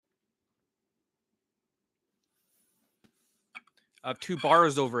I have 2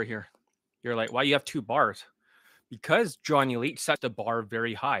 bars over here. You're like, why you have 2 bars? Because Johnny Elite set the bar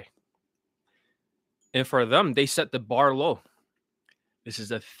very high. And for them, they set the bar low. This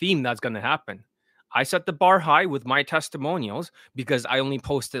is a theme that's going to happen. I set the bar high with my testimonials because I only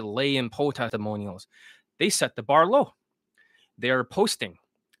posted lay and po testimonials. They set the bar low. They are posting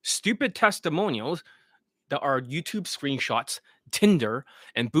stupid testimonials that are YouTube screenshots, Tinder,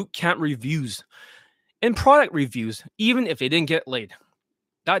 and bootcamp reviews and product reviews, even if they didn't get laid.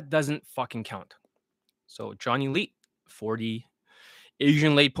 That doesn't fucking count. So Johnny Elite, 40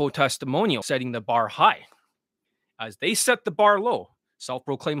 Asian laid po testimonial, setting the bar high. As they set the bar low,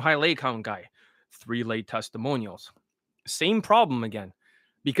 self-proclaimed high lay count guy, 3 laid testimonials. Same problem again.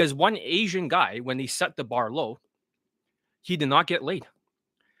 Because one Asian guy, when he set the bar low, he did not get laid.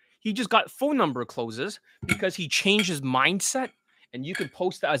 He just got phone number closes because he changed his mindset, and you could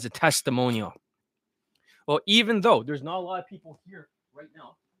post that as a testimonial. Well, even though there's not a lot of people here right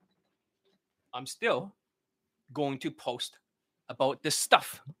now, I'm still going to post about this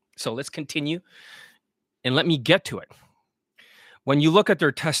stuff. So let's continue and let me get to it. When you look at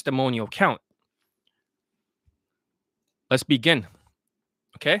their testimonial count, let's begin.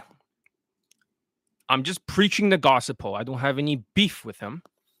 Okay? I'm just preaching the gospel. I don't have any beef with him,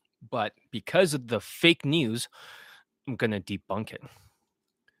 but because of the fake news, I'm going to debunk it.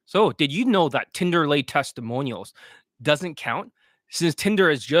 So, did you know that Tinder laid testimonials doesn't count since Tinder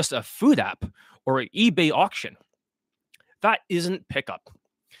is just a food app or an eBay auction? That isn't pickup.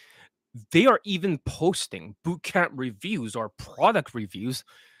 They are even posting bootcamp reviews or product reviews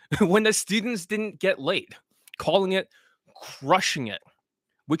when the students didn't get laid, calling it crushing it,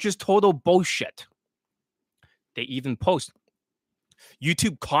 which is total bullshit. They even post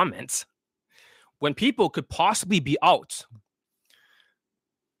YouTube comments when people could possibly be out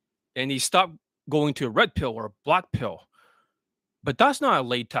and he stopped going to a red pill or a black pill. But that's not a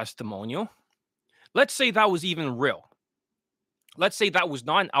laid testimonial. Let's say that was even real. Let's say that was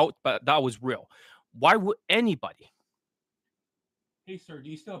not an out, but that was real. Why would anybody? Hey, sir, do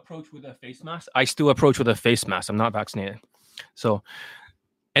you still approach with a face mask? I still approach with a face mask. I'm not vaccinated. So,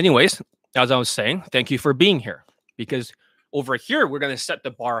 anyways, as I was saying, thank you for being here. Because over here, we're going to set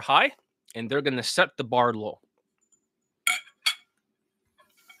the bar high, and they're going to set the bar low.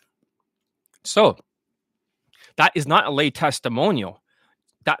 So, that is not a lay testimonial.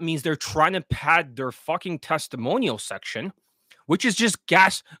 That means they're trying to pad their fucking testimonial section, which is just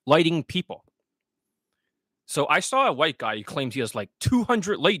gaslighting people. So I saw a white guy who claims he has like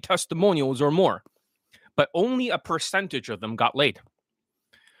 200 late testimonials or more, but only a percentage of them got laid.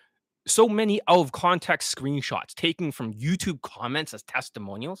 So many out of context screenshots taken from YouTube comments as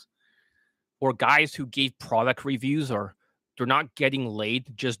testimonials, or guys who gave product reviews, or they're not getting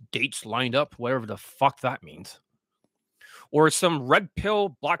laid, just dates lined up, whatever the fuck that means. Or some red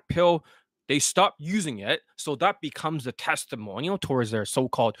pill, black pill, they stop using it, so that becomes a testimonial towards their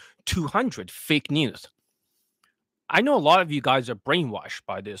so-called 200 fake news. I know a lot of you guys are brainwashed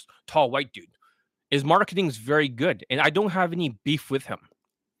by this tall white dude. His marketing is very good, and I don't have any beef with him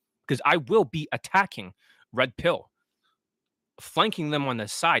because I will be attacking red pill, flanking them on the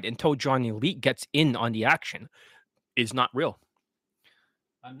side until Johnny Elite gets in on the action. Is not real.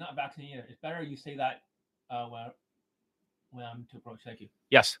 I'm not vaccinated. It's better you say that when I'm to approach. Thank you.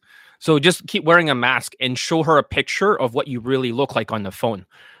 Yes. So just keep wearing a mask and show her a picture of what you really look like on the phone,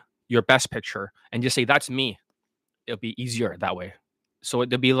 your best picture, and just say, that's me. It'll be easier that way. So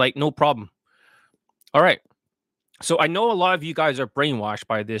it'll be like, no problem. All right. So I know a lot of you guys are brainwashed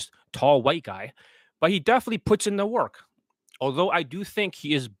by this tall white guy, but he definitely puts in the work. Although I do think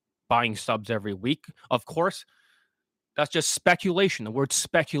he is buying subs every week. Of course, that's just speculation. The word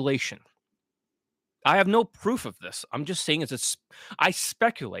speculation. I have no proof of this. I'm just saying I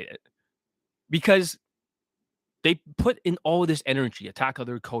speculate it because they put in all this energy, attack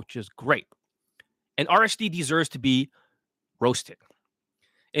other coaches. Great. And RSD deserves to be roasted.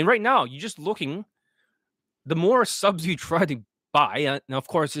 And right now, you're just looking, the more subs you try to buy, and of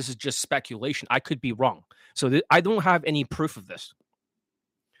course, this is just speculation. I could be wrong. So I don't have any proof of this.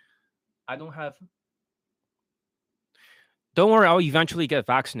 Don't worry, I'll eventually get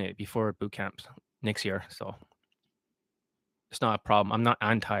vaccinated before boot camps next year. So it's not a problem. I'm not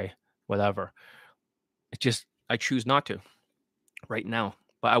anti whatever. It's just I choose not to right now,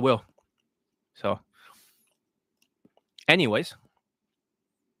 but I will. So anyways,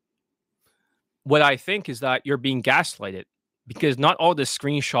 what I think is that you're being gaslighted because not all the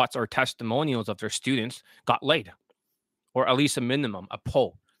screenshots or testimonials of their students got laid, or at least a minimum, a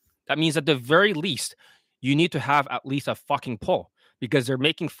poll. That means at the very least, you need to have at least a fucking poll because they're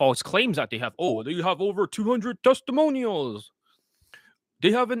making false claims that they have, they have over 200 testimonials.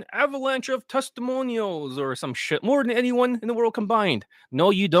 They have an avalanche of testimonials or some shit, more than anyone in the world combined.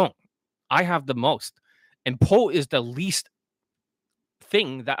 No, you don't. I have the most. And Poe is the least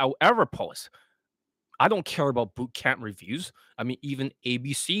thing that I'll ever post. I don't care about boot camp reviews. I mean, even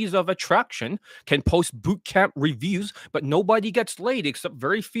ABCs of Attraction can post boot camp reviews, but nobody gets laid except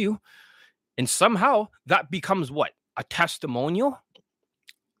very few. And somehow that becomes what? A testimonial?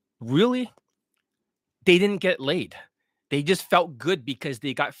 Really? They didn't get laid. They just felt good because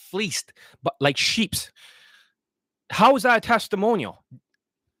they got fleeced, but like sheeps. How is that a testimonial?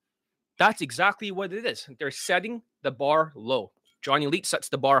 That's exactly what it is. They're setting the bar low. Johnny Elite sets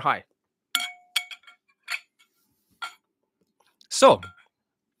the bar high. So,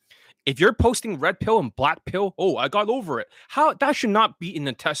 if you're posting red pill and black pill, oh, I got over it. How that should not be in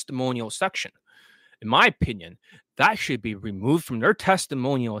the testimonial section. In my opinion, that should be removed from their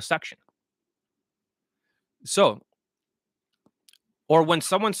testimonial section. So, or when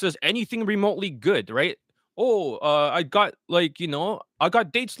someone says anything remotely good, right? Oh, I got I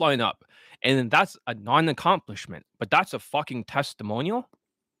got dates lined up. And that's a non-accomplishment, but that's a fucking testimonial.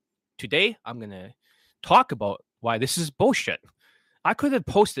 Today, I'm going to talk about why this is bullshit. I could have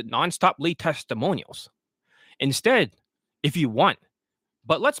posted nonstop late testimonials instead, if you want.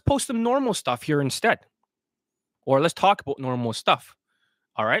 But let's post some normal stuff here instead. Or let's talk about normal stuff.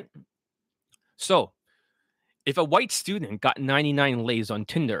 All right? So, if a white student got 99 lays on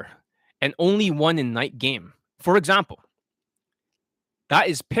Tinder and only one in night game, for example, that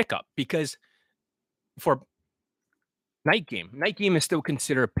is pickup because for night game is still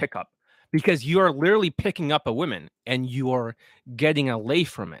considered pickup because you are literally picking up a woman and you are getting a lay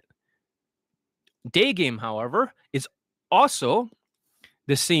from it. Day game, however, is also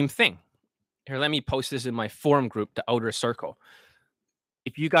the same thing. Here, let me post this in my forum group, the Outer Circle.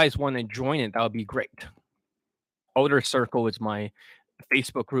 If you guys want to join it, that would be great. Outer Circle is my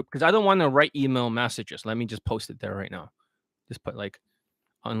Facebook group because I don't want to write email messages. Let me just post it there right now. Just put like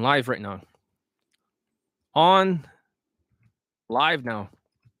on live right now. On live now.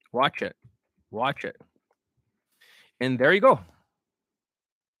 Watch it. Watch it. And there you go.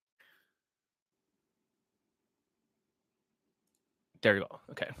 There you go.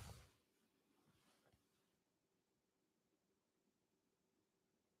 Okay.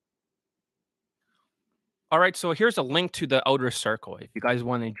 All right. So here's a link to the Outer Circle. If you guys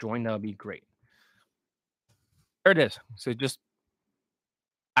want to join, that would be great. There it is. So just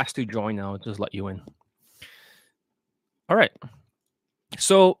ask to join now. I'll just let you in. All right.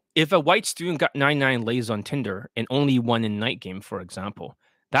 So if a white student got 99 lays on Tinder and only one in night game, for example,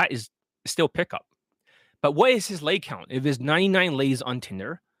 that is still pickup. But what is his lay count? If it's 99 lays on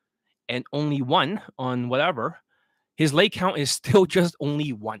Tinder and only one on whatever, his lay count is still just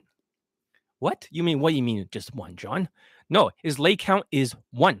only one. What? What do you mean just one, John? No, his lay count is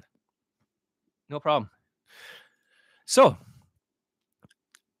one. No problem. So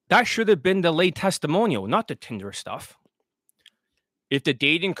that should have been the lay testimonial, not the Tinder stuff. If the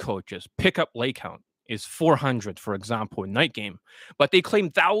dating coaches pickup lay count is 400, for example, in night game, but they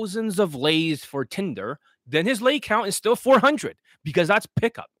claim thousands of lays for Tinder, then his lay count is still 400 because that's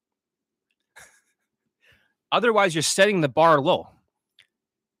pickup. Otherwise, you're setting the bar low.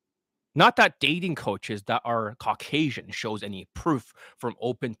 Not that dating coaches that are Caucasian shows any proof from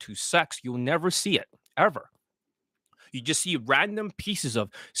open to sex. You'll never see it, ever. You just see random pieces of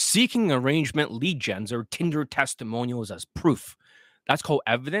seeking arrangement lead gens or Tinder testimonials as proof. That's called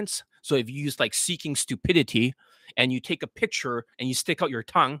evidence. So if you use like seeking stupidity and you take a picture and you stick out your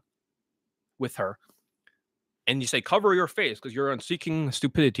tongue with her and you say, cover your face because you're on seeking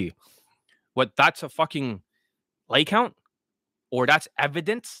stupidity. What, that's a fucking lay count? Or that's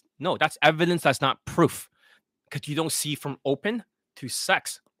evidence? No, that's evidence. That's not proof because you don't see from open to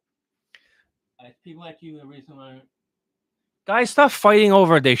sex. People like you, the reason why. Guys, stop fighting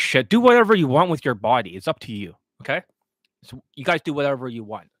over this shit. Do whatever you want with your body. It's up to you. Okay? So you guys do whatever you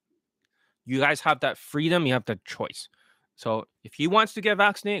want. You guys have that freedom. You have that choice. So if he wants to get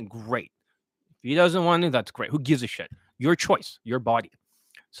vaccinated, great. If he doesn't want to, that's great. Who gives a shit? Your choice, your body.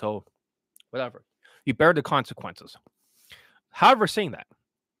 So whatever. You bear the consequences. However, saying that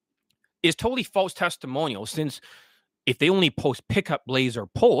is totally false testimonial since if they only post pickup lays or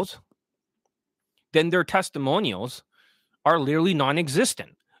polls, then their testimonials are literally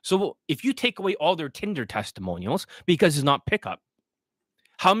non-existent. So if you take away all their Tinder testimonials because it's not pickup,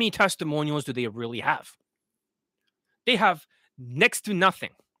 how many testimonials do they really have? They have next to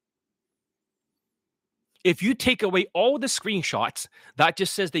nothing. If you take away all the screenshots that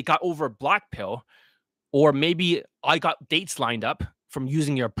just says they got over black pill, or maybe I got dates lined up from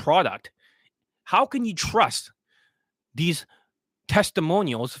using your product, how can you trust these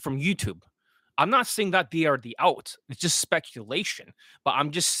testimonials from YouTube. I'm not saying that they are the out. It's just speculation. But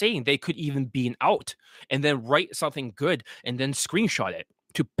I'm just saying they could even be an out and then write something good and then screenshot it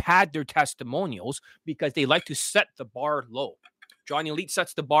to pad their testimonials because they like to set the bar low. Johnny Elite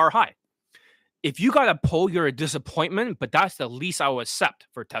sets the bar high. If you got a poll, you're a disappointment, but that's the least I will accept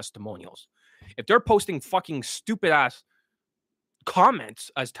for testimonials. If they're posting fucking stupid ass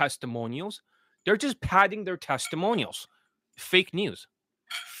comments as testimonials, they're just padding their testimonials. Fake news,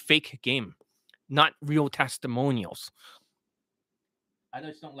 fake game, not real testimonials. I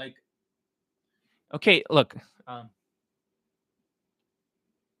just don't like. Okay, look. All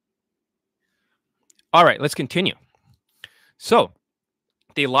right, let's continue. So,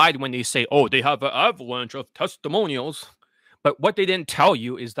 they lied when they say, oh, they have an avalanche of testimonials. But what they didn't tell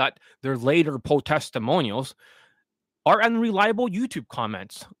you is that their later poll testimonials are unreliable YouTube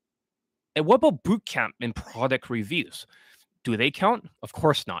comments. And what about bootcamp and product reviews? Do they count? Of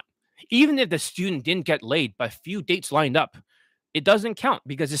course not. Even if the student didn't get laid but a few dates lined up, it doesn't count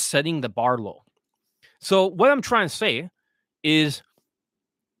because it's setting the bar low. So what I'm trying to say is,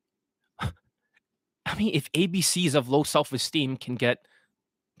 I mean, if ABCs of low self-esteem can get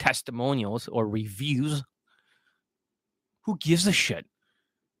testimonials or reviews, who gives a shit?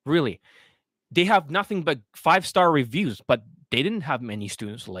 Really? They have nothing but 5-star reviews, but they didn't have many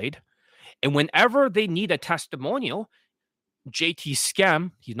students laid. And whenever they need a testimonial, JT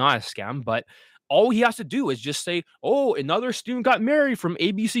scam, he's not a scam, but all he has to do is just say, oh, another student got married from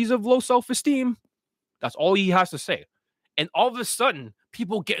ABCs of low self-esteem. That's all he has to say. And all of a sudden,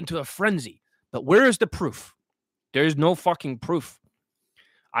 people get into a frenzy. But where is the proof? There's no fucking proof.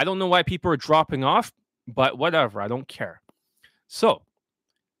 I don't know why people are dropping off, but whatever. I don't care. So,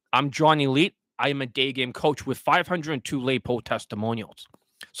 I'm Johnny Elite. I am a day game coach with 502 lay poll testimonials.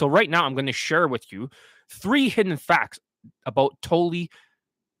 So right now, I'm going to share with you 3 hidden facts about totally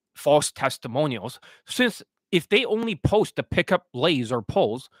false testimonials. Since if they only post to pick up lays or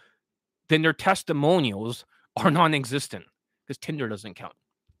polls, then their testimonials are non-existent because Tinder doesn't count.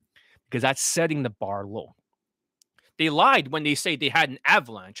 Because that's setting the bar low. They lied when they say they had an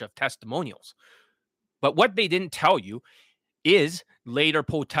avalanche of testimonials. But what they didn't tell you is later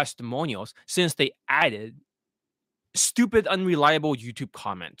poll testimonials, since they added stupid, unreliable YouTube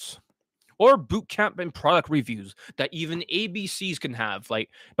comments or bootcamp and product reviews that even ABCs can have, like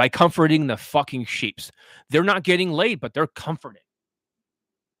by comforting the fucking sheeps. They're not getting laid, but they're comforting.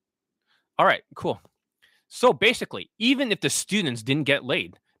 All right, cool. So basically, even if the students didn't get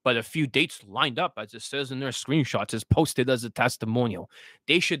laid, but a few dates lined up, as it says in their screenshots, is posted as a testimonial,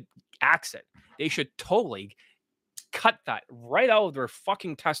 they should axe it. They should totally cut that right out of their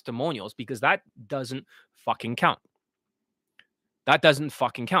fucking testimonials because that doesn't fucking count. That doesn't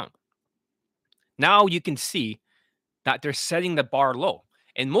fucking count. Now you can see that they're setting the bar low.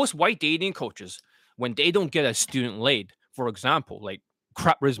 And most white dating coaches, when they don't get a student laid, for example, like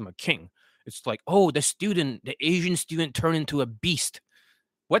Charisma King, it's like, oh, the Asian student turned into a beast.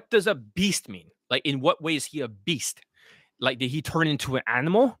 What does a beast mean? Like, in what way is he a beast? Like, did he turn into an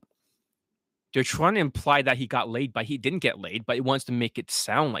animal? They're trying to imply that he got laid, but he didn't get laid, but it wants to make it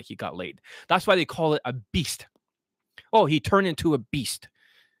sound like he got laid. That's why they call it a beast. Oh, he turned into a beast.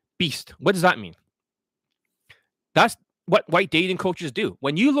 Beast. What does that mean? That's what white dating coaches do.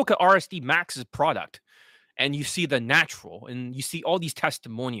 When you look at RSD Max's product and you see the natural and you see all these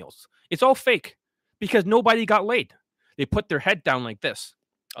testimonials, it's all fake because nobody got laid. They put their head down like this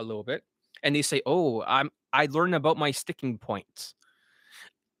a little bit and they say, oh, I learned about my sticking points.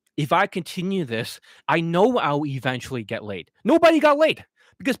 If I continue this, I know I'll eventually get laid. Nobody got laid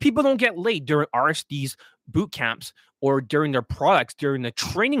because people don't get laid during RSD's boot camps or during their products during the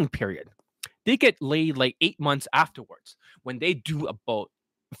training period. They get laid like 8 months afterwards when they do about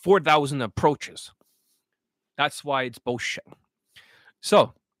 4,000 approaches. That's why it's bullshit.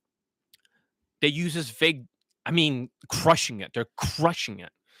 So they use this vague, crushing it. They're crushing it.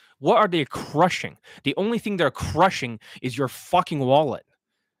 What are they crushing? The only thing they're crushing is your fucking wallet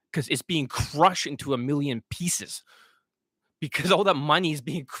because it's being crushed into a million pieces because all that money is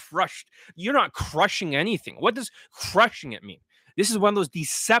being crushed. You're not crushing anything. What does crushing it mean? This is one of those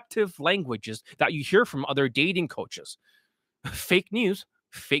deceptive languages that you hear from other dating coaches. Fake news,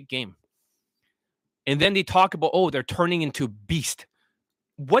 fake game. And then they talk about, oh, they're turning into a beast.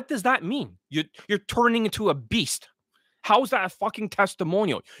 What does that mean? You're turning into a beast. How is that a fucking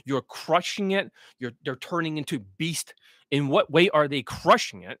testimonial? You're crushing it. They're turning into beast. In what way are they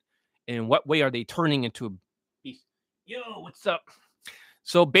crushing it? And in what way are they turning into a beast? Yo, what's up?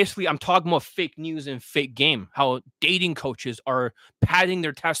 So basically, I'm talking about fake news and fake game, how dating coaches are padding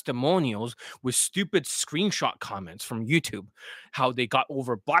their testimonials with stupid screenshot comments from YouTube, how they got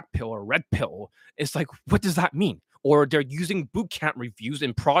over black pill or red pill. It's like, what does that mean? Or they're using boot camp reviews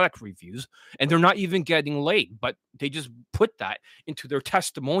and product reviews, and they're not even getting laid, but they just put that into their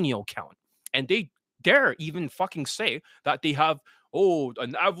testimonial count. And they dare even fucking say that they have, oh,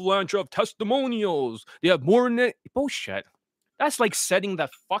 an avalanche of testimonials. They have more than it. Bullshit. That's like setting the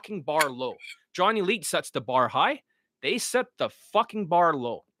fucking bar low. Johnny Elite sets the bar high. They set the fucking bar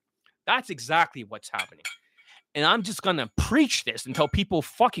low. That's exactly what's happening. And I'm just going to preach this until people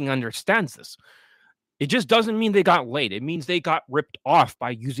fucking understands this. It just doesn't mean they got laid. It means they got ripped off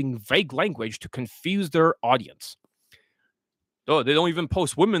by using vague language to confuse their audience. Oh, they don't even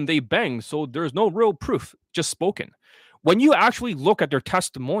post women they bang, so there's no real proof, just spoken. When you actually look at their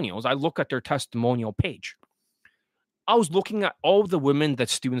testimonials, I look at their testimonial page. I was looking at all the women that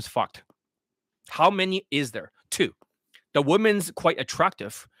students fucked. How many is there? 2. The woman's quite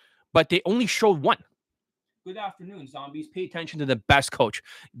attractive, but they only showed 1. Good afternoon, zombies. Pay attention to the best coach,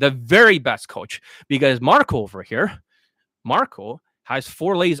 the very best coach, because Marco over here, Marco has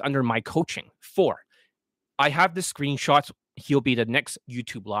 4 ladies under my coaching. 4. I have the screenshots. He'll be the next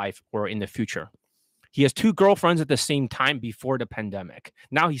YouTube live or in the future. He has 2 girlfriends at the same time before the pandemic.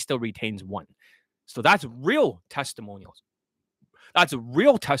 Now he still retains 1. So that's real testimonials. That's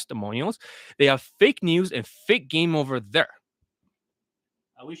real testimonials. They have fake news and fake game over there.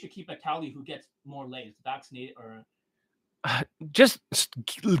 We should keep a tally who gets more lays, vaccinated or... Just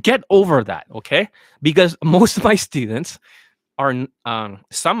get over that, okay? Because most of my students are,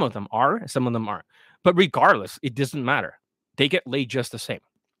 some of them are, some of them aren't. But regardless, it doesn't matter. They get laid just the same.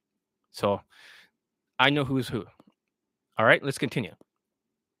 So I know who's who. All right, let's continue.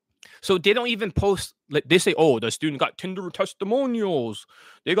 So they don't even post, like they say, oh, the student got Tinder testimonials.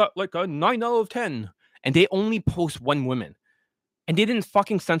 They got like a 9 out of 10. And they only post 1 woman. And they didn't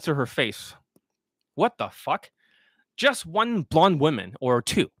fucking censor her face. What the fuck? Just 1 blonde woman or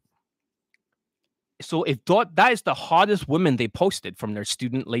 2. So if that is the hottest women they posted from their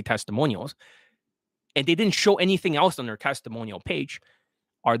student lay testimonials, and they didn't show anything else on their testimonial page,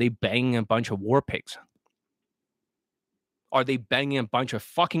 are they banging a bunch of war pigs? Are they banging a bunch of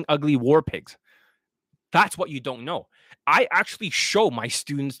fucking ugly war pigs? That's what you don't know. I actually show my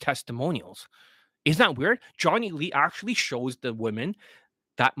students' testimonials. Isn't that weird? Johnny Lee actually shows the women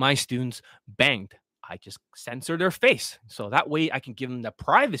that my students banged. I just censor their face. So that way I can give them the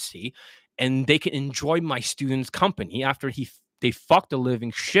privacy and they can enjoy my students' company after they fucked the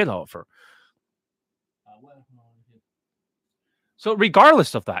living shit out of her. So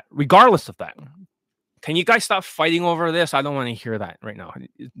regardless of that, can you guys stop fighting over this? I don't want to hear that right now.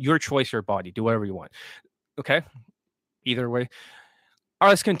 Your choice, your body. Do whatever you want. Okay? Either way. All right,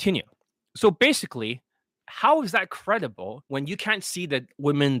 let's continue. So basically, how is that credible when you can't see the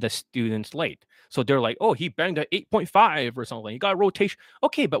women the students laid? So they're like, oh, he banged at 8.5 or something. He got a rotation.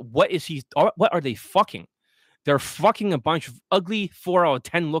 Okay, but what are they fucking? They're fucking a bunch of ugly 4 out of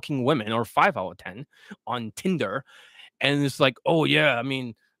 10 looking women or 5 out of 10 on Tinder. And it's like, oh, yeah, I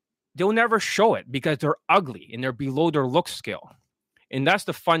mean, they'll never show it because they're ugly and they're below their look scale. And that's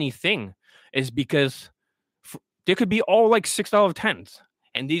the funny thing, is because they could be all like 6 out of 10s.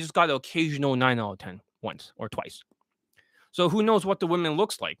 And they just got the occasional 9 out of 10 once or twice. So who knows what the women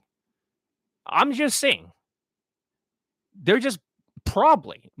looks like? I'm just saying. They're just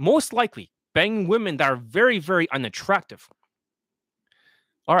probably, most likely, banging women that are very, very unattractive.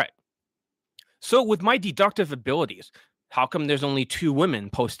 All right. So with my deductive abilities, how come there's only 2 women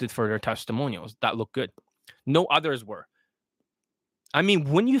posted for their testimonials that look good? No others were. I mean,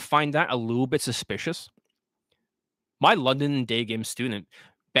 wouldn't you find that a little bit suspicious? My London day game student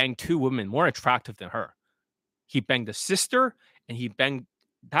banged 2 women more attractive than her. He banged the sister and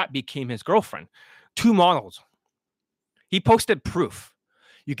that became his girlfriend. 2 models. He posted proof.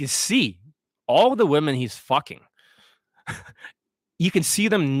 You can see all the women he's fucking. You can see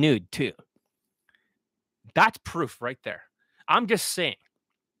them nude too. That's proof right there. I'm just saying.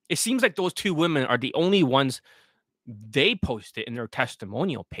 It seems like those 2 women are the only ones they posted in their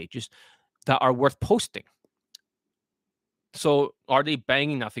testimonial pages that are worth posting. So are they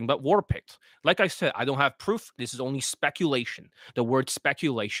banging nothing but war pigs? Like I said, I don't have proof. This is only speculation. The word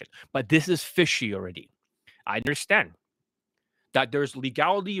speculation. But this is fishy already. I understand that there's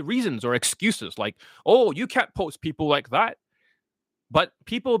legality reasons or excuses like, oh, you can't post people like that. But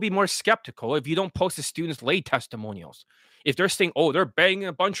people will be more skeptical if you don't post the students' lay testimonials. If they're saying, oh, they're banging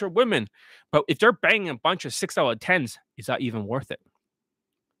a bunch of women. But if they're banging a bunch of 6 out of 10s, is that even worth it?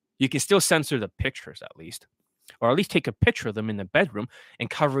 You can still censor the pictures at least. or at least take a picture of them in the bedroom and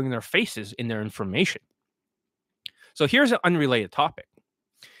covering their faces in their information. So here's an unrelated topic.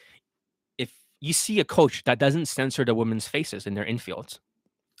 If you see a coach that doesn't censor the women's faces in their infields,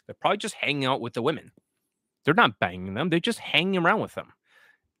 they're probably just hanging out with the women. They're not banging them. They're just hanging around with them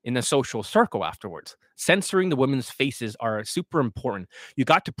in a social circle afterwards. Censoring the women's faces are super important. You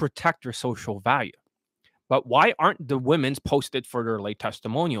got to protect your social value. But why aren't the women's posted for their late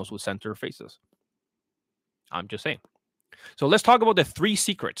testimonials with censored faces? I'm just saying. So let's talk about the 3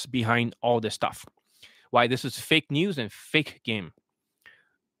 secrets behind all this stuff. Why this is fake news and fake game.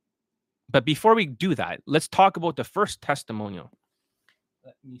 But before we do that, let's talk about the first testimonial.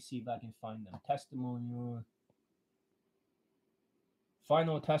 Let me see if I can find them. Testimonial.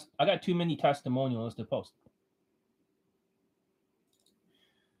 Final test. I got too many testimonials to post.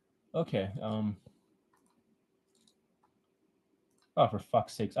 Okay. Oh, for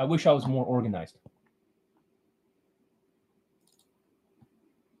fuck's sakes. I wish I was more organized.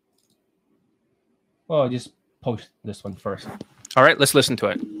 Well, I'll just post this one first. All right, let's listen to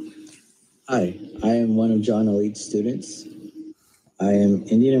it. Hi, I am one of John Elite's students. I am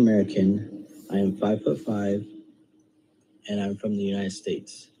Indian American. I am 5'5", and I'm from the United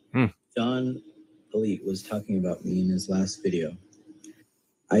States. John Elite was talking about me in his last video.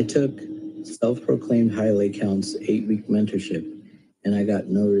 I took self-proclaimed high lay counts 8-week mentorship, and I got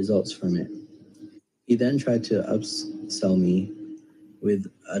no results from it. He then tried to upsell me with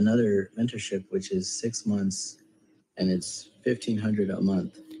another mentorship, which is 6 months, and it's $1,500 a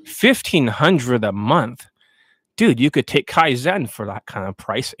month. $1,500 a month? Dude, you could take Kaizen for that kind of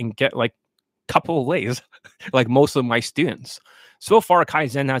price and get like a couple of lays, like most of my students. So far,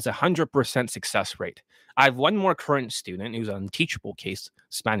 Kaizen has 100% success rate. I have one more current student who's an unteachable case,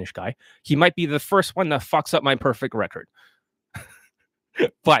 Spanish guy. He might be the first one that fucks up my perfect record.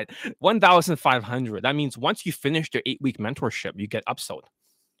 But 1,500, that means once you finish your 8-week mentorship, you get upsold.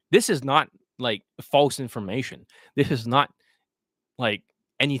 This is not like false information. This is not like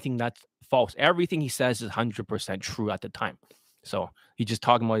anything that's false. Everything he says is 100% true at the time. So he's just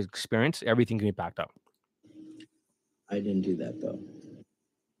talking about his experience. Everything can be backed up. I didn't do that though.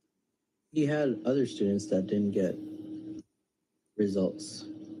 He had other students that didn't get results.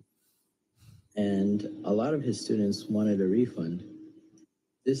 And a lot of his students wanted a refund.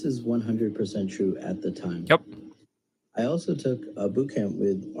 This is 100% true at the time. Yep. I also took a boot camp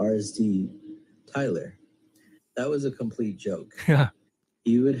with RSD Tyler. That was a complete joke. Yeah.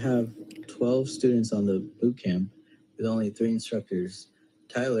 You would have 12 students on the boot camp with only 3 instructors.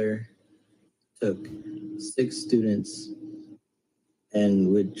 Tyler took 6 students and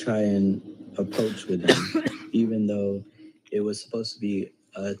would try and approach with them, even though it was supposed to be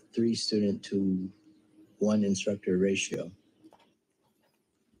a 3 student to 1 instructor ratio.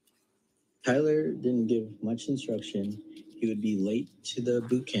 Tyler didn't give much instruction. He would be late to the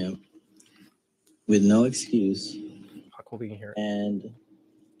boot camp with no excuse, and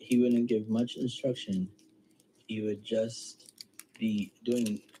he wouldn't give much instruction. He would just be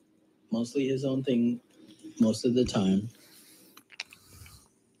doing mostly his own thing most of the time.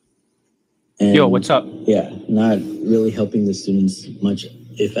 And yo, what's up? Yeah, not really helping the students much,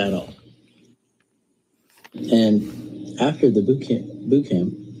 if at all. And after the boot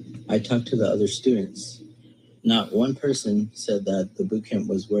camp, I talked to the other students. Not one person said that the boot camp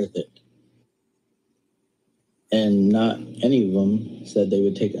was worth it. And not any of them said they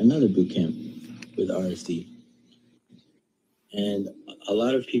would take another boot camp with RSD. And a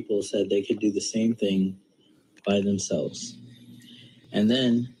lot of people said they could do the same thing by themselves. And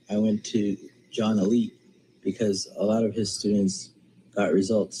then I went to John Elite because a lot of his students got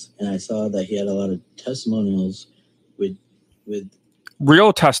results. And I saw that he had a lot of testimonials with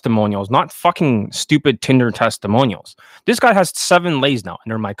real testimonials, not fucking stupid Tinder testimonials. This guy has 7 lays now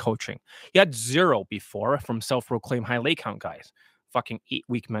under my coaching. He had 0 before from self-proclaimed high lay count guys. Fucking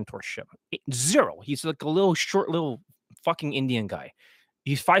 8-week mentorship. 0. He's like a little short, little fucking Indian guy.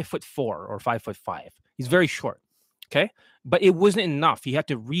 He's 5'4" or 5'5". He's very short. Okay. But it wasn't enough. He had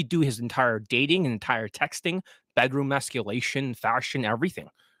to redo his entire dating and entire texting, bedroom escalation, fashion, everything.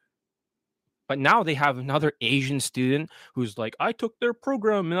 But now they have another Asian student who's like, I took their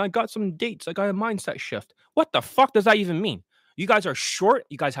program and I got some dates. I got a mindset shift. What the fuck does that even mean? You guys are short.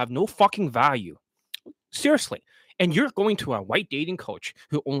 You guys have no fucking value. Seriously. And you're going to a white dating coach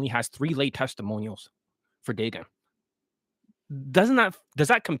who only has 3 late testimonials for dating. Does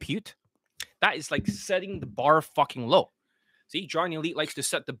that compute? That is like setting the bar fucking low. See, Johnny Elite likes to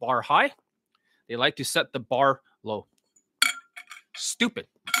set the bar high. They like to set the bar low. Stupid.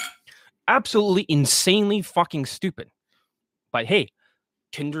 Absolutely insanely fucking stupid. But hey,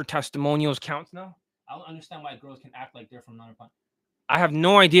 Tinder testimonials counts now. I don't understand why girls can act like they're from another planet. I have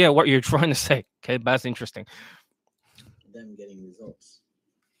no idea what you're trying to say. Okay, but that's interesting. Them getting results.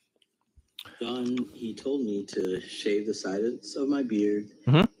 John, he told me to shave the sides of my beard.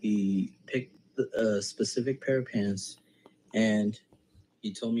 Mhm. He picked a specific pair of pants, and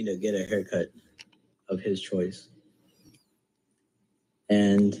he told me to get a haircut of his choice.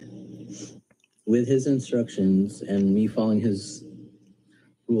 And with his instructions and me following his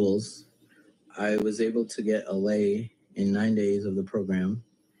rules, I was able to get a lay in 9 days of the program,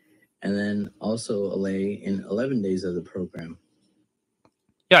 and then also a lay in 11 days of the program.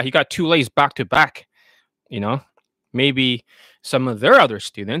 Yeah, he got 2 lays back to back. You know, maybe some of their other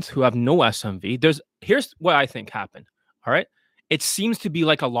students who have no SMV. Here's what I think happened. All right, it seems to be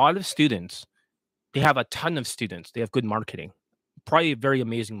like a lot of students. They have a ton of students. They have good marketing, probably very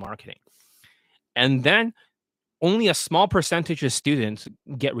amazing marketing, and then only a small percentage of students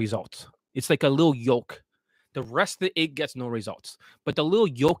get results. It's like a little yolk. The rest of the egg gets no results, but the little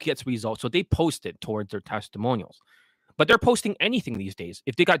yolk gets results. So they post it towards their testimonials. But they're posting anything these days.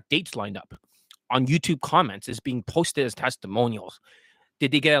 If they got dates lined up on YouTube comments, it's being posted as testimonials.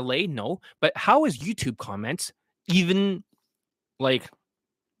 Did they get a lay? No. But how is YouTube comments even like,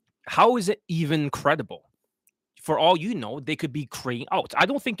 how is it even credible? For all you know, they could be creating outs. I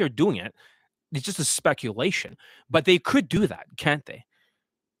don't think they're doing it. It's just a speculation, but they could do that, can't they?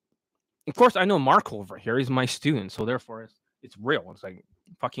 Of course, I know Marco over here. He's my student, so therefore it's real. It's like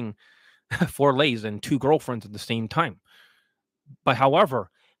fucking 4 lays and 2 girlfriends at the same time. But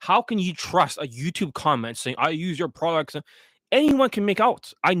however, how can you trust a YouTube comment saying, I use your products? Anyone can make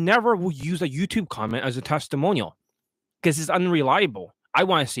outs. I never will use a YouTube comment as a testimonial because it's unreliable. I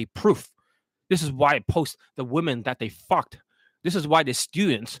want to see proof. This is why I post the women that they fucked. This is why the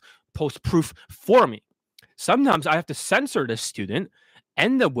students post proof for me. Sometimes I have to censor the student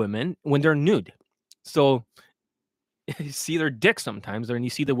and the women when they're nude. So you see their dick sometimes, and you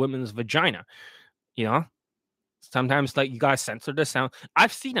see the women's vagina. You know, sometimes like you gotta censor the sound.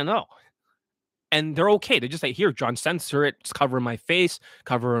 I've seen it all, and they're okay. They're just like, here, John, censor it. Just cover my face,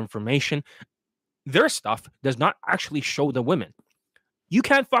 cover information. Their stuff does not actually show the women. You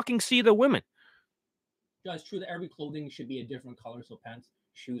can't fucking see the women. Yeah, it's true that every clothing should be a different color, so pants,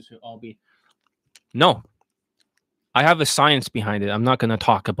 shoes should all be. No, I have a science behind it. I'm not going to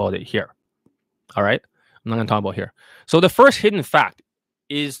talk about it here. All right, I'm not going to talk about here. So the first hidden fact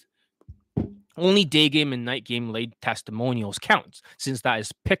is only day game and night game laid testimonials counts, since that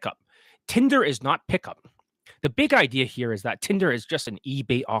is pickup. Tinder is not pickup. The big idea here is that Tinder is just an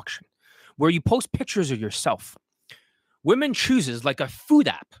eBay auction where you post pictures of yourself. Women chooses like a food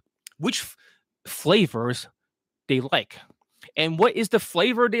app which flavors they like. And what is the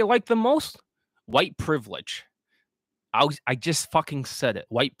flavor they like the most? White privilege. I just fucking said it.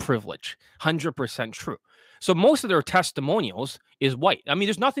 White privilege. 100% true. So most of their testimonials is white. I mean,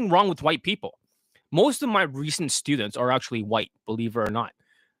 there's nothing wrong with white people. Most of my recent students are actually white, believe it or not.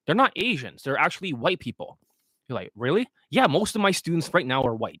 They're not Asians. They're actually white people. You're like, really? Yeah, most of my students right now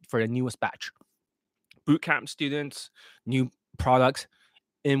are white for the newest batch. Bootcamp students, new products,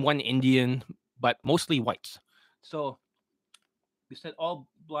 and 1 Indian, but mostly whites. So you said all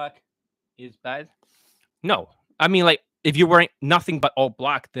black is bad? No. I mean, like, if you're wearing nothing but all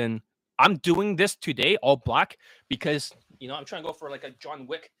black, then I'm doing this today, all black, because, you know, I'm trying to go for like a John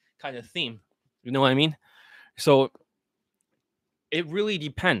Wick kind of theme. You know what I mean? So it really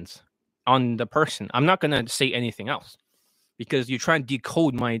depends on the person. I'm not going to say anything else because you try and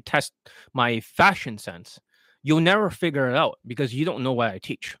decode my fashion sense. You'll never figure it out because you don't know what I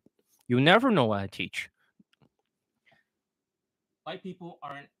teach. You'll never know what I teach. White people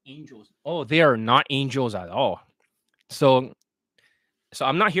aren't angels. Oh, they are not angels at all. So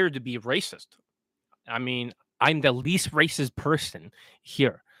I'm not here to be racist. I mean, I'm the least racist person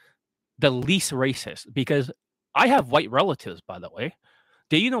here. The least racist, because I have white relatives, by the way.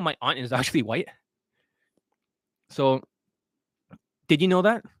 Did you know my aunt is actually white? So, did you know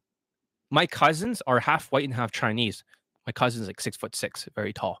that? My cousins are half white and half Chinese. My cousin's like 6'6",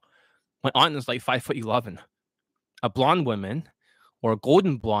 very tall. My aunt is like 5'11". A blonde woman, or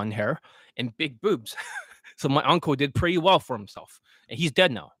golden blonde hair, and big boobs. So my uncle did pretty well for himself. And he's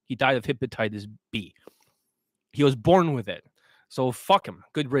dead now. He died of hepatitis B. He was born with it. So fuck him.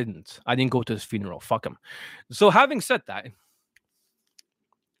 Good riddance. I didn't go to his funeral. Fuck him. So having said that,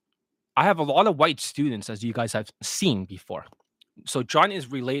 I have a lot of white students, as you guys have seen before. So John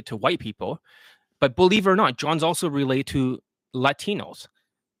is related to white people, but believe it or not, John's also related to Latinos.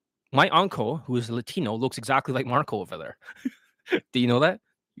 My uncle, who is Latino, looks exactly like Marco over there. Do you know that?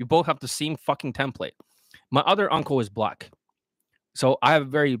 You both have the same fucking template. My other uncle is black. So I have a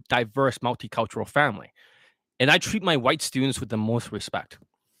very diverse, multicultural family. And I treat my white students with the most respect.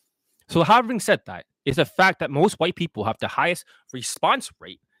 So having said that, it's a fact that most white people have the highest response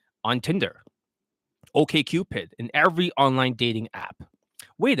rate on Tinder, OkCupid, and every online dating app.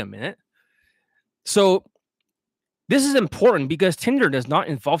 Wait a minute. So this is important because Tinder does not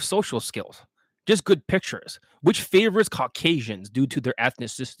involve social skills, just good pictures, which favors Caucasians due to their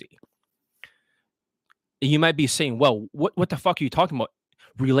ethnicity. You might be saying, well, what the fuck are you talking about?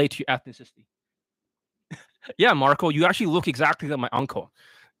 Relate to your ethnicity. Yeah, Marco, you actually look exactly like my uncle.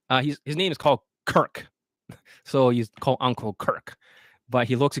 His name is called Kirk. So he's called Uncle Kirk. But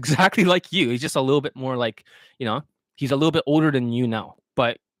he looks exactly like you. He's just a little bit more like, he's a little bit older than you now.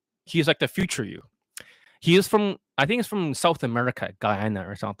 But he's like the future you. He is from, I think it's from South America, Guyana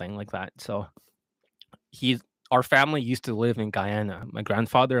or something like that. So our family used to live in Guyana. My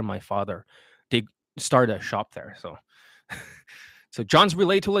grandfather and my father, they started a shop there. So John's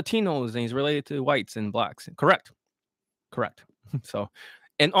related to Latinos and he's related to whites and blacks. Correct. So,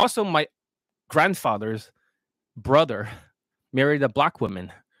 and also my grandfather's brother married a black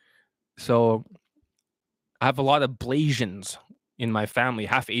woman. So I have a lot of Blasians in my family,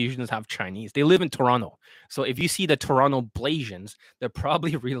 half Asians, half Chinese. They live in Toronto. So if you see the Toronto Blasians, they're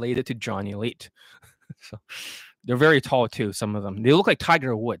probably related to Johnny Elite. So they're very tall too, some of them. They look like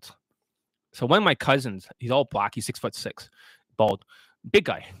Tiger Woods. So one of my cousins, he's all black, he's 6'6", bald, big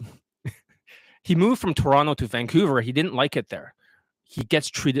guy. He moved from Toronto to Vancouver. He didn't like it there. He gets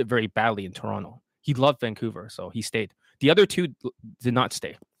treated very badly in Toronto. He loved Vancouver, so he stayed. The other two did not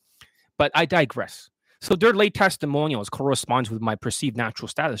stay. But I digress. So their late testimonials corresponds with my perceived natural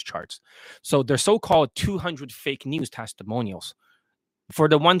status charts. So they're so-called 200 fake news testimonials. For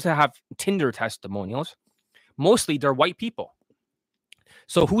the ones that have Tinder testimonials, mostly they're white people.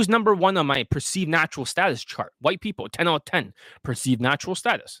 So who's number one on my perceived natural status chart? White people, 10 out of 10, perceived natural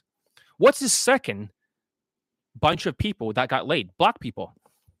status. What's the second bunch of people that got laid? Black people.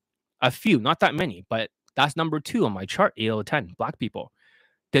 A few, not that many, but that's number 2 on my chart, 8 out of 10, black people.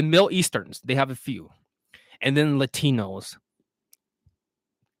 Then Middle Easterns, they have a few. And then Latinos.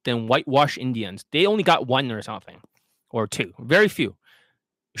 Then whitewash Indians. They only got 1 or something, or 2. Very few.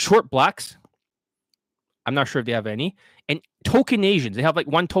 Short blacks, I'm not sure if they have any. And token Asians, they have like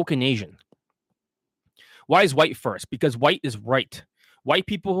 1 token Asian. Why is white first? Because white is right. White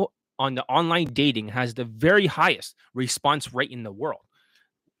people on the online dating has the very highest response rate in the world.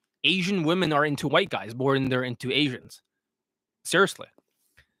 Asian women are into white guys more than they're into Asians. Seriously.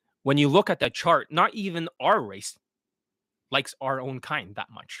 When you look at that chart, not even our race likes our own kind that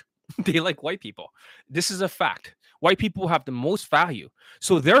much. They like white people. This is a fact. White people have the most value.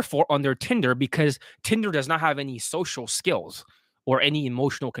 So therefore, on their Tinder, because Tinder does not have any social skills or any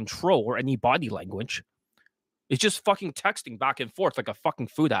emotional control or any body language, it's just fucking texting back and forth like a fucking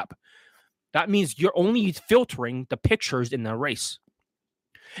food app. That means you're only filtering the pictures in the race.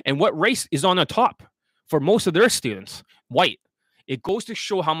 And what race is on the top for most of their students? White. It goes to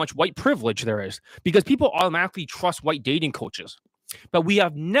show how much white privilege there is because people automatically trust white dating coaches. But we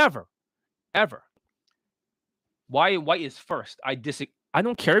have never, ever. Why white is first? I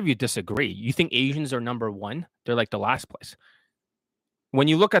don't care if you disagree. You think Asians are number 1? They're like the last place. When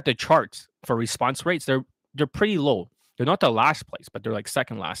you look at the charts for response rates, they're pretty low. They're not the last place, but they're like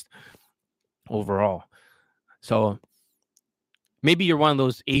second last overall. So maybe you're one of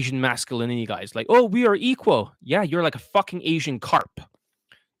those Asian masculinity guys, like, oh, we are equal. Yeah, you're like a fucking Asian carp.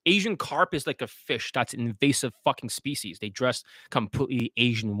 Asian carp is like a fish that's an invasive fucking species. They dress completely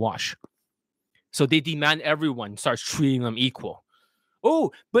Asian wash. So they demand everyone starts treating them equal.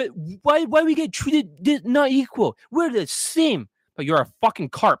 Oh, but why we get treated not equal? We're the same. But you're a fucking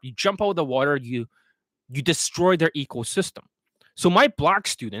carp. You jump out of the water, you destroy their ecosystem. So my black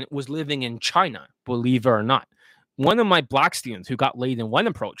student was living in China, believe it or not. One of my black students who got laid in one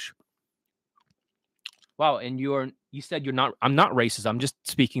approach. Wow, and you said you're not, I'm not racist, I'm just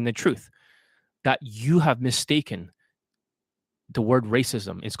speaking the truth. That you have mistaken the word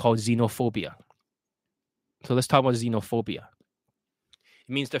racism. It's called xenophobia. So let's talk about xenophobia.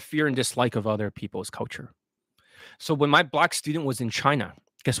 It means the fear and dislike of other people's culture. So when my black student was in China,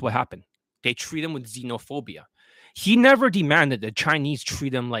 guess what happened? They treat him with xenophobia. He never demanded the Chinese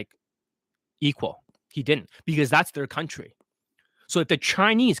treat him like equal. He didn't, because that's their country. So if the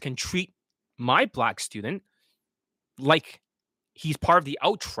Chinese can treat my black student like he's part of the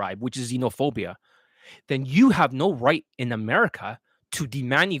out tribe, which is xenophobia, then you have no right in America to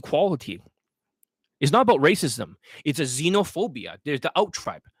demand equality. It's not about racism. It's a xenophobia. There's the out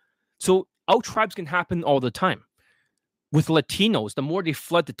tribe. So out tribes can happen all the time. With Latinos, the more they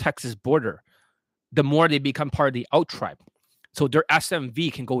flood the Texas border, the more they become part of the out tribe. So their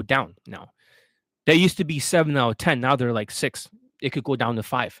SMV can go down now. They used to be 7 out of 10. Now they're like 6. It could go down to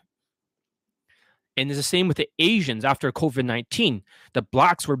 5. And it's the same with the Asians after COVID-19. The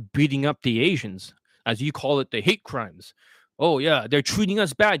blacks were beating up the Asians, as you call it, the hate crimes. Oh, yeah, they're treating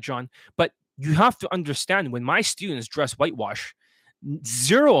us bad, John. But you have to understand, when my students dress whitewash,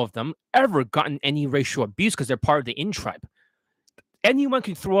 0 of them ever gotten any racial abuse because they're part of the in-tribe. Anyone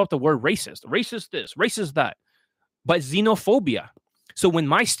can throw out the word racist. Racist this, racist that. But xenophobia. So when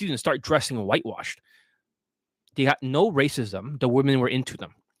my students start dressing whitewashed, they got no racism. The women were into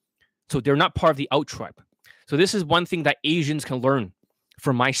them. So they're not part of the out tribe. So this is one thing that Asians can learn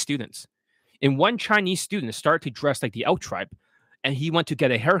from my students. And one Chinese student started to dress like the out tribe, and he went to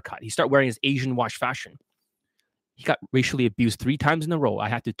get a haircut. He started wearing his Asian wash fashion. He got racially abused 3 times in a row. I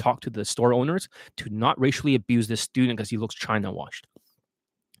had to talk to the store owners to not racially abuse this student because he looks China washed.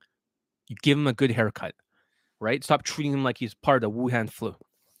 You give him a good haircut, right? Stop treating him like he's part of the Wuhan flu.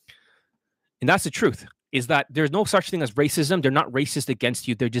 And that's the truth, is that there's no such thing as racism. They're not racist against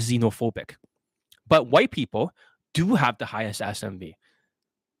you. They're just xenophobic. But white people do have the highest SMV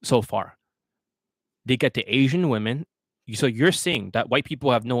so far. They get the Asian women. So you're saying that white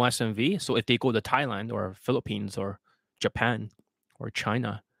people have no SMV? So if they go to Thailand or Philippines or Japan or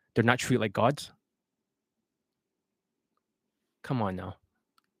China, they're not treated like gods? Come on now.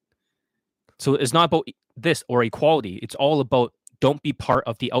 So it's not about this or equality. It's all about don't be part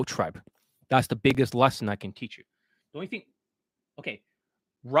of the out tribe. That's the biggest lesson I can teach you. The only thing, okay,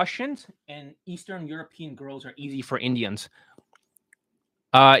 Russians and Eastern European girls are easy for Indians.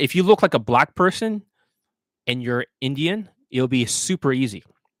 If you look like a black person and you're Indian, it'll be super easy.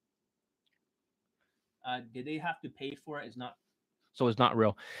 Did they have to pay for it? So it's not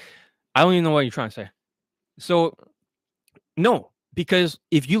real. I don't even know what you're trying to say. So, no, because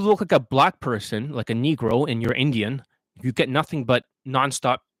if you look like a black person, like a Negro, and you're Indian, you get nothing but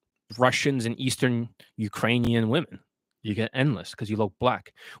nonstop Russians and Eastern Ukrainian women. You get endless because you look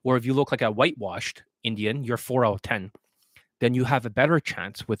black. Or if you look like a whitewashed Indian, you're 4 out of 10. Then you have a better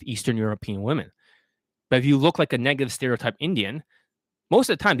chance with Eastern European women. But if you look like a negative stereotype Indian, most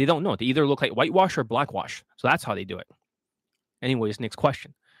of the time they don't know. They either look like whitewash or blackwash. So that's how they do it. Anyways, next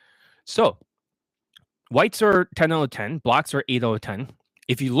question. So whites are 10 out of 10. Blacks are 8 out of 10.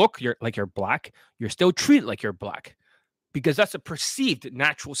 If you look like you're black, you're still treated like you're black because that's a perceived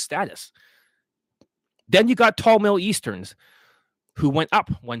natural status. Then you got tall Middle Easterns who went up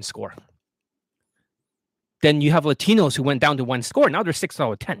 1 score. Then you have Latinos who went down to 1 score. Now they're 6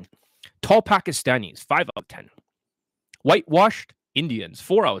 out of 10. Tall Pakistanis, 5 out of 10. Whitewashed Indians,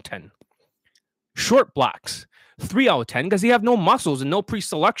 4 out of 10. Short blacks, 3 out of 10 because they have no muscles and no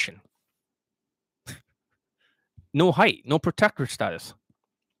pre-selection. No height, no protector status.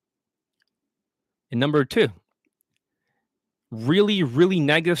 And number 2, really, really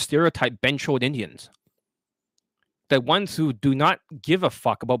negative stereotype bench-old Indians. The ones who do not give a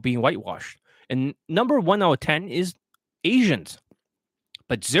fuck about being whitewashed. And number 1 out of 10 is Asians.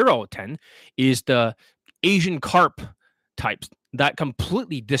 But 0 out of 10 is the Asian carp types that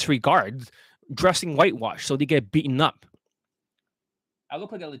completely disregard dressing whitewash, so they get beaten up. I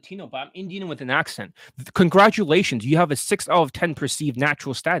look like a Latino, but I'm Indian with an accent. Congratulations, you have a 6 out of 10 perceived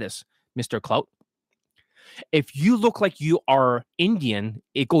natural status, Mr. Clout. If you look like you are Indian,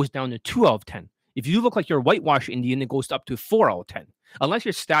 it goes down to 2 out of 10. If you look like you're whitewash Indian, it goes up to 4 out of 10. Unless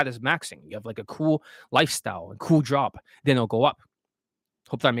your status maxing, you have like a cool lifestyle, a cool job, then it'll go up.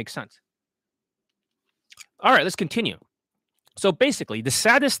 Hope that makes sense. All right, let's continue. So basically, the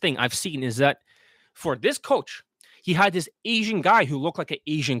saddest thing I've seen is that for this coach, he had this Asian guy who looked like an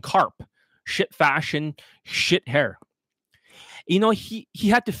Asian carp, shit fashion, shit hair. You know, he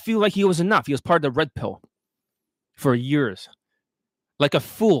had to feel like he was enough. He was part of the red pill for years. Like a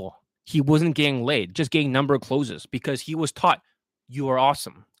fool, he wasn't getting laid, just getting number of closes because he was taught, you are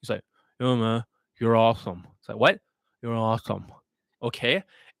awesome. He's like, oh man, you're awesome. It's like, what? You're awesome. Okay.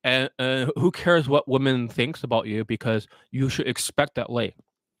 And who cares what women thinks about you because you should expect that lay.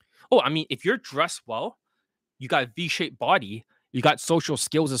 Oh, I mean, if you're dressed well, you got a V-shaped body, you got social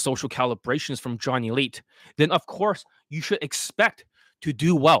skills and social calibrations from Johnny Elite, then of course you should expect to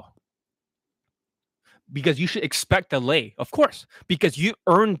do well. Because you should expect the lay, of course, because you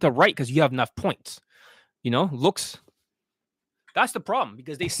earned the right because you have enough points. You know, looks. That's the problem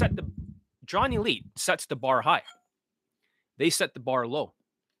because they set Johnny Elite sets the bar high. They set the bar low.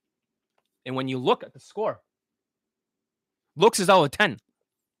 And when you look at the score, looks is out of 10.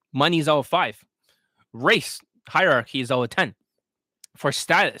 Money is out of 5. Race hierarchy is out of 10. For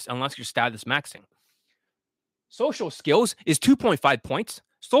status, unless you're status maxing. Social skills is 2.5 points.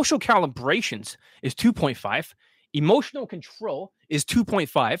 Social calibrations is 2.5. Emotional control is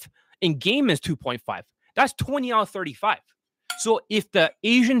 2.5 and game is 2.5. That's 20 out of 35. So if the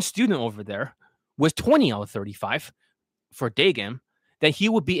Asian student over there was 20 out of 35 for day game, then he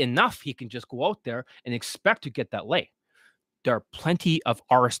would be enough. He can just go out there and expect to get that lay. There are plenty of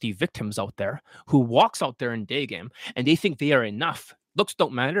RSD victims out there who walks out there in day game and they think they are enough. Looks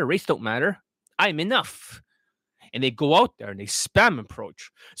don't matter, race don't matter. I'm enough. And they go out there and they spam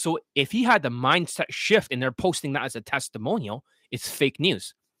approach. So if he had the mindset shift and they're posting that as a testimonial, it's fake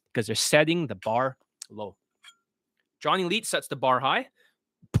news because they're setting the bar low. Johnny Elite sets the bar high.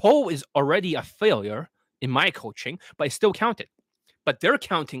 Poe is already a failure in my coaching, but I still count it. But they're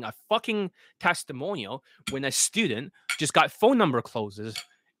counting a fucking testimonial when a student just got phone number closes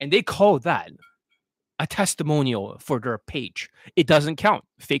and they call that a testimonial for their page. It doesn't count.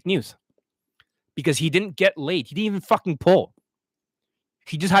 Fake news. Because he didn't get laid. He didn't even fucking pull.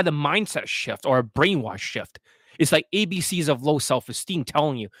 He just had a mindset shift or a brainwash shift. It's like ABCs of low self-esteem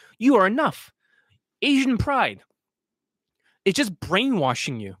telling you, you are enough. Asian pride. It's just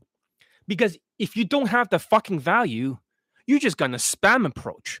brainwashing you. Because if you don't have the fucking value, you're just going to spam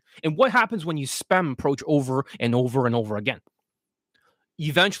approach. And what happens when you spam approach over and over and over again?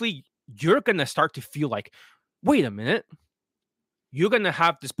 Eventually, you're going to start to feel like, wait a minute. You're going to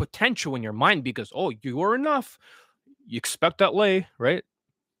have this potential in your mind because, oh, you are enough. You expect that lay, right?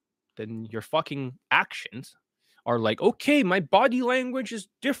 Then your fucking actions are like, okay, my body language is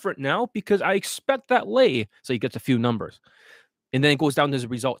different now because I expect that lay. So he gets a few numbers. And then it goes down to his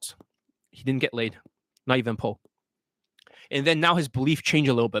results. He didn't get laid. Not even Poe. And then now his belief changed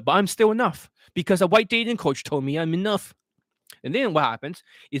a little bit, but I'm still enough because a white dating coach told me I'm enough. And then what happens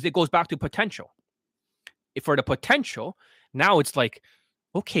is it goes back to potential. If for the potential, now it's like,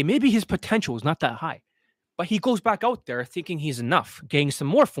 okay, maybe his potential is not that high. But he goes back out there thinking he's enough, getting some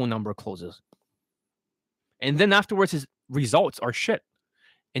more phone number closes. And then afterwards, his results are shit.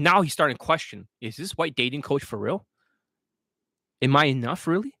 And now he's starting to question, is this white dating coach for real? Am I enough,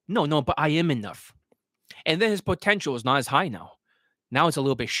 really? No, but I am enough. And then his potential is not as high now. Now it's a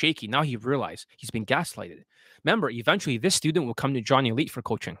little bit shaky. Now he realized he's been gaslighted. Remember, eventually this student will come to Johnny Elite for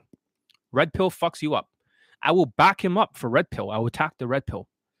coaching. Red pill fucks you up. I will back him up for red pill. I will attack the red pill.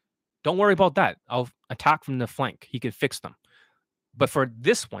 Don't worry about that. I'll attack from the flank. He can fix them. But for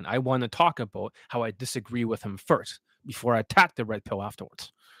this one, I want to talk about how I disagree with him first before I attack the red pill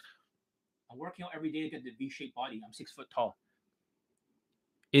afterwards. I'm working out every day to get the V-shaped body. I'm 6 foot tall.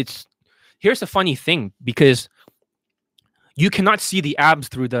 Here's the funny thing, because you cannot see the abs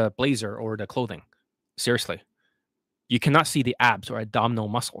through the blazer or the clothing. Seriously. You cannot see the abs or abdominal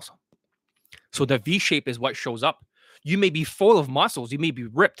muscles. So the V shape is what shows up. You may be full of muscles. You may be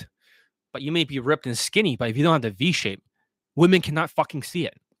ripped. But you may be ripped and skinny. But if you don't have the V shape, women cannot fucking see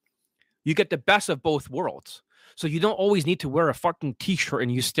it. You get the best of both worlds. So you don't always need to wear a fucking t-shirt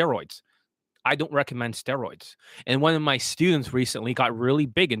and use steroids. I don't recommend steroids. And one of my students recently got really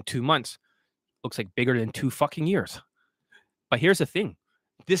big in 2 months. Looks like bigger than 2 fucking years. But here's the thing.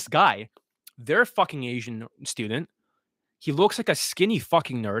 This guy, their fucking Asian student, he looks like a skinny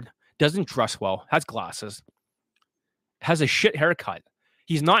fucking nerd. Doesn't dress well, has glasses, has a shit haircut.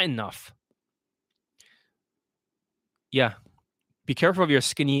 He's not enough. Yeah. Be careful of your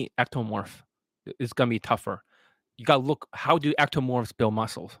skinny ectomorph. It's going to be tougher. You got to look, how do ectomorphs build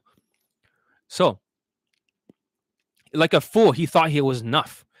muscles? So, like a fool, he thought he was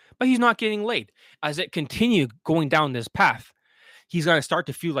enough, but he's not getting laid. As it continued going down this path, he's going to start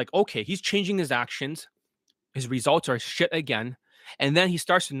to feel like, okay, he's changing his actions. His results are shit again. And then he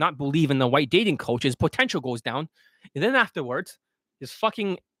starts to not believe in the white dating coach. His potential goes down. And then afterwards, his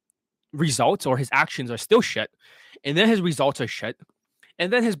fucking results or his actions are still shit. And then his results are shit.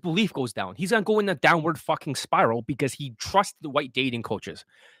 And then his belief goes down. He's going to go in a downward fucking spiral because he trusts the white dating coaches.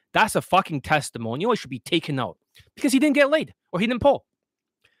 That's a fucking testimonial. It should be taken out because he didn't get laid or he didn't pull.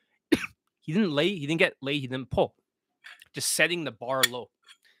 He didn't get laid. He didn't pull. Just setting the bar low.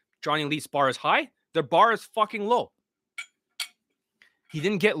 Johnny Elite's bar is high. Their bar is fucking low. He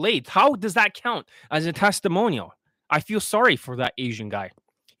didn't get laid. How does that count as a testimonial? I feel sorry for that Asian guy.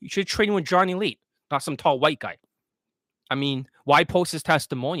 You should train with Johnny Elite, not some tall white guy. I mean, why post his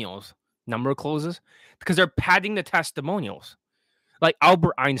testimonials? Number closes? Because they're padding the testimonials. Like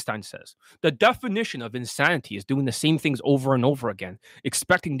Albert Einstein says, the definition of insanity is doing the same things over and over again,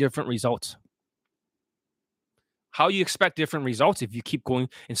 expecting different results. How do you expect different results if you keep going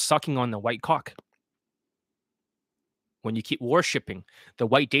and sucking on the white cock? When you keep worshiping the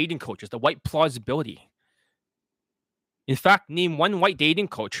white dating coaches, the white plausibility. In fact, name one white dating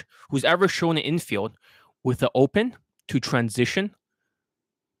coach who's ever shown an infield with the open to transition,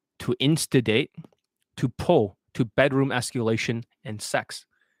 to instigate, to pull to bedroom escalation and sex.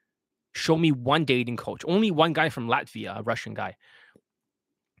 Show me one dating coach. Only one guy from Latvia, a Russian guy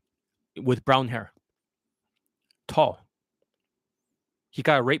with brown hair, tall. He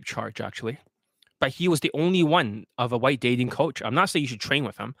got a rape charge, actually. But he was the only one of a white dating coach. I'm not saying you should train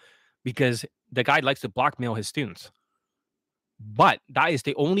with him because the guy likes to blackmail his students. But that is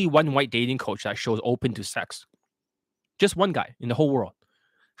the only one white dating coach that shows open to sex. Just one guy in the whole world.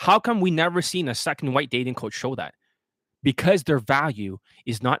 How come we never seen a second white dating coach show that? Because their value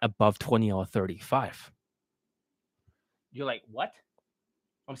is not above 20 or 35. You're like, what?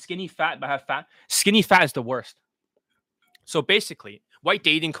 I'm skinny fat, but I have fat. Skinny fat is the worst. So basically, white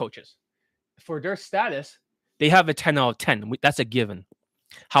dating coaches, for their status, they have a 10 out of 10. That's a given.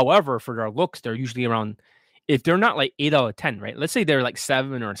 However, for their looks, they're usually around, if they're not like 8 out of 10, right? Let's say they're like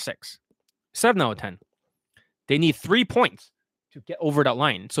 7 or 6. 7 out of 10. They need 3 points to get over that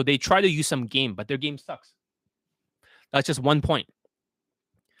line. So they try to use some game, but their game sucks. That's just 1 point.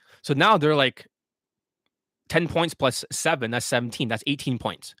 So now they're like 10 points plus 7, that's 17. That's 18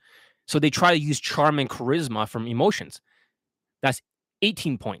 points. So they try to use charm and charisma from emotions. That's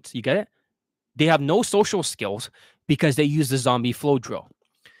 18 points. You get it? They have no social skills because they use the zombie flow drill.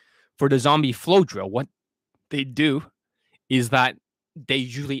 For the zombie flow drill, what they do is that they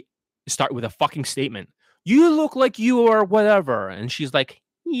usually start with a fucking statement. You look like you are whatever. And she's like,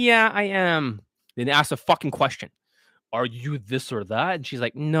 yeah, I am. Then they ask a fucking question. Are you this or that? And she's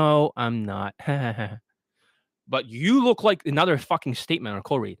like, no, I'm not. But you look like another fucking statement or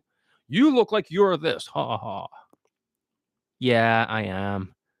co-read. You look like you're this. Ha ha ha. Yeah, I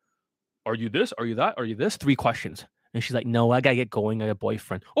am. Are you this? Are you that? Are you this? 3 questions. And she's like, no, I gotta get going. I got a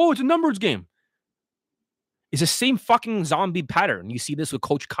boyfriend. Oh, it's a numbers game. It's the same fucking zombie pattern. You see this with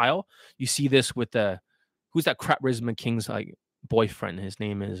Coach Kyle. You see this with who's that Charisma King's like boyfriend? His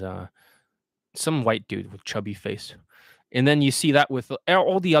name is some white dude with chubby face. And then you see that with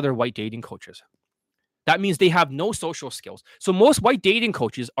all the other white dating coaches. That means they have no social skills. So most white dating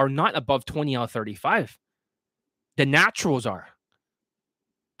coaches are not above 20 out of 35. The naturals are.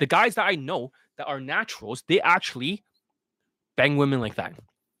 The guys that I know that are naturals, they actually bang women like that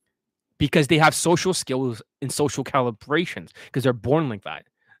because they have social skills and social calibrations because they're born like that.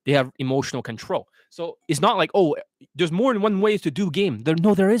 They have emotional control. So it's not like, oh, there's more than one way to do game.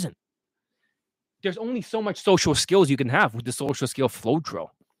 No, there isn't. There's only so much social skills you can have with the social skill flow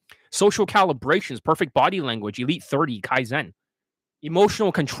drill. Social calibrations, perfect body language, elite 30, Kaizen,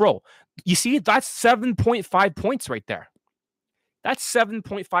 emotional control. You see, that's 7.5 points right there. That's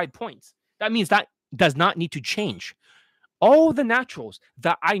 7.5 points. That means that does not need to change. All the naturals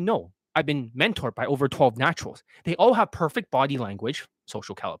that I know, I've been mentored by over 12 naturals. They all have perfect body language,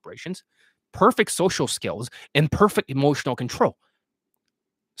 social calibrations, perfect social skills, and perfect emotional control.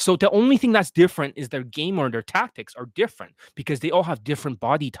 So the only thing that's different is their game or their tactics are different because they all have different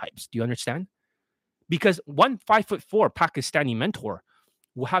body types. Do you understand? Because one 5'4" Pakistani mentor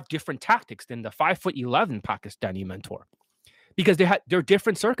will have different tactics than the 5'11" Pakistani mentor because they're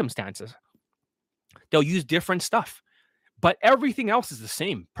different circumstances. They'll use different stuff, but everything else is the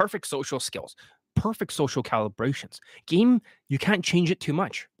same. Perfect social skills, perfect social calibrations. Game, you can't change it too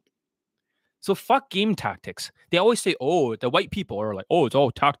much. So fuck game tactics. They always say, oh, the white people are like, oh, it's all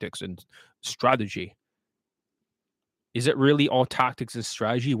tactics and strategy. Is it really all tactics and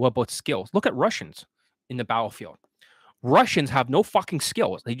strategy? What about skills? Look at Russians in the battlefield. Russians have no fucking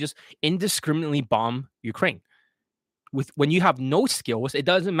skills. They just indiscriminately bomb Ukraine. When you have no skills, it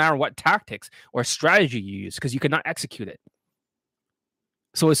doesn't matter what tactics or strategy you use because you cannot execute it.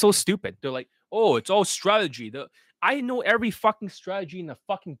 So it's so stupid. They're like, oh, it's all strategy. I know every fucking strategy in the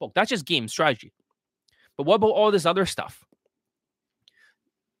fucking book. That's just game strategy. But what about all this other stuff?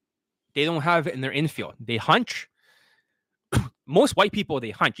 They don't have it in their infield. They hunch. Most white people,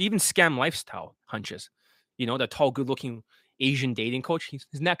 they hunch. Even Scam Lifestyle hunches. You know, the tall, good-looking Asian dating coach.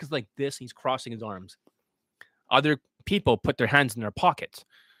 His neck is like this. He's crossing his arms. Other people put their hands in their pockets.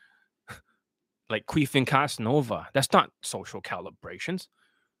 Like Queefin Casanova. That's not social calibrations.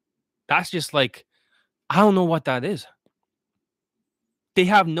 That's just like, I don't know what that is. They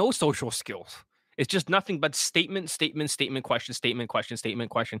have no social skills. It's just nothing but statement, question, statement,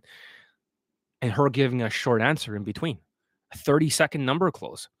 question. And her giving a short answer in between. A 30-second number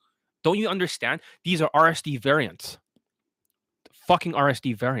close. Don't you understand? These are RSD variants. Fucking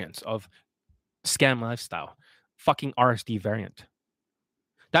RSD variants of Scam Lifestyle. Fucking RSD variant.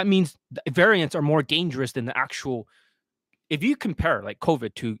 That means variants are more dangerous than the actual. If you compare like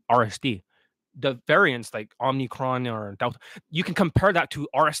COVID to RSD, the variants like Omicron or Delta, you can compare that to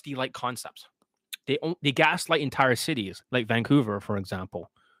RSD-like concepts. They gaslight entire cities, like Vancouver, for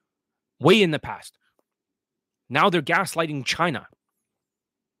example, way in the past. Now they're gaslighting China.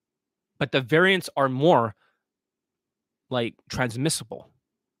 But the variants are more like transmissible.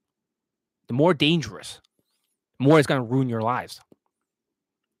 The more dangerous, the more it's going to ruin your lives.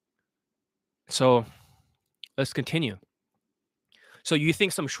 So let's continue. So you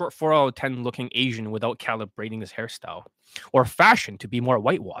think some short 4 out of 10 looking Asian without calibrating his hairstyle or fashion to be more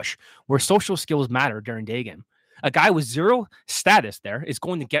whitewash, where social skills matter during day game. A guy with zero status there is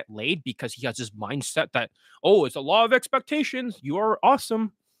going to get laid because he has this mindset that, oh, it's a law of expectations. You are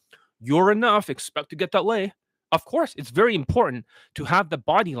awesome. You're enough. Expect to get that lay. Of course, it's very important to have the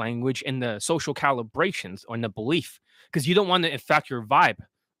body language and the social calibrations on the belief because you don't want to affect your vibe.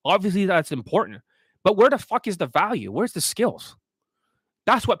 Obviously, that's important. But where the fuck is the value? Where's the skills?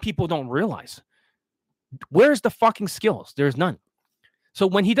 That's what people don't realize. Where's the fucking skills? There's none. So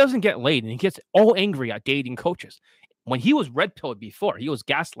when he doesn't get laid and he gets all angry at dating coaches, when he was red pilled before, he was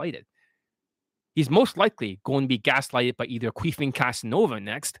gaslighted. He's most likely going to be gaslighted by either Queefing Casanova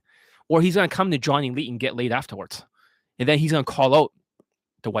next, or he's going to come to Johnny Elite and get laid afterwards. And then he's going to call out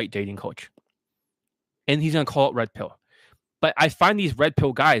the white dating coach. And he's going to call out red pill. But I find these red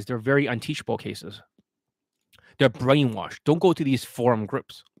pill guys, they're very unteachable cases. They're brainwashed. Don't go to these forum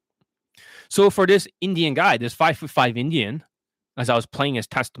groups. So for this Indian guy, this 5'5" Indian, as I was playing his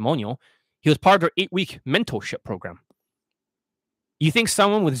testimonial, he was part of their 8-week mentorship program. You think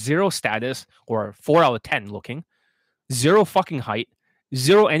someone with zero status or 4 out of 10 looking, zero fucking height,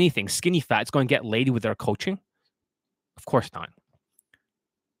 zero anything, skinny fat is going to get laid with their coaching? Of course not.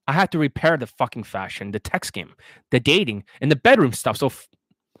 I had to repair the fucking fashion, the text game, the dating, and the bedroom stuff.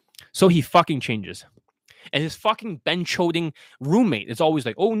 So he fucking changes. And his fucking bench-holding roommate is always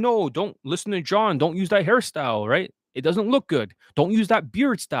like, oh no, don't listen to John. Don't use that hairstyle, right? It doesn't look good. Don't use that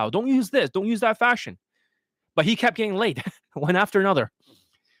beard style. Don't use this. Don't use that fashion. But he kept getting laid one after another.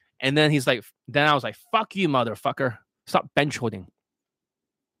 And then he's like, then I was like, fuck you, motherfucker. Stop bench-holding.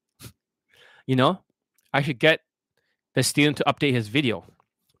 You know, I should get the student to update his video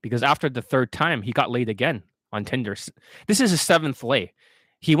because after the 3rd time, he got laid again on Tinder. This is his 7th lay.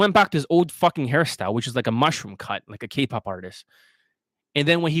 He went back to his old fucking hairstyle, which is like a mushroom cut, like a K-pop artist. And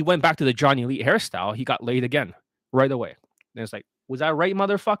then when he went back to the Johnny Elite hairstyle, he got laid again right away. And it's like, was that right,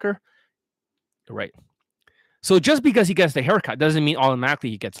 motherfucker? Right. So just because he gets the haircut doesn't mean automatically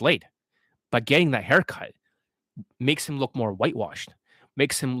he gets laid. But getting that haircut makes him look more whitewashed,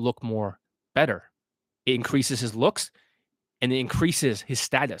 makes him look more better. It increases his looks and it increases his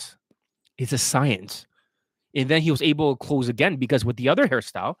status. It's a science. And then he was able to close again because with the other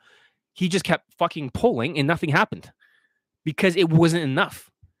hairstyle, he just kept fucking pulling and nothing happened because it wasn't enough.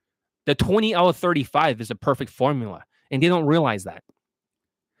 The 20 out of 35 is a perfect formula, and they don't realize that.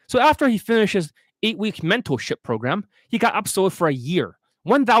 So after he finishes 8-week mentorship program, he got upsold for a year,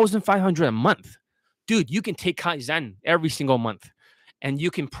 $1,500 a month. Dude, you can take Kaizen every single month, and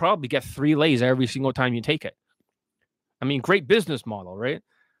you can probably get 3 lays every single time you take it. I mean, great business model, right?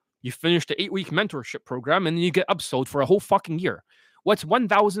 You finish the 8-week mentorship program and then you get upsold for a whole fucking year. What's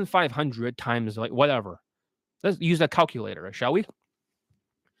 1,500 times like whatever? Let's use that calculator, shall we?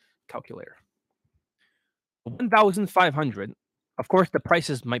 Calculator. 1,500. Of course, the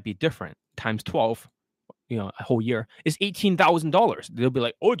prices might be different. Times 12, a whole year is $18,000. They'll be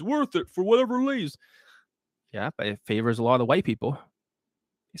like, oh, it's worth it for whatever lays. Yeah, but it favors a lot of white people.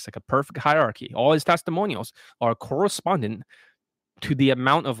 It's like a perfect hierarchy. All his testimonials are correspondent to the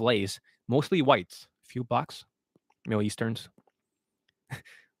amount of lays, mostly whites, a few blacks, Middle Easterns,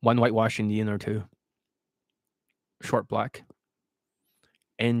 one whitewash Indian or 2, short black,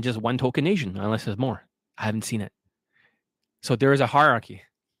 and just 1 token Asian, unless there's more. I haven't seen it. So there is a hierarchy.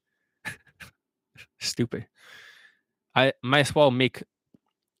 Stupid. I might as well make,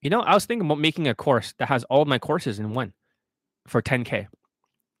 I was thinking about making a course that has all of my courses in one for 10K.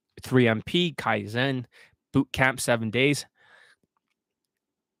 3MP, Kaizen, boot camp 7 days,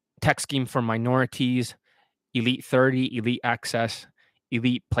 tech scheme for minorities, Elite 30, Elite Access,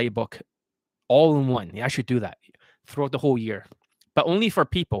 Elite Playbook, all in one. I should do that throughout the whole year, but only for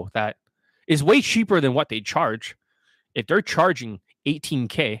people that is way cheaper than what they charge. If they're charging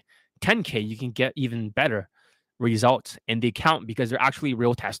 18K, 10K, you can get even better results, and they count because they're actually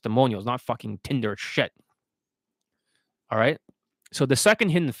real testimonials, not fucking Tinder shit. All right. So the second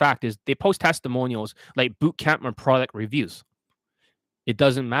hidden fact is they post testimonials like boot camp or product reviews. It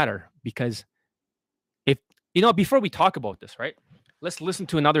doesn't matter because if, before we talk about this, right? Let's listen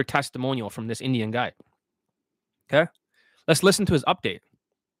to another testimonial from this Indian guy. Okay. Let's listen to his update.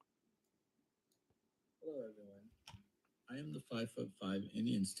 Hello, everyone. I am the 5'5"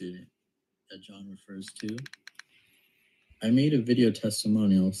 Indian student that John refers to. I made a video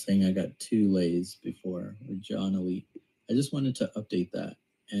testimonial saying I got 2 lays before with John Elite. I just wanted to update that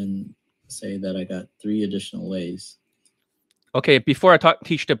and say that I got 3 additional lays. Okay, before I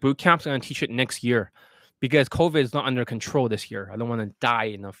teach the boot camps, I'm going to teach it next year because COVID is not under control this year. I don't want to die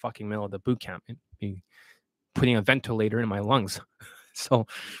in the fucking middle of the boot camp and be putting a ventilator in my lungs. So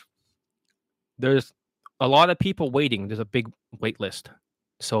there's a lot of people waiting. There's a big wait list.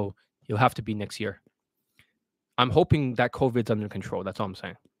 So you'll have to be next year. I'm hoping that COVID's under control. That's all I'm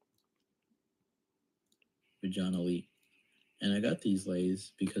saying. With John Elite. And I got these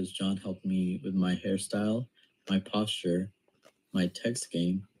lays because John helped me with my hairstyle, my posture, my text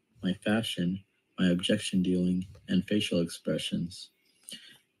game, my fashion, my objection dealing, and facial expressions.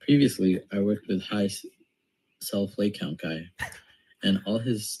 Previously, I worked with high self lay count guy, and all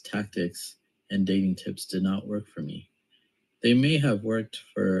his tactics and dating tips did not work for me. They may have worked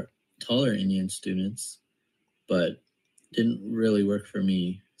for taller Indian students, but didn't really work for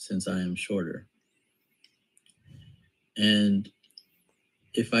me since I am shorter. And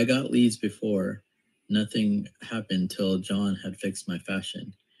if I got leads before, nothing happened till John had fixed my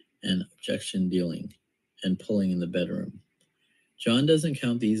fashion and objection dealing and pulling in the bedroom. John doesn't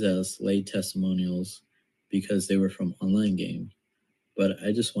count these as lay testimonials because they were from online game, but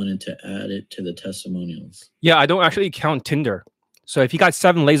I just wanted to add it to the testimonials. Yeah, I don't actually count Tinder. So if he got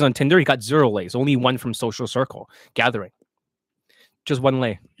 7 lays on Tinder, he got 0 lays, only 1 from social circle gathering. Just 1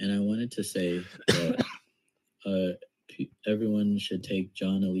 lay. And I wanted to say that everyone should take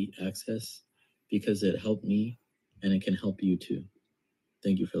John Elite Access because it helped me and it can help you too.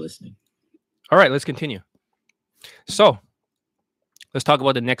 Thank you for listening. All right, let's continue. So let's talk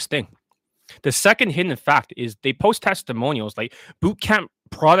about the next thing. The second hidden fact is they post testimonials like bootcamp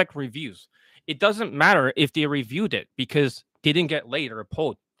product reviews. It doesn't matter if they reviewed it because they didn't get laid or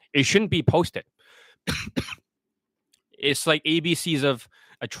pulled. It shouldn't be posted. It's like ABCs of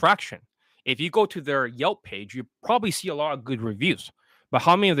attraction. If you go to their Yelp page, you probably see a lot of good reviews. But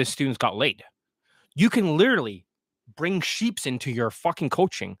how many of the students got laid? You can literally bring sheeps into your fucking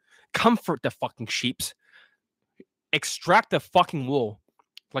coaching, comfort the fucking sheeps, extract the fucking wool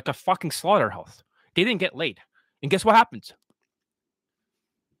like a fucking slaughterhouse. They didn't get laid. And guess what happens?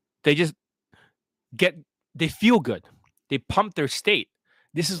 They just they feel good. They pump their state.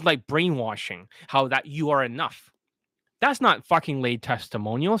 This is like brainwashing, how that you are enough. That's not fucking laid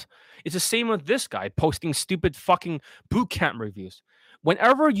testimonials. It's the same with this guy posting stupid fucking bootcamp reviews.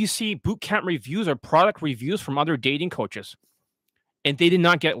 Whenever you see bootcamp reviews or product reviews from other dating coaches and they did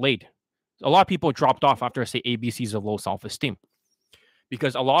not get laid, a lot of people dropped off after I say ABCs of low self-esteem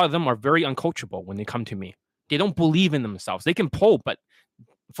because a lot of them are very uncoachable when they come to me. They don't believe in themselves. They can pull, but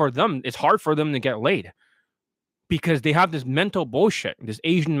for them, it's hard for them to get laid because they have this mental bullshit, this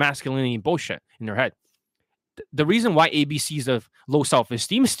Asian masculinity bullshit in their head. The reason why ABCs of low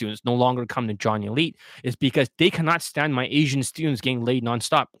self-esteem students no longer come to John Elite is because they cannot stand my Asian students getting laid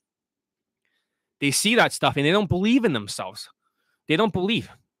nonstop. They see that stuff and they don't believe in themselves. They don't believe.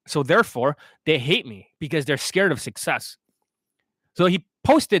 So therefore, they hate me because they're scared of success. So he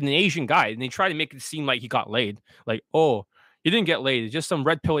posted an Asian guy and they try to make it seem like he got laid. Like, oh, he didn't get laid. It's just some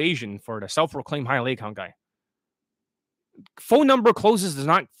red pill Asian for the self-proclaimed high lay count guy. Phone number closes does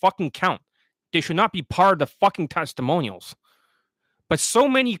not fucking count. They should not be part of the fucking testimonials. But so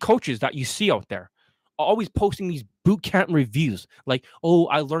many coaches that you see out there are always posting these bootcamp reviews. Like, oh,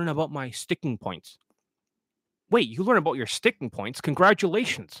 I learned about my sticking points. Wait, you learn about your sticking points?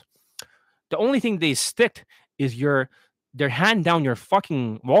 Congratulations. The only thing they stick is their hand down your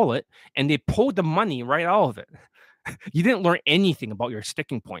fucking wallet and they pulled the money right out of it. You didn't learn anything about your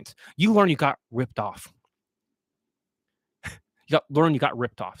sticking points. You learned you got ripped off. You got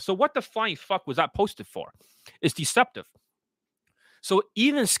ripped off. So what the flying fuck was that posted for? It's deceptive. So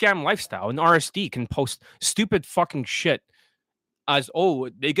even Scam Lifestyle and RSD can post stupid fucking shit as, oh,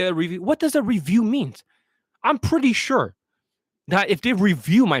 they get a review. What does a review mean? I'm pretty sure that if they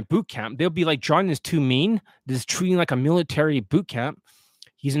review my boot camp, they'll be like, John is too mean. This is treating like a military boot camp.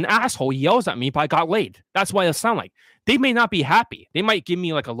 He's an asshole. He yells at me, but I got laid. That's why it sound like. They may not be happy. They might give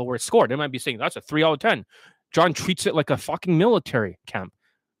me like a lower score. They might be saying, that's a 3 out of 10. John treats it like a fucking military camp,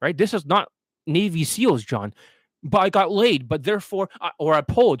 right? This is not Navy SEALs, John. But I got laid, but therefore, or I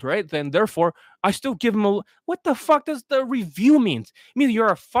pulled, right? Then therefore, I still give him a... What the fuck does the review mean? It means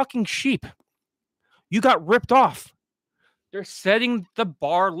you're a fucking sheep. You got ripped off. They're setting the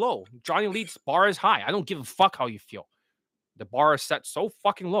bar low. Johnny Elite's bar is high. I don't give a fuck how you feel. The bar is set so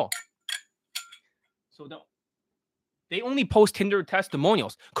fucking low. So they only post Tinder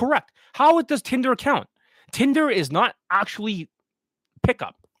testimonials. Correct. How does Tinder count? Tinder is not actually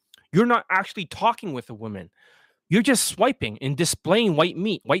pickup. You're not actually talking with a woman. You're just swiping and displaying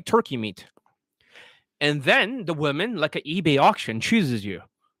white turkey meat. And then the women, like an eBay auction, chooses you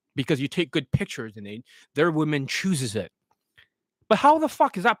because you take good pictures and their woman chooses it. But how the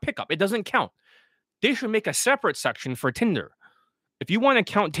fuck is that pickup? It doesn't count. They should make a separate section for Tinder. If you want to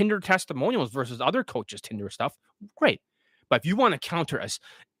count Tinder testimonials versus other coaches' Tinder stuff, great. But if you want to counter as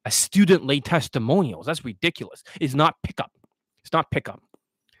a student-led testimonials, that's ridiculous. It's not pickup. It's not pickup.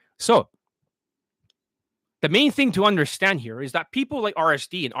 So the main thing to understand here is that people like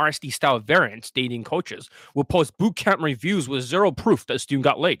RSD and RSD style variants dating coaches will post bootcamp reviews with zero proof that a student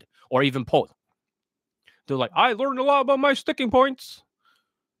got laid or even pulled. They're like, I learned a lot about my sticking points.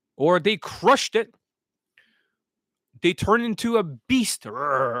 Or they crushed it. They turn into a beast.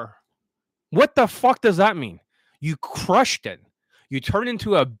 What the fuck does that mean? You crushed it. You turn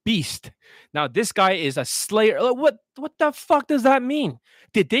into a beast. Now, this guy is a slayer. What the fuck does that mean?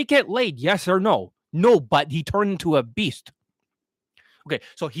 Did they get laid? Yes or no? No, but he turned into a beast. Okay,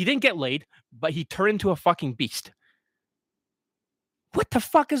 so he didn't get laid, but he turned into a fucking beast. What the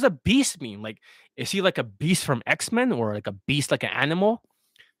fuck does a beast mean? Like, is he like a beast from X-Men or like a beast like an animal?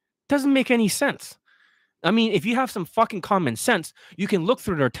 Doesn't make any sense. I mean, if you have some fucking common sense, you can look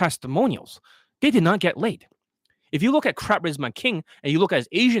through their testimonials. They did not get laid. If you look at Charisma King and you look at his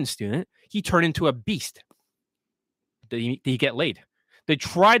Asian student, he turned into a beast. Did he get laid? They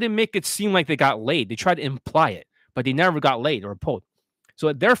tried to make it seem like they got laid. They tried to imply it, but they never got laid or pulled.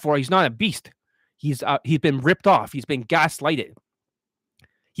 So therefore, he's not a beast. He's been ripped off. He's been gaslighted.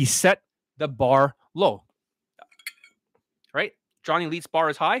 He set the bar low. Right? Johnny Elite's bar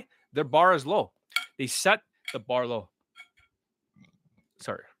is high. Their bar is low. They set the bar low.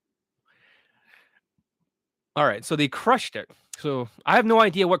 Sorry. All right. So they crushed it. So I have no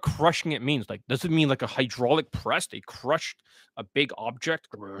idea what crushing it means. Like, does it mean like a hydraulic press? They crushed a big object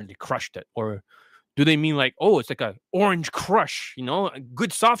and they crushed it. Or do they mean like, oh, it's like an orange crush, you know, a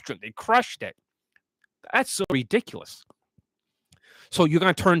good soft drink. They crushed it. That's so ridiculous. So you're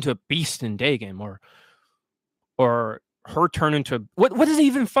going to turn into a beast in day game or her turn into, what does it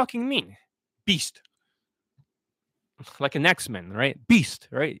even fucking mean? Beast. Like an X-Men, right? Beast,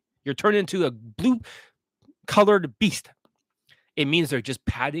 right? You're turned into a blue colored beast. It means they're just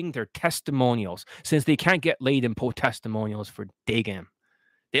padding their testimonials since they can't get laid and pull testimonials for day game.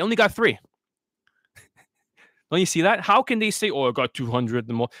 They only got 3. Don't you see that? How can they say, oh, I got 200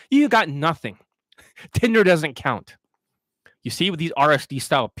 the most? You got nothing. Tinder doesn't count. You see, with these RSD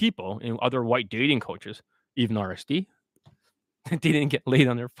style people and other white dating coaches, even RSD, they didn't get laid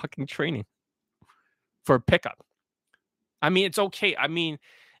on their fucking training for pickup. I mean, it's okay. I mean,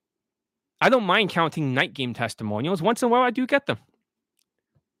 I don't mind counting night game testimonials. Once in a while, I do get them.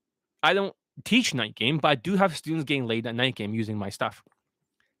 I don't teach night game, but I do have students getting laid at night game using my stuff.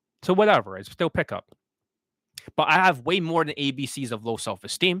 So whatever, it's still pickup. But I have way more than ABCs of low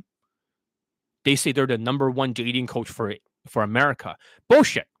self-esteem. They say they're the #1 dating coach for America.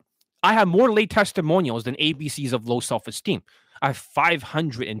 Bullshit. I have more laid testimonials than ABCs of low self-esteem. I have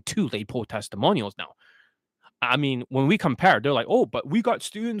 502 laid poll testimonials now. I mean, when we compare, they're like, oh, but we got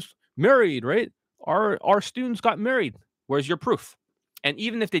students married, right? Our students got married. Where's your proof? And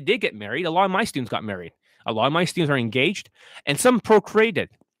even if they did get married, a lot of my students got married. A lot of my students are engaged, and some procreated.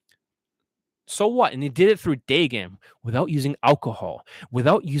 So what? And they did it through day game without using alcohol,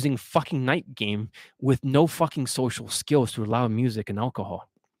 without using fucking night game, with no fucking social skills to allow music and alcohol.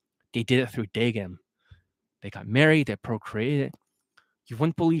 They did it through day game. They got married, they procreated. You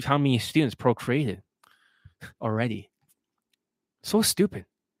wouldn't believe how many students procreated already. So stupid.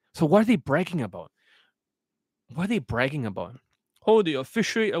 So what are they bragging about? What are they bragging about? Oh, they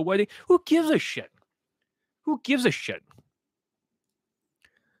officiate a wedding. Who gives a shit? Who gives a shit?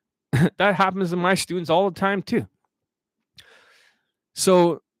 That happens to my students all the time too.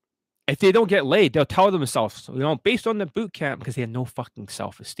 So if they don't get laid, they'll tell themselves, you know, based on the boot camp, because they have no fucking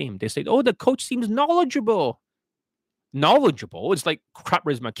self-esteem. They say, oh, the coach seems knowledgeable. Knowledgeable? It's like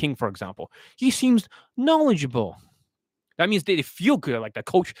Charisma King, for example. He seems knowledgeable. That means they feel good. Like the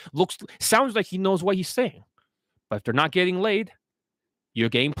coach sounds like he knows what he's saying. But if they're not getting laid, you're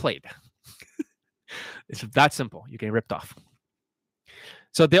getting played. It's that simple. You're getting ripped off.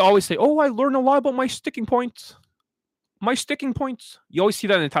 So they always say, oh, I learned a lot about my sticking points. My sticking points. You always see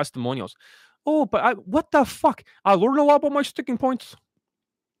that in the testimonials. Oh, but what the fuck? I learned a lot about my sticking points.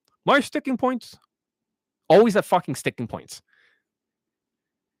 My sticking points. Always at fucking sticking points.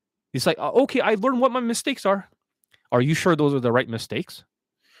 It's like, okay, I learned what my mistakes are. Are you sure those are the right mistakes?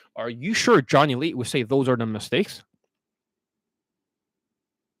 Are you sure Johnny Elite would say those are the mistakes?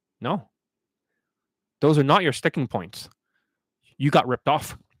 No. Those are not your sticking points. You got ripped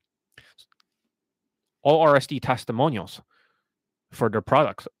off. all RSD testimonials for their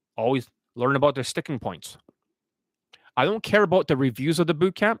products. Always learn about their sticking points. I don't care about the reviews of the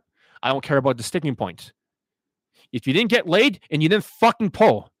boot camp. I don't care about the sticking points. If you didn't get laid and you didn't fucking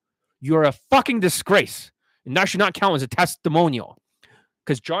pull, you're a fucking disgrace. And that should not count as a testimonial.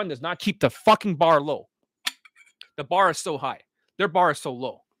 Because John does not keep the fucking bar low. The bar is so high. Their bar is so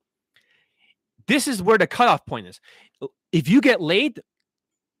low. This is where the cutoff point is. If you get laid,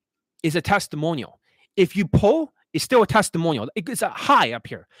 it's a testimonial. If you pull, it's still a testimonial. It's a high up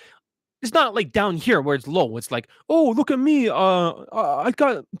here. It's not like down here where it's low. It's like, oh, look at me. I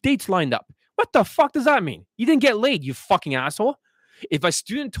got dates lined up. What the fuck does that mean? You didn't get laid, you fucking asshole. If a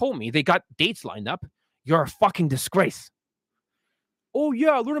student told me they got dates lined up, you're a fucking disgrace. Oh,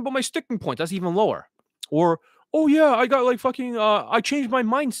 yeah, I learned about my sticking point. That's even lower. Or, oh, yeah, I got like fucking, I changed my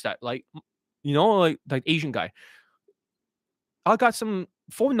mindset. Like, you know, like Asian guy. I got some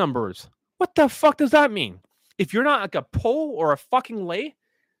phone numbers. What the fuck does that mean? If you're not like a pull or a fucking lay,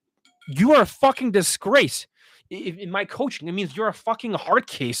 you are a fucking disgrace. In my coaching, it means you're a fucking hard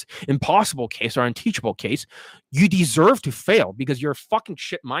case, impossible case, or unteachable case. You deserve to fail because you're fucking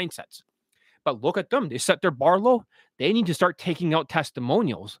shit mindsets. But look at them. They set their bar low. They need to start taking out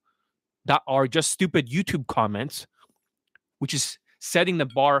testimonials that are just stupid YouTube comments, which is setting the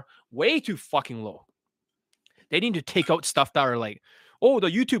bar way too fucking low. They need to take out stuff that are like, oh, the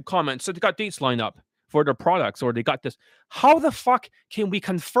YouTube comments said they got dates lined up for their products, or they got this. How the fuck can we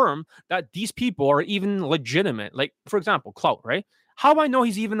confirm that these people are even legitimate? Like, for example, Clout, right? How do I know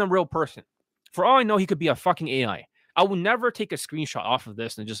he's even a real person? For all I know, he could be a fucking AI. I will never take a screenshot off of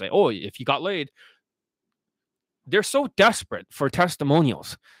this and just say, oh, if you got laid. They're so desperate for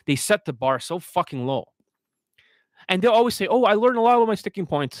testimonials. They set the bar so fucking low. And they'll always say, oh, I learned a lot of my sticking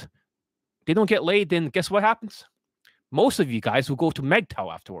points. They don't get laid, then guess what happens? Most of you guys will go to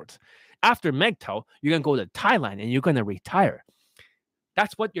MGTOW afterwards. After MGTOW, you're going to go to Thailand and you're going to retire.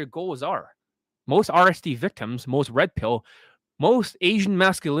 That's what your goals are. Most RSD victims, most red pill, most Asian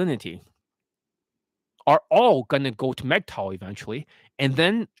masculinity are all going to go to MGTOW eventually. And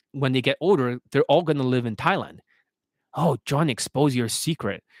then when they get older, they're all going to live in Thailand. Oh, John, expose your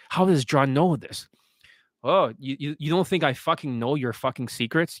secret. How does John know this? Oh, you don't think I fucking know your fucking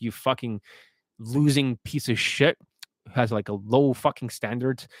secrets? You fucking losing piece of shit who has like a low fucking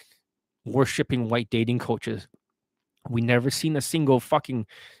standards. Worshipping white dating coaches. We never seen a single fucking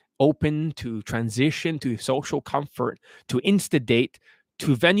open to transition to social comfort, to insta-date,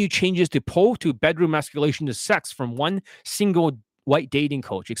 to venue changes, to pull, to bedroom escalation, to sex from one single white dating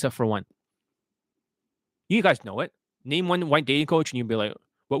coach, except for one. You guys know it. Name one white dating coach and you'd be like,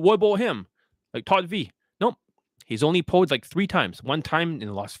 but what about him? Like Todd V. Nope. He's only posed like 3 times. 1 time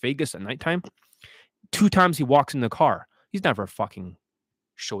in Las Vegas at nighttime. 2 times he walks in the car. He's never fucking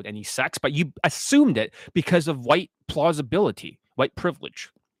showed any sex, but you assumed it because of white plausibility, white privilege.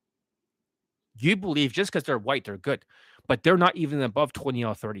 You believe just because they're white, they're good, but they're not even above 20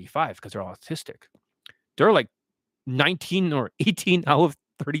 or 35 because they're autistic. They're like 19 or 18 out of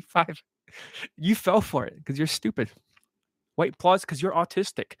 35. You fell for it because you're stupid. White plus because you're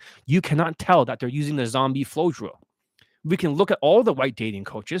autistic. You cannot tell that they're using the zombie flow drill. We can look at all the white dating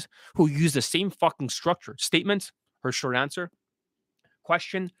coaches who use the same fucking structure. Statements, her short answer.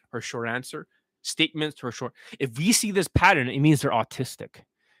 Question, her short answer. Statements, her short. If we see this pattern, it means they're autistic.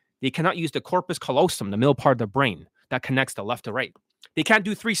 They cannot use the corpus callosum, the middle part of the brain that connects the left to right. They can't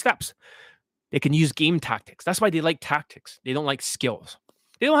do 3 steps. They can use game tactics. That's why they like tactics. They don't like skills.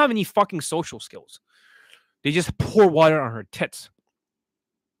 They don't have any fucking social skills. They just pour water on her tits.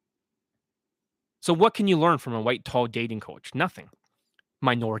 So what can you learn from a white, tall dating coach? Nothing.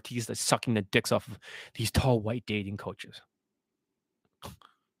 Minorities that's sucking the dicks off of these tall white dating coaches.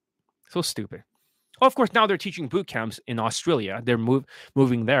 So stupid. Well, of course, now they're teaching boot camps in Australia. They're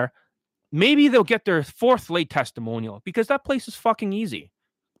moving there. Maybe they'll get their 4th late testimonial because that place is fucking easy.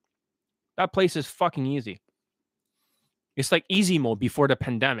 That place is fucking easy. It's like easy mode before the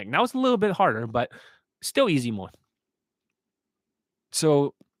pandemic. Now it's a little bit harder, but still easy mode.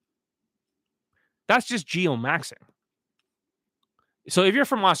 So that's just geomaxing. So if you're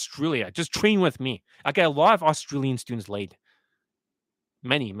from Australia, just train with me. I get a lot of Australian students laid.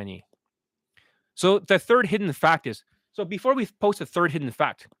 Many, many. So the third hidden fact is, so before we post the third hidden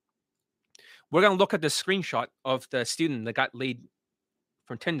fact, we're going to look at the screenshot of the student that got laid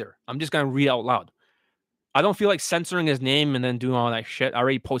from Tinder. I'm just going to read out loud. I don't feel like censoring his name and then doing all that shit. I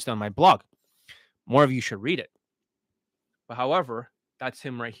already posted on my blog. More of you should read it. But however, that's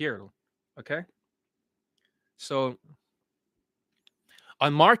him right here. Okay? So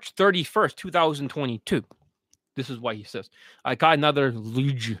on March 31st, 2022, this is what he says. I got another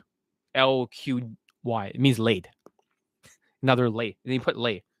LQ Why? It means laid. Another lay. And he put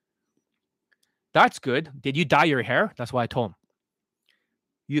lay. That's good. Did you dye your hair? That's what I told him.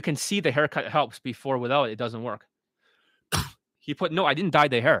 You can see the haircut helps before without it doesn't work. He put, no, I didn't dye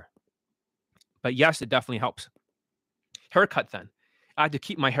the hair. But yes, it definitely helps. Haircut then. I had to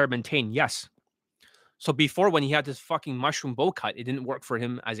keep my hair maintained. Yes. So before when he had this fucking mushroom bow cut, it didn't work for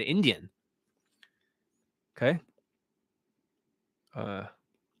him as an Indian. Okay.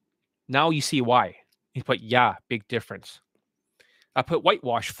 Now you see why. He put, yeah, big difference. I put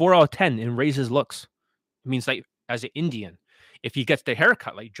whitewash 4 out of 10 and raises looks. It means like as an Indian, if he gets the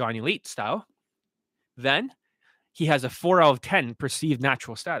haircut like Johnny Elite style, then he has a 4 out of 10 perceived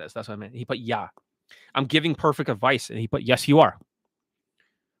natural status. That's what I meant. He put, yeah. I'm giving perfect advice. And he put, yes, you are.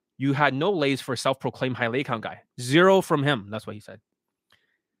 You had no lays for self-proclaimed high lay count guy. 0 from him. That's what he said.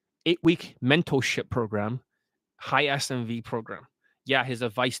 8-week mentorship program. High SMV program. Yeah, his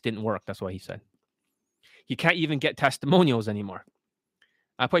advice didn't work. That's what he said. He can't even get testimonials anymore.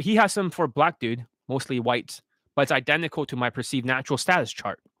 I put, he has some for black dude, mostly whites, but it's identical to my perceived natural status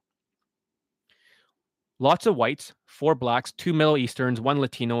chart. Lots of whites, 4 blacks, 2 Middle Easterns, 1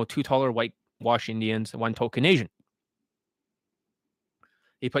 Latino, 2 taller whitewash Indians, 1 token Asian.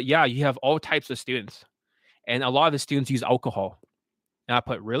 He put, yeah, you have all types of students. And a lot of the students use alcohol. And I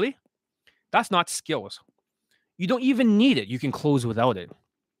put, really? That's not skills. You don't even need it. You can close without it.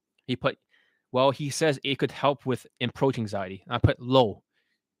 He put, well, he says it could help with approach anxiety. And I put low.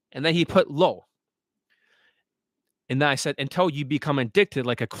 And then he put low. And then I said, until you become addicted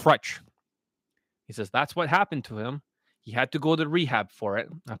like a crutch. He says, that's what happened to him. He had to go to rehab for it.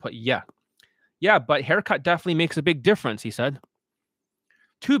 I put, yeah. Yeah, but haircut definitely makes a big difference, he said.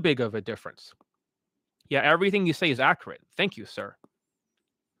 Too big of a difference. Yeah, everything you say is accurate. Thank you, sir.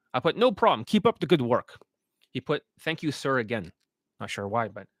 I put, no problem. Keep up the good work. He put, thank you, sir, again. Not sure why,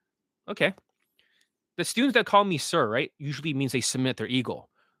 but okay. The students that call me sir, right, usually means they submit their ego.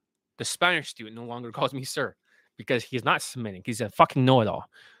 The Spanish student no longer calls me sir because he's not submitting. He's a fucking know-it-all.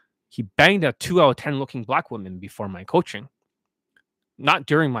 He banged a 2 out of 10 looking black woman before my coaching. Not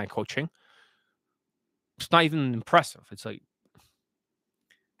during my coaching. It's not even impressive. It's like,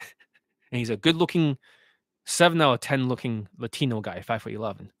 and he's a good looking 7 out of 10 looking Latino guy,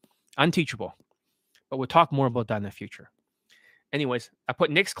 5'11". Unteachable. But we'll talk more about that in the future. Anyways, I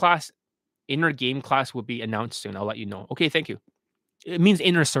put next class, inner game class will be announced soon. I'll let you know. Okay, thank you. It means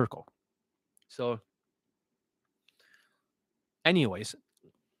inner circle. So, anyways,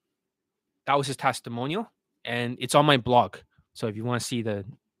 that was his testimonial, and it's on my blog. So if you want to see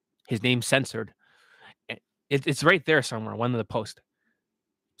his name censored, it's right there somewhere, one of the posts.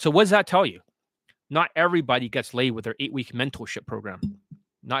 So what does that tell you? Not everybody gets laid with their 8-week mentorship program.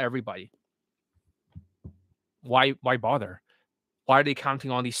 Not everybody. Why bother? Why are they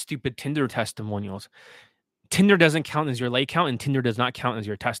counting all these stupid Tinder testimonials? Tinder doesn't count as your lay count, and Tinder does not count as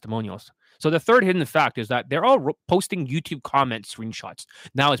your testimonials. So the third hidden fact is that they're all posting YouTube comment screenshots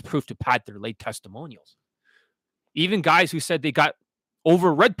now as proof to pad their lay testimonials. Even guys who said they got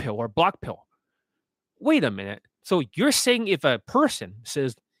over red pill or black pill. Wait a minute. So you're saying if a person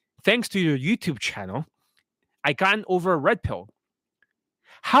says, thanks to your YouTube channel, I got an over red pill.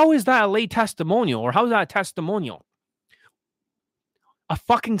 How is that a lay testimonial, or how is that a testimonial? A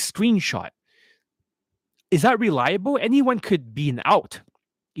fucking screenshot. Is that reliable? Anyone could be an out.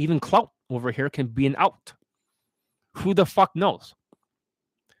 Even Clout over here can be an out. Who the fuck knows?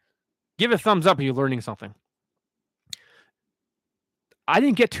 Give a thumbs up if you're learning something. I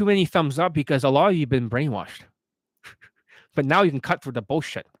didn't get too many thumbs up because a lot of you have been brainwashed. But now you can cut through the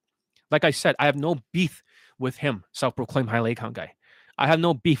bullshit. Like I said, I have no beef with him, self-proclaimed high lay count guy. I have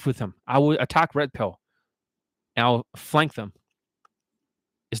no beef with him. I will attack Red Pill, and I'll flank them.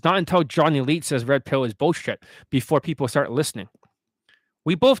 It's not until Johnny Elite says Red Pill is bullshit before people start listening.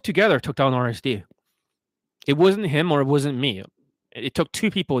 We both together took down RSD. It wasn't him or it wasn't me. It took 2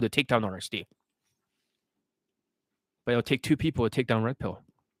 people to take down RSD. But it'll take 2 people to take down Red Pill.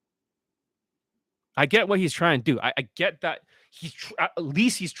 I get what he's trying to do. I get that at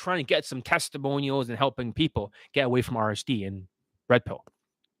least he's trying to get some testimonials and helping people get away from RSD and Red Pill.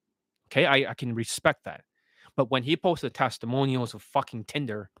 Okay, I can respect that. But when he posts the testimonials of fucking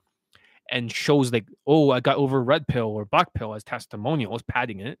Tinder and shows like, oh, I got over Red Pill or Black Pill as testimonials,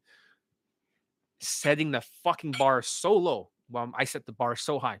 padding it, setting the fucking bar so low, well, I set the bar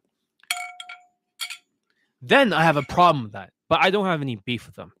so high, then I have a problem with that. But I don't have any beef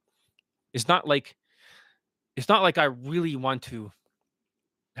with them. It's not like I really want to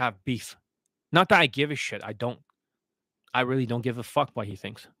have beef. Not that I give a shit. I don't. I really don't give a fuck what he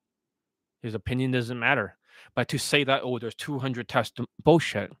thinks. His opinion doesn't matter. But to say that, oh, there's 200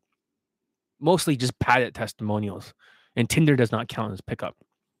 bullshit. mostly just padded testimonials. And Tinder does not count as pickup.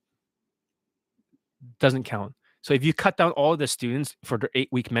 Doesn't count. So if you cut down all the students for their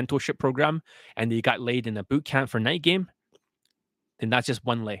 8-week mentorship program and they got laid in a boot camp for night game, then that's just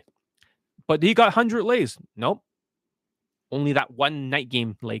one lay. But he got 100 lays. Nope. Only that one night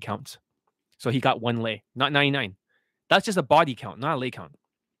game lay counts. So he got one lay, not 99. That's just a body count, not a lay count.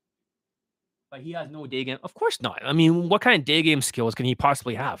 But he has no day game. Of course not. I mean, what kind of day game skills can he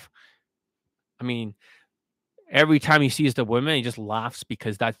possibly have? I mean, every time he sees the women, he just laughs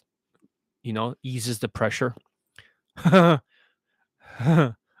because that, eases the pressure. I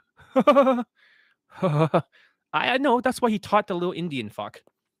know that's why he taught the little Indian fuck.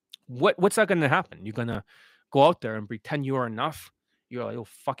 What's that gonna happen? You're gonna go out there and pretend you are enough. You're a little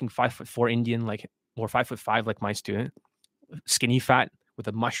fucking 5'4" Indian, or 5'5", like my student, skinny fat with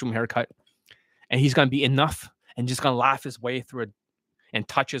a mushroom haircut, and he's gonna be enough and just gonna laugh his way through it and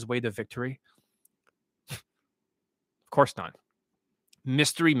touch his way to victory. Of course not.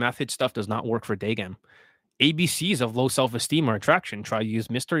 Mystery method stuff does not work for day game. ABCs of low self-esteem or attraction. Try to use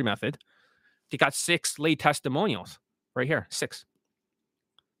mystery method. They got 6 lay testimonials right here. 6.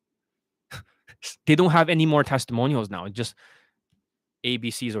 They don't have any more testimonials now. It's just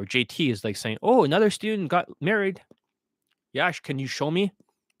ABCs or JT is like saying, oh, another student got married. Yash, can you show me?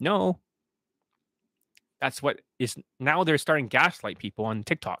 No. That's what is now. They're starting to gaslight people on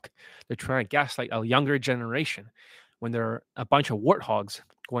TikTok. They're trying to gaslight a younger generation when there are a bunch of warthogs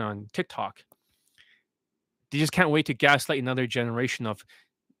going on TikTok. They just can't wait to gaslight another generation of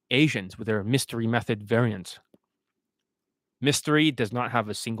Asians with their mystery method variants. Mystery does not have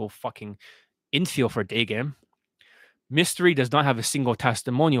a single fucking infill for day game. Mystery does not have a single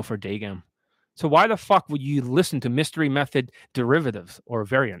testimonial for day game. So why the fuck would you listen to mystery method derivatives or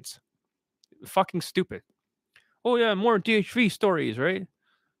variants? Fucking stupid. Oh yeah, more DHV stories, right?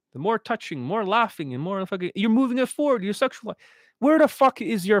 The more touching, more laughing, and more fucking, you're moving it forward. You're sexual. Where the fuck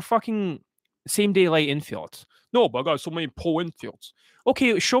is your fucking same day lay infields? No, but I got so many pole infields.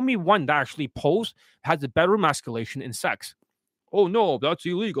 Okay, show me one that actually pulls, has a better emasculation in sex. Oh no, that's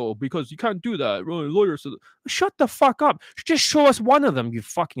illegal because you can't do that. Lawyers, shut the fuck up. Just show us one of them, you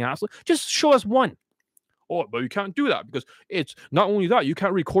fucking asshole. Just show us one. Oh, but you can't do that because it's not only that, you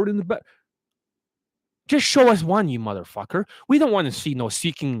can't record in the bed. Just show us one, you motherfucker. We don't want to see no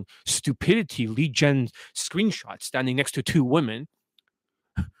seeking stupidity lead gen screenshots standing next to 2 women.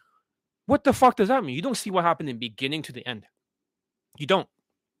 What the fuck does that mean? You don't see what happened in the beginning to the end. You don't.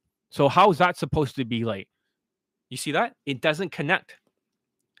 So how is that supposed to be like? You see that? It doesn't connect.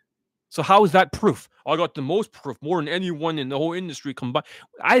 So how is that proof? I got the most proof, more than anyone in the whole industry combined.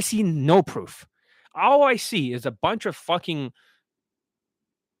 I see no proof. All I see is a bunch of fucking,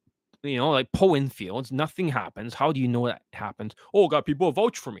 like pole infields. Nothing happens. How do you know that happens? Oh, got people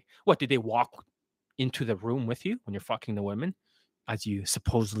vouch for me. What, did they walk into the room with you when you're fucking the women, as you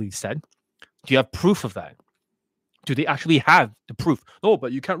supposedly said? Do you have proof of that? Do they actually have the proof? No,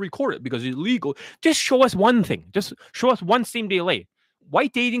 but you can't record it because it's illegal. Just show us one thing. Just show us one same day lay.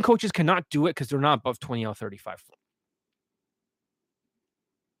 White dating coaches cannot do it because they're not above 20 out of 35.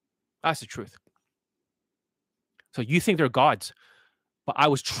 That's the truth. So you think they're gods. But I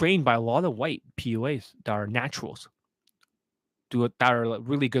was trained by a lot of white PUAs that are naturals. That are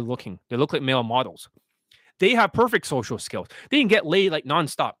really good looking. They look like male models. They have perfect social skills. They can get laid like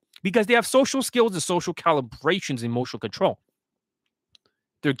nonstop because they have social skills and social calibrations and emotional control.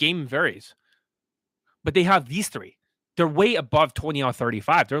 Their game varies. But they have these 3. They're way above 20 out of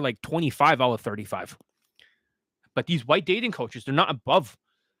 35. They're like 25 out of 35. But these white dating coaches, they're not above.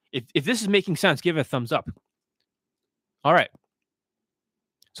 If this is making sense, give it a thumbs up. All right.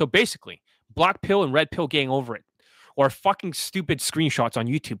 So basically, black pill and red pill gang over it, or fucking stupid screenshots on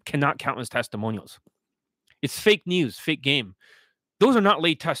YouTube cannot count as testimonials. It's fake news, fake game. Those are not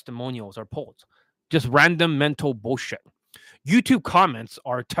late testimonials or polls. Just random mental bullshit. YouTube comments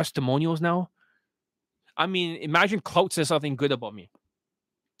are testimonials now. I mean, imagine Clout says something good about me.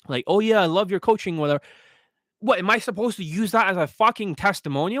 Like, oh yeah, I love your coaching, whatever. What, am I supposed to use that as a fucking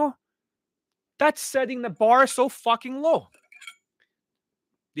testimonial? That's setting the bar so fucking low.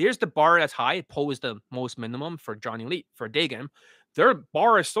 Here's the bar that's high. Poe is the most minimum for Johnny Elite, for day game. Their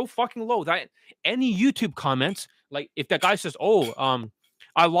bar is so fucking low that any YouTube comments, like if that guy says, oh,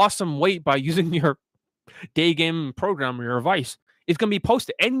 I lost some weight by using your day game program or your advice, it's going to be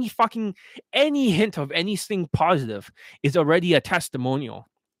posted. Any hint of anything positive is already a testimonial.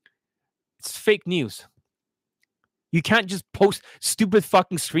 It's fake news. You can't just post stupid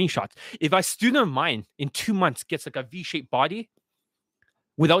fucking screenshots. If a student of mine in 2 months gets like a V-shaped body,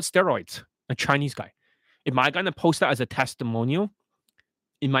 without steroids, a Chinese guy, am I going to post that as a testimonial?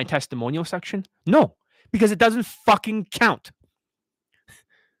 in my testimonial section? No, because it doesn't fucking count.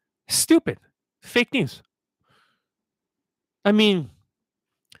 Stupid. Fake news. I mean,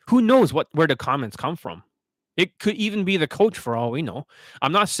 who knows where the comments come from? It could even be the coach for all we know.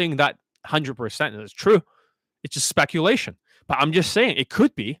 I'm not saying that 100% is true. It's just speculation. But I'm just saying it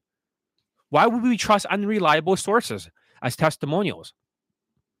could be. Why would we trust unreliable sources as testimonials?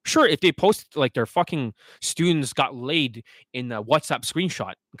 Sure, if they post like their fucking students got laid in a WhatsApp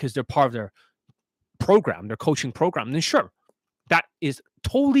screenshot because they're part of their program, their coaching program, then sure, that is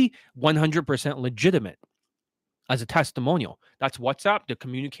totally 100% legitimate as a testimonial. That's WhatsApp. They're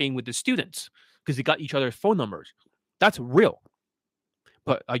communicating with the students because they got each other's phone numbers. That's real.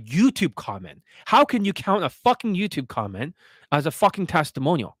 But a YouTube comment, how can you count a fucking YouTube comment as a fucking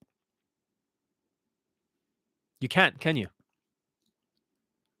testimonial? You can't, can you?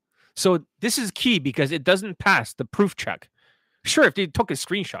 So this is key because it doesn't pass the proof check. Sure, if they took a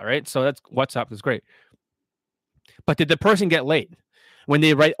screenshot, right? So that's WhatsApp is great. But did the person get laid? When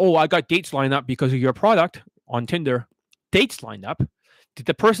they write, oh, I got dates lined up because of your product on Tinder, dates lined up. Did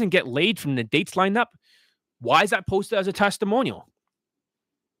the person get laid from the dates lined up? Why is that posted as a testimonial?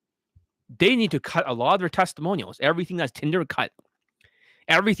 They need to cut a lot of their testimonials. Everything that's Tinder, cut.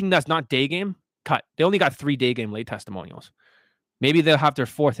 Everything that's not day game, cut. They only got 3 day game late testimonials. Maybe they'll have their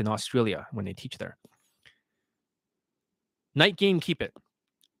 4th in Australia when they teach there. Night game, keep it.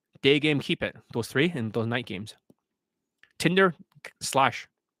 Day game, keep it. Those 3 and those night games. Tinder, slash.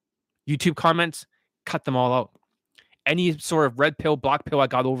 YouTube comments, cut them all out. Any sort of red pill, black pill, I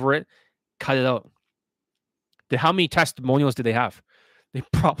got over it, cut it out. How many testimonials do they have? They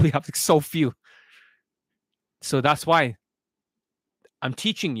probably have so few. So that's why I'm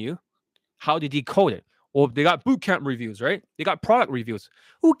teaching you how to decode it. Or they got bootcamp reviews, right? They got product reviews.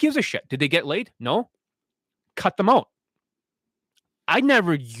 Who gives a shit? Did they get laid? No. Cut them out. I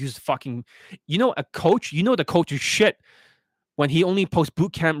never use fucking, a coach, the coach is shit when he only posts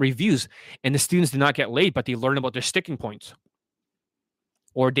bootcamp reviews and the students do not get laid, but they learn about their sticking points.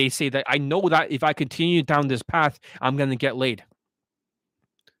 Or they say that I know that if I continue down this path, I'm going to get laid.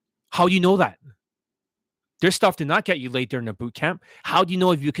 How do you know that? Their stuff did not get you laid during the boot camp. How do you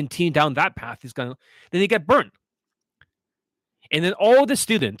know if you continue down that path then they get burnt? And then all the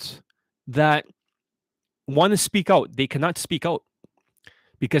students that want to speak out, they cannot speak out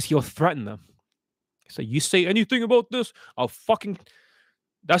because he'll threaten them. So you say anything about this, I'll fucking...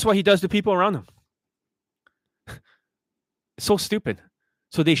 That's what he does to people around him. It's so stupid.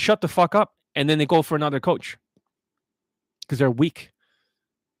 So they shut the fuck up and then they go for another coach because they're weak.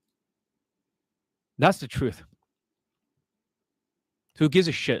 That's the truth. Who gives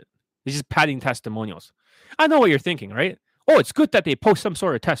a shit? They're just padding testimonials. I know what you're thinking, right? Oh, it's good that they post some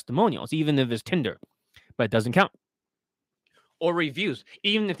sort of testimonials, even if it's Tinder, but it doesn't count. Or reviews,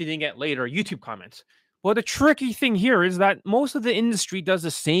 even if they didn't get laid, or YouTube comments. Well, the tricky thing here is that most of the industry does the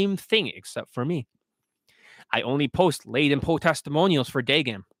same thing, except for me. I only post late and post testimonials for day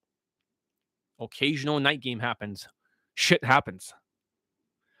game. Occasional night game happens. Shit happens.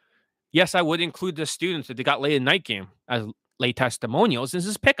 Yes, I would include the students that they got late in night game as late testimonials. This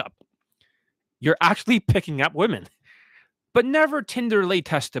is pickup. You're actually picking up women, but never Tinder late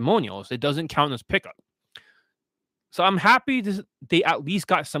testimonials. It doesn't count as pickup. So I'm happy they at least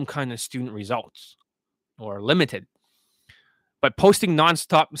got some kind of student results or limited. But posting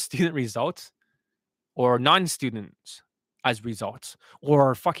nonstop student results or non-students as results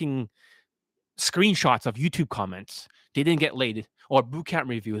or fucking screenshots of YouTube comments, they didn't get laid, or bootcamp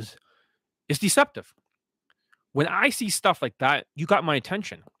reviews, it's deceptive. When I see stuff like that, you got my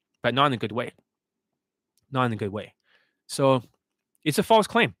attention, but not in a good way. Not in a good way. So it's a false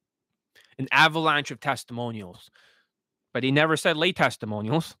claim. An avalanche of testimonials. But he never said late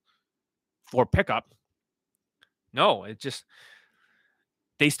testimonials for pickup. No, it just,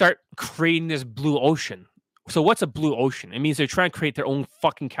 they start creating this blue ocean. So what's a blue ocean? It means they're trying to create their own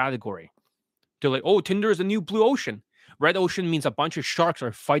fucking category. They're like, oh, Tinder is a new blue ocean. Red ocean means a bunch of sharks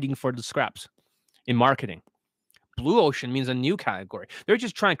are fighting for the scraps in marketing. Blue ocean means a new category. They're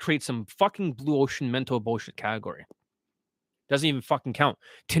just trying to create some fucking blue ocean mental bullshit category. Doesn't even fucking count.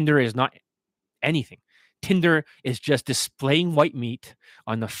 Tinder is not anything. Tinder is just displaying white meat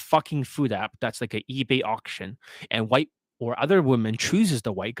on the fucking food app. That's like an eBay auction. And white or other women chooses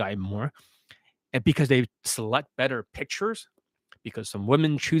the white guy more. And because they select better pictures, because some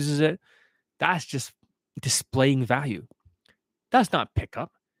women chooses it, that's just displaying value. That's not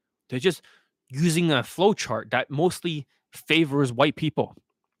pickup. They're just using a flow chart that mostly favors white people.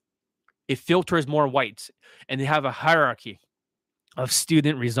 It filters more whites, and they have a hierarchy of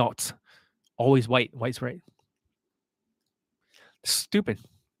student results. Always white. White's right. Stupid.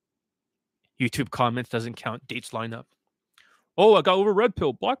 YouTube comments doesn't count. Dates line up. Oh, I got over red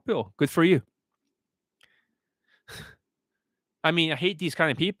pill, black pill. Good for you. I mean, I hate these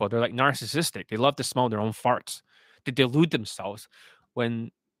kind of people. They're like narcissistic. They love to smell their own farts. They delude themselves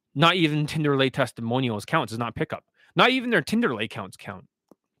when not even Tinder lay testimonials counts. It's not pickup. Not even their Tinder lay counts count.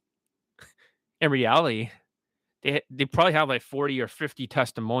 In reality, they probably have like 40 or 50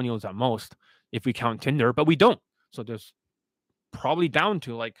 testimonials at most if we count Tinder, but we don't. So there's probably down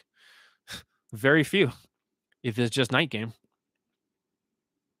to like very few if it's just night game.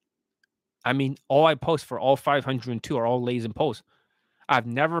 I mean, all I post for all 502 are all lays and posts. I've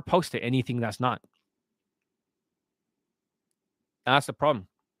never posted anything that's not. That's the problem.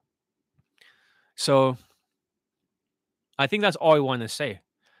 So I think that's all I want to say.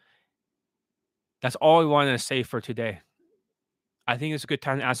 That's all I wanted to say for today. I think it's a good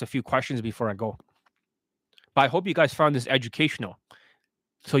time to ask a few questions before I go. But I hope you guys found this educational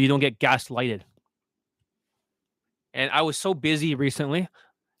so you don't get gaslighted. And I was so busy recently,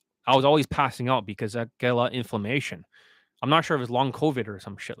 I was always passing out because I get a lot of inflammation. I'm not sure if it's long COVID or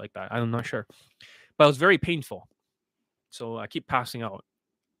some shit like that. I'm not sure. But it was very painful. So I keep passing out.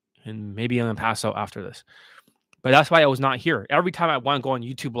 And maybe I'm going to pass out after this. But that's why I was not here. Every time I want to go on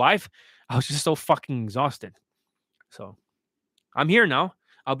YouTube Live, I was just so fucking exhausted. So I'm here now.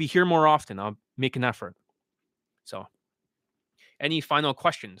 I'll be here more often. I'll make an effort. So any final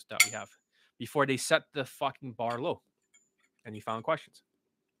questions that we have before they set the fucking bar low? Any final questions?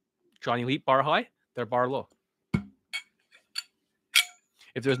 Johnny Elite bar high, they're bar low.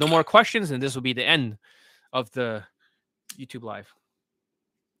 If there's no more questions, then this will be the end of the YouTube Live.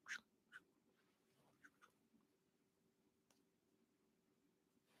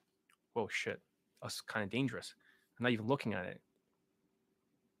 Oh, shit. That's kind of dangerous. I'm not even looking at it.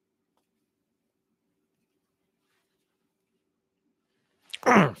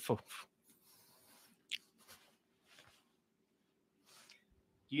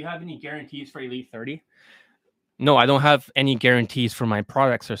 Do you have any guarantees for Elite 30? No, I don't have any guarantees for my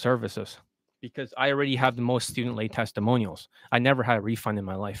products or services because I already have the most student-led testimonials. I never had a refund in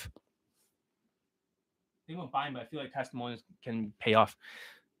my life. They won't buy them, but I feel like testimonials can pay off.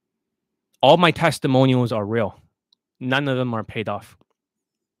 All my testimonials are real. None of them are paid off.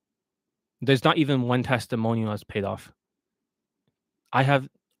 There's not even one testimonial that's paid off. I have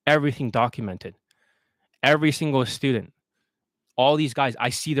everything documented. Every single student. All these guys, I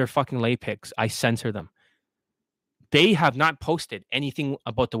see their fucking lay pics. I censor them. They have not posted anything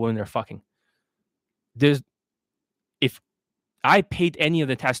about the women they're fucking. If I paid any of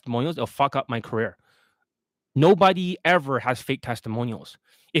the testimonials, it'll fuck up my career. Nobody ever has fake testimonials.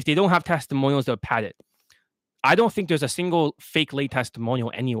 If they don't have testimonials, they'll pad it. I don't think there's a single fake lay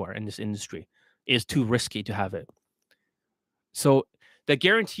testimonial anywhere in this industry. It's too risky to have it. So the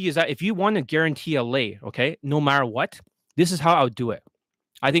guarantee is that if you want to guarantee a lay, okay, no matter what, this is how I would do it.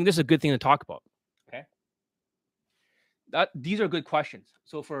 I think this is a good thing to talk about. Okay. These are good questions.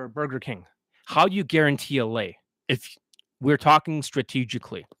 So for Burger King, how do you guarantee a lay? If we're talking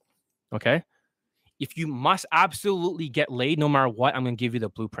strategically, okay? If you must absolutely get laid no matter what, I'm going to give you the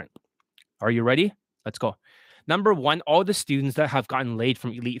blueprint. Are you ready? Let's go. Number one, all the students that have gotten laid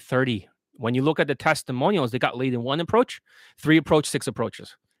from Elite 30, when you look at the testimonials, they got laid in 1 approach, 3 approach, 6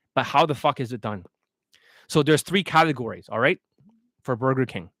 approaches. But how the fuck is it done? So there's 3 categories, all right, for Burger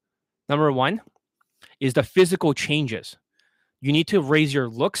King. Number 1 is the physical changes. You need to raise your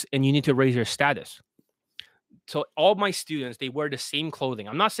looks and you need to raise your status. So all my students, they wear the same clothing.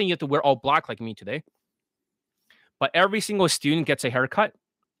 I'm not saying you have to wear all black like me today, but every single student gets a haircut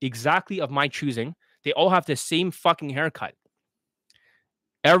exactly of my choosing. They all have the same fucking haircut.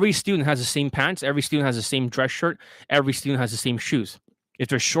 Every student has the same pants. Every student has the same dress shirt. Every student has the same shoes. If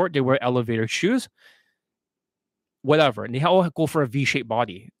they're short, they wear elevator shoes. Whatever. And they all go for a V-shaped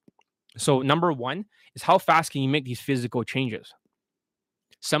body. So number 1 is how fast can you make these physical changes?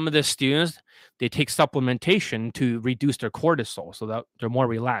 Some of the students, they take supplementation to reduce their cortisol so that they're more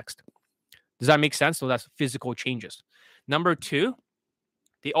relaxed. Does that make sense? So that's physical changes. Number 2,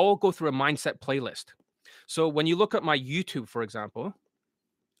 they all go through a mindset playlist. So when you look at my YouTube, for example,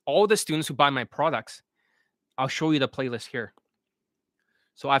 all the students who buy my products, I'll show you the playlist here.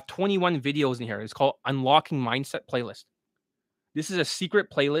 So I have 21 videos in here. It's called Unlocking Mindset Playlist. This is a secret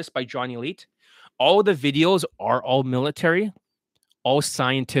playlist by Johnny Elite. All the videos are all military, all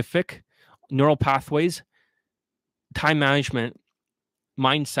scientific, neural pathways, time management,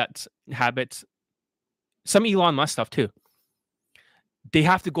 mindsets, habits, some Elon Musk stuff too. They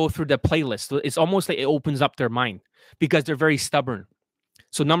have to go through the playlist. So it's almost like it opens up their mind because they're very stubborn.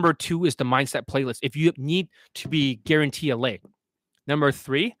 So number 2 is the mindset playlist. If you need to be guaranteed a lay, Number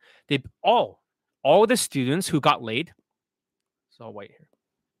 3, they all the students who got laid, it's all white here,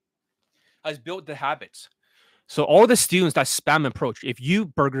 has built the habits. So all the students that spam approach, if you,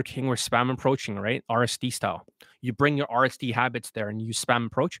 Burger King, were spam approaching, right, RSD style, you bring your RSD habits there and you spam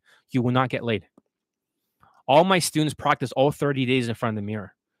approach, you will not get laid. All my students practice all 30 days in front of the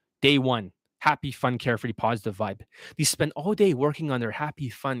mirror. Day 1, happy, fun, carefree, positive vibe. They spend all day working on their happy,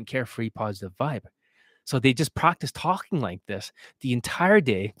 fun, carefree, positive vibe. So they just practice talking like this the entire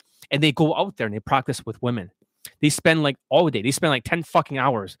day, and they go out there and they practice with women. They spend like all day. They spend like 10 fucking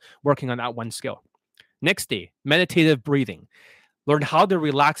hours working on that one skill. Next day, meditative breathing. Learn how to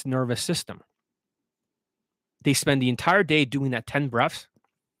relax nervous system. They spend the entire day doing that 10 breaths,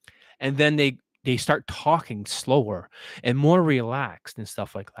 and then they start talking slower and more relaxed and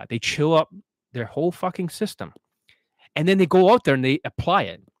stuff like that. They chill up their whole fucking system. And then they go out there and they apply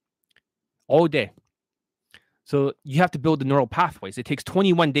it all day. So you have to build the neural pathways. It takes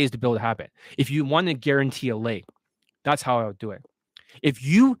 21 days to build a habit. If you want to guarantee a lay, that's how I would do it. If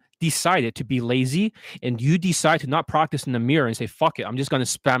you decided to be lazy and you decide to not practice in the mirror and say, fuck it, I'm just going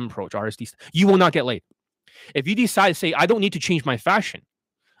to spam approach RSD, you will not get laid. If you decide to say, I don't need to change my fashion,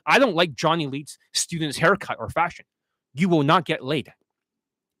 I don't like Johnny Elite's student's haircut or fashion, you will not get laid,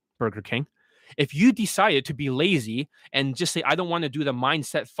 Burger King. If you decided to be lazy and just say, I don't want to do the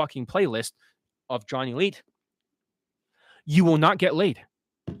mindset fucking playlist of Johnny Elite, you will not get laid.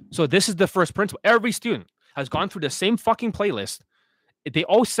 So this is the first principle. Every student has gone through the same fucking playlist. They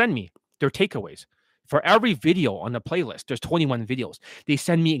all send me their takeaways. For every video on the playlist, there's 21 videos. They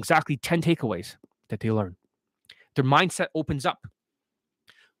send me exactly 10 takeaways that they learn. Their mindset opens up.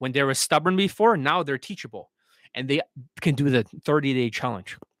 When they were stubborn before, now they're teachable. And they can do the 30-day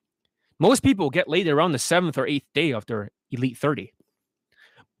challenge. Most people get laid around the 7th or 8th day of their Elite 30.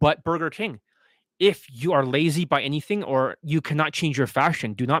 But Burger King, if you are lazy by anything or you cannot change your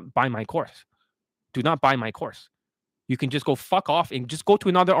fashion, do not buy my course. Do not buy my course. You can just go fuck off and just go to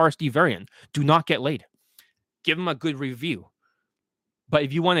another RSD variant. Do not get laid. Give them a good review. But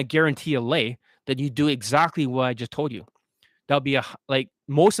if you want to guarantee a lay, then you do exactly what I just told you. That'll be like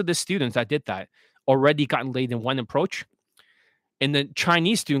most of the students that did that already gotten laid in one approach. And the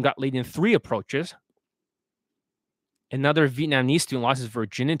Chinese student got laid in 3 approaches. Another Vietnamese student lost his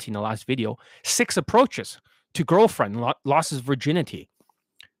virginity in the last video. 6 approaches to girlfriend, lost his virginity.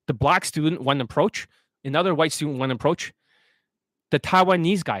 The black student, 1 approach. Another white student, 1 approach. The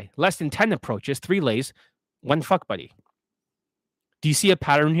Taiwanese guy, less than 10 approaches, 3 lays, 1 fuck buddy. Do you see a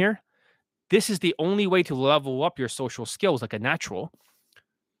pattern here? This is the only way to level up your social skills like a natural.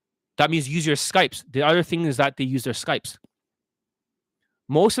 That means use your Skypes. The other thing is that they use their Skypes.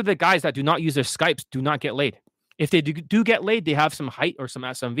 Most of the guys that do not use their Skypes do not get laid. If they do get laid, they have some height or some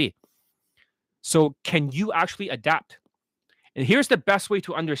SMV. So can you actually adapt? And here's the best way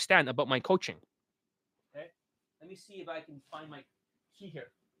to understand about my coaching. Okay, let me see if I can find my key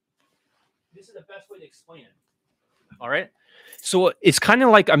here. This is the best way to explain it. All right. So it's kind of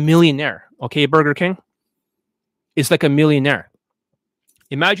like a millionaire. Okay, Burger King? It's like a millionaire.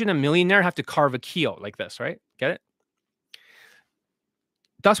 Imagine a millionaire have to carve a key out like this, right? Get it?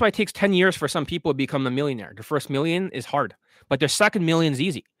 That's why it takes 10 years for some people to become a millionaire. The first million is hard, but their second million is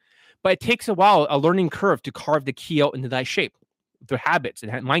easy. But it takes a while, a learning curve to carve the key out into that shape, their habits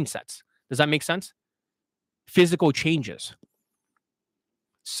and mindsets. Does that make sense? Physical changes.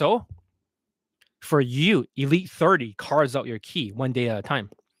 So for you, Elite 30 carves out your key one day at a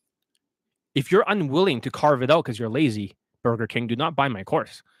time. If you're unwilling to carve it out because you're lazy, Burger King, do not buy my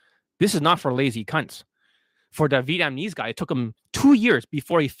course. This is not for lazy cunts. For the Vietnamese guy, it took him 2 years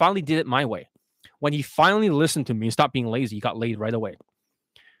before he finally did it my way. When he finally listened to me and stopped being lazy, he got laid right away.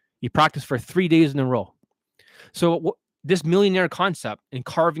 He practiced for 3 days in a row. So this millionaire concept in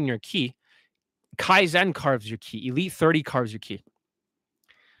carving your key, Kaizen carves your key. Elite 30 carves your key.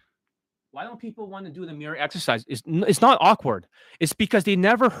 Why don't people want to do the mirror exercise? It's not awkward. It's because they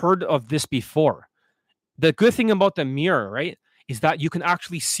never heard of this before. The good thing about the mirror, right, is that you can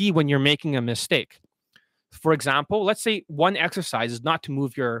actually see when you're making a mistake. For example, let's say one exercise is not to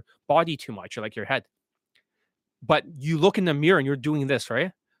move your body too much, or like your head. But you look in the mirror and you're doing this,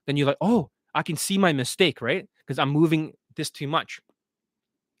 right? Then you're like, oh, I can see my mistake, right? Because I'm moving this too much.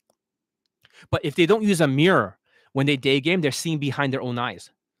 But if they don't use a mirror when they day game, they're seeing behind their own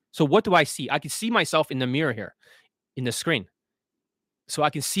eyes. So what do I see? I can see myself in the mirror here, in the screen. So I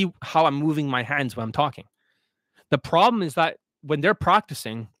can see how I'm moving my hands when I'm talking. The problem is that when they're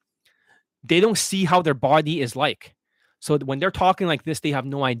practicing, they don't see how their body is like. So when they're talking like this, they have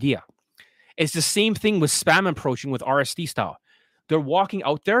no idea. It's the same thing with spam approaching with RSD style. They're walking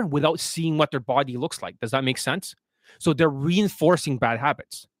out there without seeing what their body looks like. Does that make sense? So they're reinforcing bad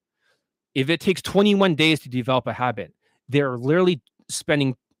habits. If it takes 21 days to develop a habit, they're literally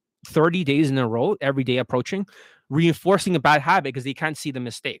spending 30 days in a row, every day approaching, reinforcing a bad habit because they can't see the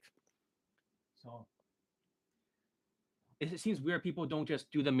mistake. So it seems weird people don't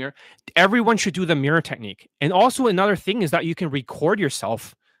just do the mirror. Everyone should do the mirror technique. And also another thing is that you can record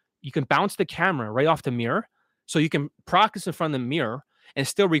yourself. You can bounce the camera right off the mirror. So you can practice in front of the mirror and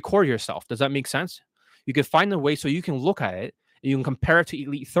still record yourself. Does that make sense? You can find a way so you can look at it and you can compare it to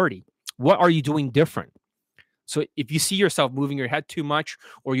Elite 30. What are you doing different? So if you see yourself moving your head too much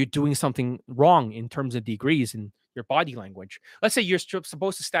or you're doing something wrong in terms of degrees in your body language, let's say you're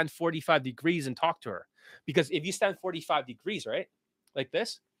supposed to stand 45 degrees and talk to her. Because if you stand 45 degrees, right, like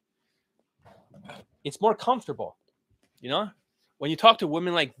this, it's more comfortable, you know, when you talk to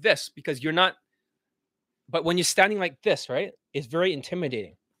women like this, because you're not, but when you're standing like this, right, it's very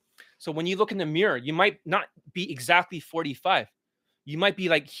intimidating. So when you look in the mirror, you might not be exactly 45. You might be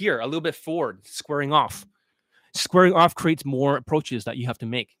like here, a little bit forward, squaring off. Squaring off creates more approaches that you have to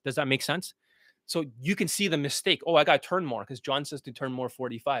make. Does that make sense? So you can see the mistake. Oh, I got to turn more because John says to turn more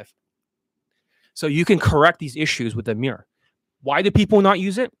 45. So you can correct these issues with the mirror. Why do people not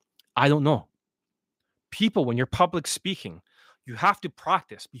use it? I don't know. People, when you're public speaking, you have to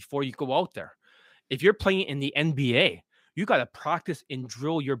practice before you go out there. If you're playing in the NBA, you got to practice and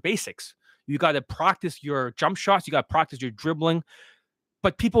drill your basics. You got to practice your jump shots. You got to practice your dribbling.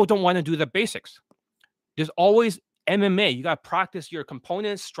 But people don't want to do the basics. There's always MMA. You got to practice your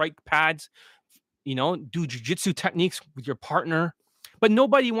components, strike pads, you know, do jiu-jitsu techniques with your partner. But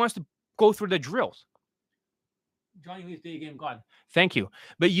nobody wants to go through the drills. Johnny Lee's Day Game God. Thank you.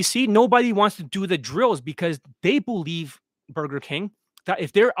 But you see, nobody wants to do the drills because they believe, Burger King, that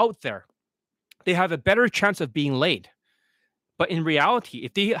if they're out there, they have a better chance of being laid. But in reality,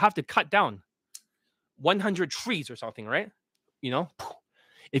 if they have to cut down 100 trees or something, right? You know,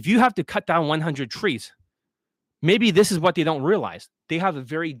 if you have to cut down 100 trees, maybe this is what they don't realize. They have a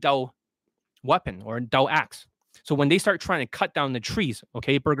very dull weapon or a dull axe. So when they start trying to cut down the trees,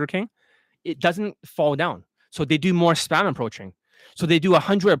 okay, Burger King, it doesn't fall down. So they do more spam approaching. So they do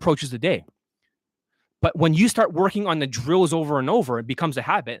 100 approaches a day. But when you start working on the drills over and over, it becomes a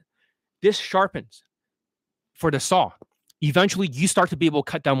habit. This sharpens for the saw. Eventually, you start to be able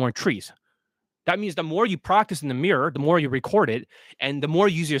to cut down more trees. That means the more you practice in the mirror, the more you record it, and the more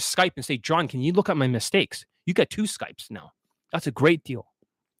you use your Skype and say, John, can you look at my mistakes? You get 2 Skypes now. That's a great deal.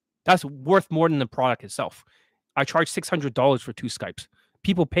 That's worth more than the product itself. I charge $600 for 2 Skypes.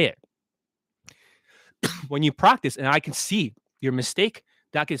 People pay it. When you practice, and I can see your mistake,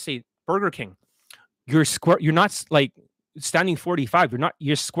 that can say, Burger King, you're not like standing 45.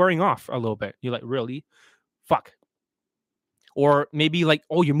 You're squaring off a little bit. You're like, really? Fuck. Or maybe like,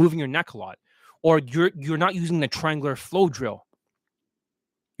 oh, you're moving your neck a lot. Or you're not using the triangular flow drill.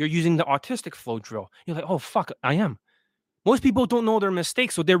 You're using the autistic flow drill. You're like, oh, fuck, I am. Most people don't know their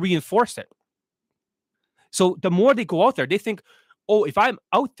mistakes, so they reinforce it. So the more they go out there, they think, oh, if I'm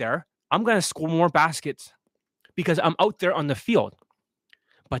out there, I'm going to score more baskets because I'm out there on the field.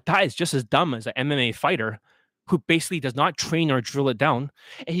 But that is just as dumb as an MMA fighter who basically does not train or drill it down.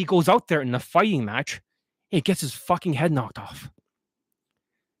 And he goes out there in the fighting match and he gets his fucking head knocked off.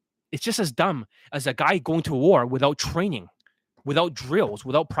 It's just as dumb as a guy going to war without training, without drills,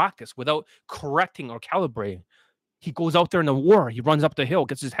 without practice, without correcting or calibrating. He goes out there in a war. He runs up the hill,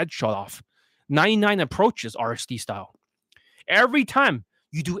 gets his head shot off. 99 approaches, RSD style. Every time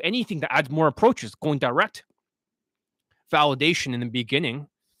you do anything that adds more approaches, going direct. Validation in the beginning,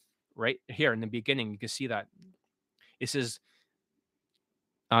 right here in the beginning, you can see that. It says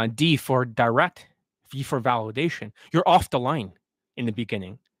D for direct, V for validation. You're off the line in the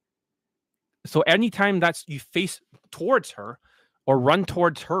beginning. So anytime that's you face towards her or run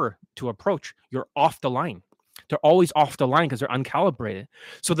towards her to approach, you're off the line. They're always off the line because they're uncalibrated.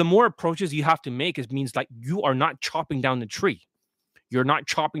 So the more approaches you have to make, it means like you are not chopping down the tree. You're not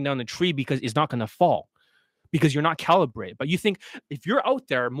chopping down the tree because it's not going to fall because you're not calibrated. But you think if you're out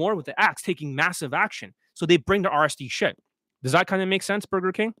there more with the axe taking massive action, so they bring the RSD shit. Does that kind of make sense,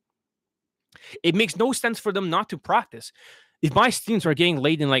 Burger King? It makes no sense for them not to practice. If my students are getting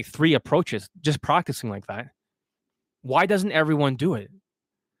laid in like 3 approaches, just practicing like that, why doesn't everyone do it?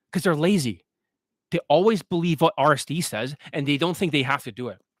 Because they're lazy. They always believe what RSD says, and they don't think they have to do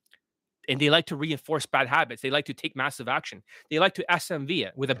it. And they like to reinforce bad habits. They like to take massive action. They like to SMV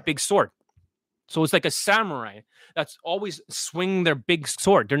it with a big sword. So it's like a samurai that's always swinging their big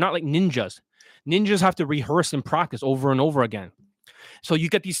sword. They're not like ninjas. Ninjas have to rehearse and practice over and over again. So you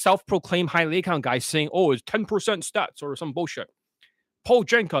get these self-proclaimed high leg count guys saying, oh, it's 10% stats or some bullshit.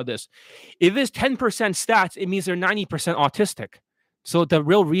 Poljenko this. If it's 10% stats, it means they're 90% autistic. So the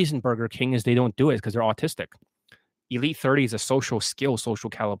real reason Burger King is they don't do it is because they're autistic. Elite 30 is a social skill, social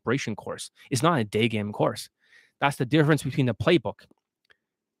calibration course. It's not a day game course. That's the difference between the playbook.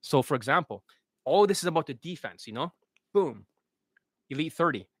 So, for example, all this is about the defense, you know? Boom. Elite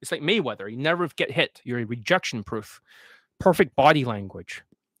 30. It's like Mayweather. You never get hit. You're rejection proof. Perfect body language.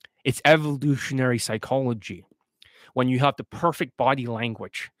 It's evolutionary psychology. When you have the perfect body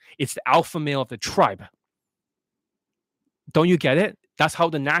language, it's the alpha male of the tribe. Don't you get it? That's how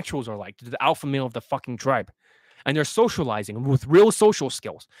the naturals are like. The alpha male of the fucking tribe. And they're socializing with real social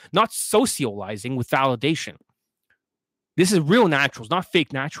skills, not socializing with validation. This is real naturals, not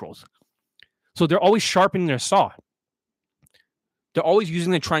fake naturals. So they're always sharpening their saw. They're always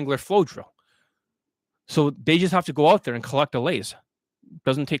using the triangular flow drill. So they just have to go out there and collect the lays.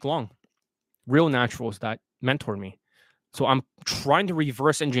 Doesn't take long. Real naturals that mentor me. So I'm trying to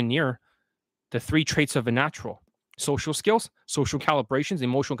reverse engineer the 3 traits of a natural. Social skills, social calibrations,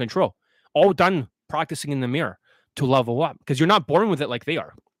 emotional control. All done practicing in the mirror to level up. Because you're not born with it like they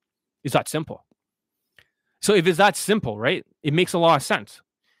are. It's that simple. So if it's that simple, right, it makes a lot of sense.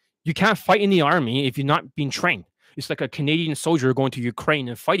 You can't fight in the army if you're not being trained. It's like a Canadian soldier going to Ukraine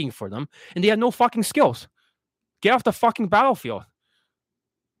and fighting for them, and they have no fucking skills. Get off the fucking battlefield.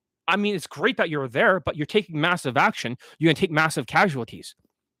 I mean, it's great that you're there, but you're taking massive action. You're going to take massive casualties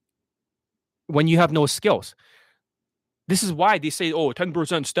when you have no skills. This is why they say, 10%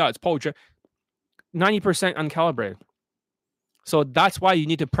 stats, Paul, 90% uncalibrated. So that's why you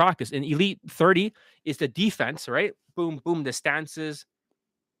need to practice. In Elite 30 is the defense, right? Boom, boom, the stances,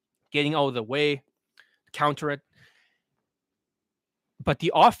 getting out of the way, counter it. But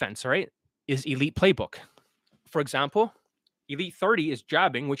the offense, right, is Elite Playbook. For example, Elite 30 is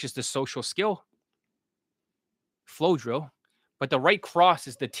jabbing, which is the social skill flow drill. But the right cross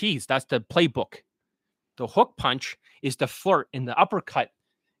is the tease. That's the playbook. The hook punch is the flirt, and the uppercut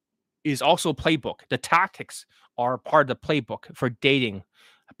is also playbook. The tactics are part of the playbook for dating,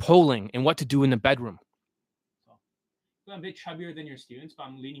 polling, and what to do in the bedroom. So, I'm a bit chubbier than your students, but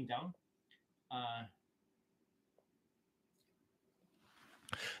I'm leaning down.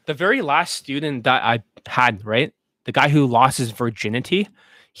 The very last student that I had, right? The guy who lost his virginity,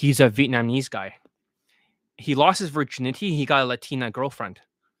 he's a Vietnamese guy. He lost his virginity. He got a Latina girlfriend.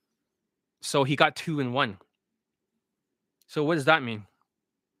 So he got 2 in 1. So what does that mean?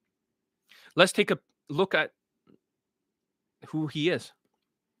 Let's take a look at who he is.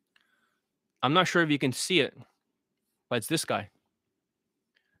 I'm not sure if you can see it, but it's this guy.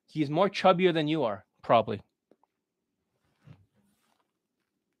 He's more chubbier than you are, probably.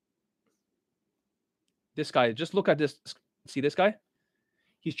 This guy, just look at this. See this guy?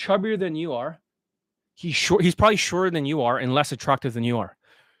 He's chubbier than you are. He's short. He's probably shorter than you are and less attractive than you are.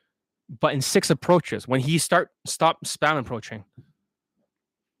 But in 6 approaches, when he stopped spam approaching,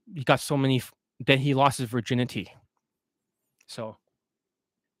 he got so many. Then he lost his virginity. So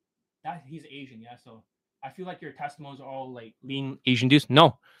that he's Asian, yeah. So I feel like your testimonials are all like lean Asian dudes.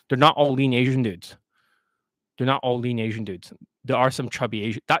 No, they're not all lean Asian dudes. They're not all lean Asian dudes. There are some chubby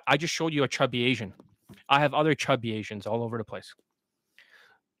Asian. That I just showed you a chubby Asian. I have other chubby Asians all over the place.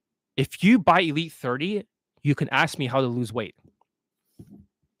 If you buy Elite 30, you can ask me how to lose weight.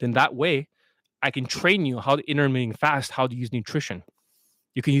 Then that way, I can train you how to intermittent fast, how to use nutrition.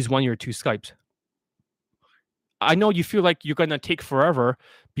 You can use 1 or 2 Skypes. I know you feel like you're going to take forever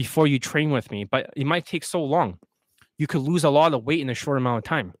before you train with me, but it might take so long. You could lose a lot of weight in a short amount of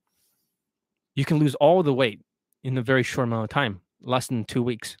time. You can lose all the weight in a very short amount of time, less than 2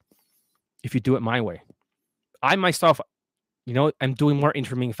 weeks, if you do it my way. I myself, I'm doing more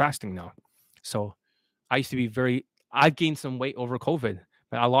intermittent fasting now. So I used to be I've gained some weight over COVID,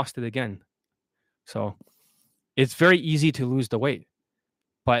 but I lost it again. So it's very easy to lose the weight.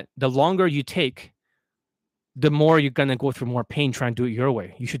 But the longer you take, the more you're going to go through more pain trying to do it your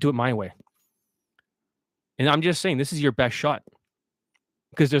way. You should do it my way. And I'm just saying, this is your best shot.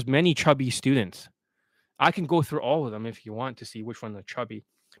 Because there's many chubby students. I can go through all of them if you want to see which one are chubby.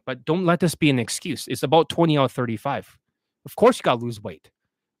 But don't let this be an excuse. It's about 20 out of 35. Of course you got to lose weight.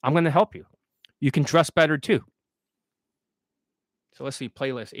 I'm going to help you. You can dress better too. So let's see,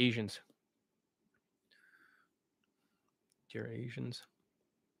 playlist, Asians. Dear Asians.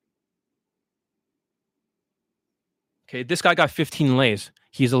 Okay, this guy got 15 lays.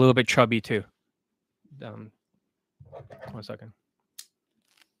 He's a little bit chubby too. 1 second.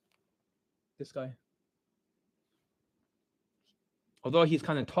 This guy. Although he's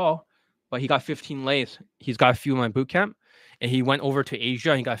kind of tall, but he got 15 lays. He's got a few in my boot camp, and he went over to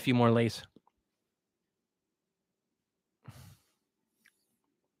Asia and he got a few more lays.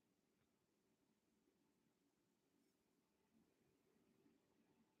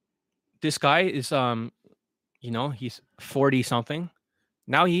 This guy is he's 40 something.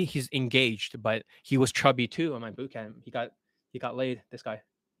 Now he's engaged, but he was chubby too on my boot camp. He got laid. This guy.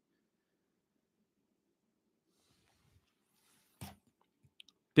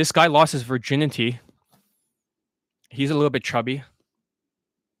 This guy lost his virginity. He's a little bit chubby.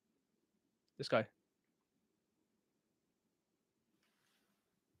 This guy.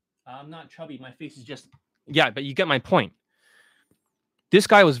 I'm not chubby. My face is just... Yeah, but you get my point. This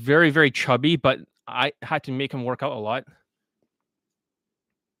guy was very, very chubby, but I had to make him work out a lot.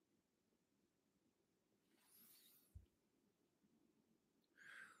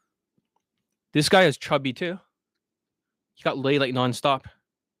 This guy is chubby too. He got laid like nonstop.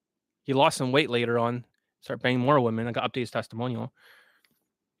 He lost some weight later on. Started banging more women. I got updated his testimonial.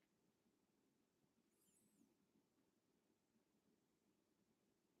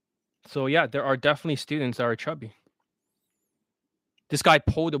 So yeah, there are definitely students that are chubby. This guy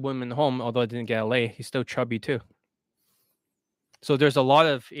pulled a woman home, although I didn't get a lay. He's still chubby too. So there's a lot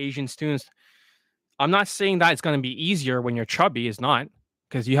of Asian students. I'm not saying that it's going to be easier when you're chubby. It's not,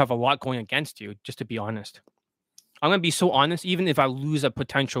 because you have a lot going against you, just to be honest. I'm going to be so honest, even if I lose a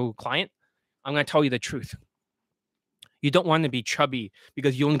potential client, I'm going to tell you the truth. You don't want to be chubby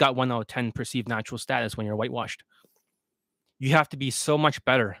because you only got 1 out of 10 perceived natural status when you're whitewashed. You have to be so much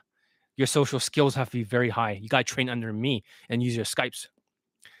better. Your social skills have to be very high. You got to train under me and use your Skypes.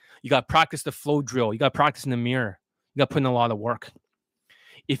 You got to practice the flow drill. You got to practice in the mirror. You got to put in a lot of work.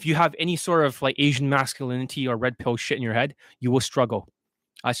 If you have any sort of like Asian masculinity or red pill shit in your head, you will struggle.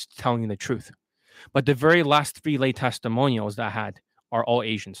 I'm just telling you the truth. But the very last 3 lay testimonials that I had are all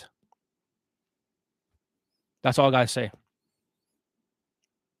Asians. That's all I got to say.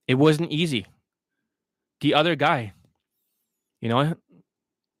 It wasn't easy. The other guy,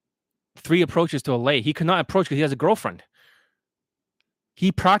 3 approaches to a lay. He could not approach because he has a girlfriend.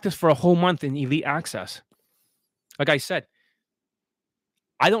 He practiced for a whole month in elite access. Like I said,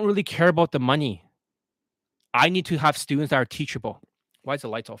 I don't really care about the money. I need to have students that are teachable. Why is the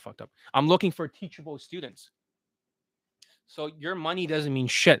lights all fucked up? I'm looking for teachable students. So your money doesn't mean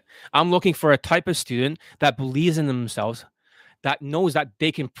shit. I'm looking for a type of student that believes in themselves, that knows that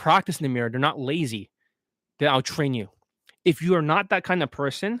they can practice in the mirror. They're not lazy. Then I'll train you. If you are not that kind of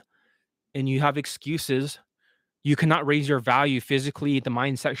person and you have excuses, you cannot raise your value physically, the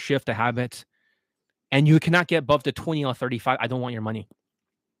mindset shift, the habits, and you cannot get above the 20 or 35, I don't want your money.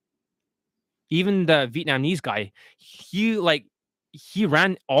 Even the Vietnamese guy, he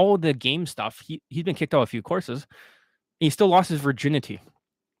ran all the game stuff. He'd been kicked out a few courses. And he still lost his virginity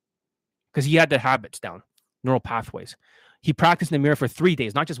because he had the habits down, neural pathways. He practiced in the mirror for 3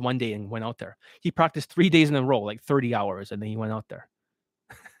 days, not just 1 day, and went out there. He practiced 3 days in a row, like 30 hours, and then he went out there.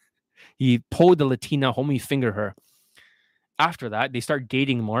 He pulled the Latina home, he fingered her. After that, they started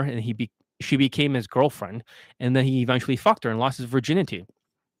dating more, and she became his girlfriend, and then he eventually fucked her and lost his virginity.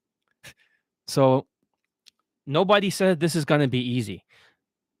 So nobody said this is going to be easy.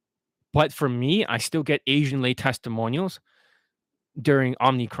 But for me, I still get Asian lay testimonials during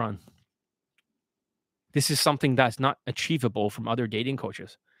Omicron. This is something that's not achievable from other dating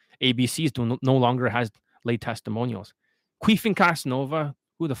coaches. ABCs no longer has lay testimonials. Queefing Casanova,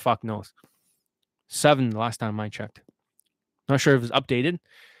 who the fuck knows? 7 the last time I checked. Not sure if it's updated.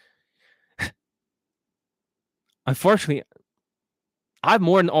 Unfortunately, I have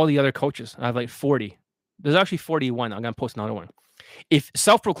more than all the other coaches. I have like 40. There's actually 41. I'm going to post another one. If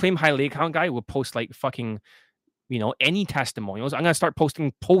self-proclaimed high lay count guy will post like fucking, any testimonials, I'm going to start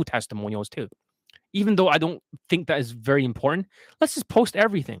posting poll testimonials too. Even though I don't think that is very important, let's just post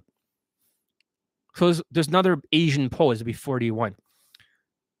everything. So there's another Asian poll. It'll be 41.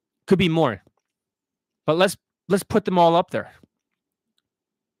 Could be more. But let's put them all up there.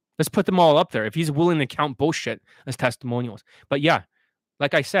 Let's put them all up there. If he's willing to count bullshit as testimonials. But yeah,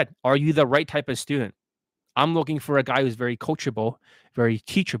 like I said, are you the right type of student? I'm looking for a guy who's very coachable, very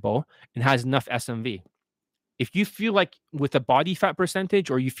teachable, and has enough SMV. If you feel like with a body fat percentage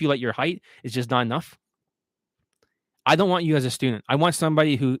or you feel like your height is just not enough, I don't want you as a student. I want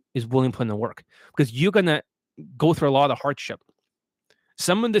somebody who is willing to put in the work because you're going to go through a lot of hardship.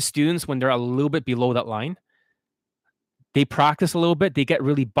 Some of the students, when they're a little bit below that line, they practice a little bit, they get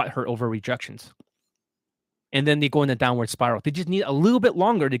really butthurt over rejections. And then they go in a downward spiral. They just need a little bit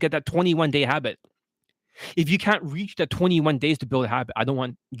longer to get that 21-day habit. If you can't reach that 21 days to build a habit, I don't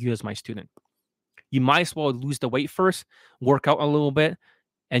want you as my student. You might as well lose the weight first, work out a little bit,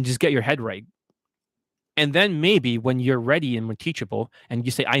 and just get your head right. And then maybe when you're ready and teachable, and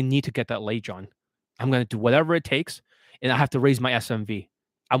you say, I need to get that lay, John, I'm going to do whatever it takes, and I have to raise my SMV.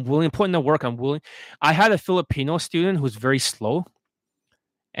 I'm willing to put in the work. I had a Filipino student who's very slow,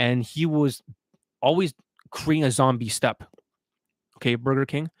 and he was always creating a zombie step. Okay, Burger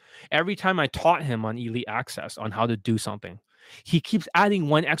King. Every time I taught him on Elite Access on how to do something, he keeps adding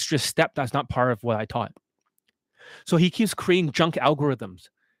one extra step that's not part of what I taught. So he keeps creating junk algorithms.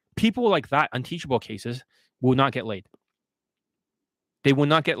 People like that, unteachable cases, will not get laid. They will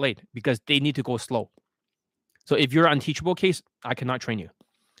not get laid because they need to go slow. So if you're an unteachable case, I cannot train you.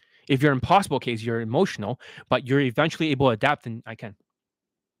 If you're an impossible case, you're emotional, but you're eventually able to adapt, and I can.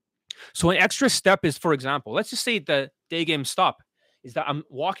 So an extra step is, for example, let's just say the day game stop is that I'm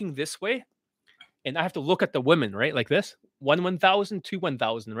walking this way and I have to look at the women, right? Like this, 1,000,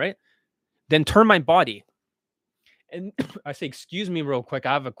 1,000, right? Then turn my body. And I say, excuse me real quick,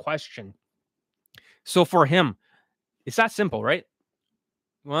 I have a question. So for him, it's that simple, right?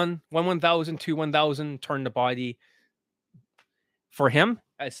 1,000, 1,000, turn the body. For him,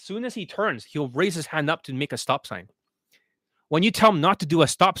 as soon as he turns, he'll raise his hand up to make a stop sign. When you tell him not to do a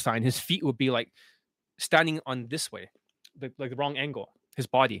stop sign, his feet will be like standing on this way, like the wrong angle, his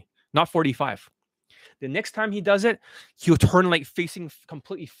body, not 45. The next time he does it, he'll turn like facing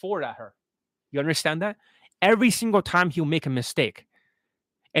completely forward at her. You understand that? Every single time he'll make a mistake.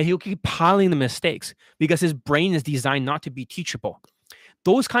 And he'll keep piling the mistakes because his brain is designed not to be teachable.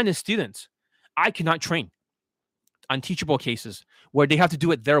 Those kind of students, I cannot train. Unteachable cases where they have to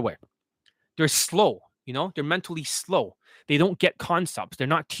do it their way. They're slow, they're mentally slow. They don't get concepts. They're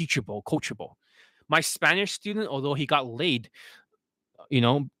not teachable, coachable. My Spanish student, although he got laid,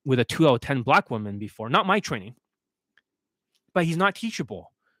 with a 2 out of 10 black woman before, not my training, but he's not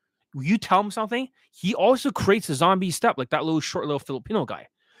teachable. You tell him something, he also creates a zombie step like that short little Filipino guy.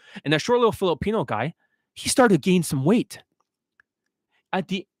 And that short little Filipino guy, he started to gain some weight. At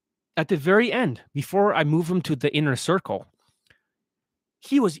the very end, before I move him to the inner circle,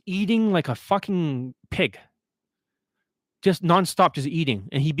 he was eating like a fucking pig. Just nonstop, just eating.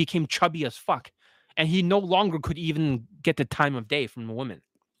 And he became chubby as fuck. And he no longer could even get the time of day from the woman.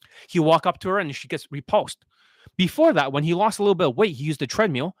 He walk up to her and she gets repulsed. Before that, when he lost a little bit of weight, he used the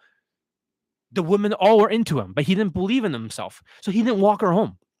treadmill. The women all were into him, but he didn't believe in himself. So he didn't walk her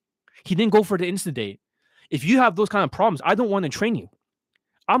home. He didn't go for the instant date. If you have those kind of problems, I don't want to train you.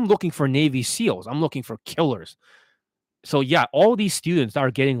 I'm looking for Navy SEALs. I'm looking for killers. So yeah, all these students that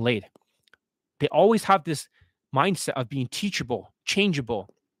are getting laid, they always have this mindset of being teachable, changeable.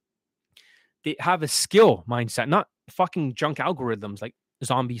 They have a skill mindset, not fucking junk algorithms like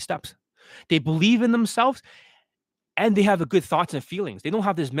zombie steps. They believe in themselves and they have a good thoughts and feelings. They don't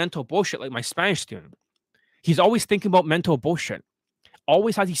have this mental bullshit like my Spanish student. He's always thinking about mental bullshit.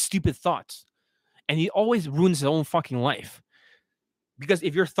 Always has these stupid thoughts. And he always ruins his own fucking life. Because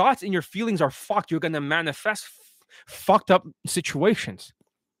if your thoughts and your feelings are fucked, you're going to manifest fucked up situations.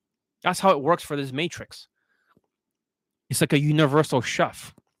 That's how it works for this matrix. It's like a universal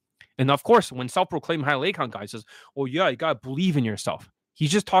chef. And of course, when self-proclaimed high leg count guy says, oh yeah, you got to believe in yourself.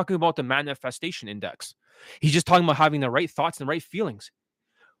 He's just talking about the manifestation index. He's just talking about having the right thoughts and the right feelings.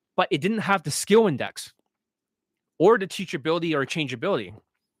 But it didn't have the skill index or the teachability or changeability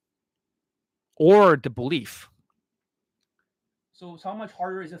or the belief. So how much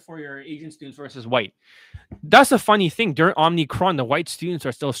harder is it for your Asian students versus white? That's a funny thing. During Omicron, the white students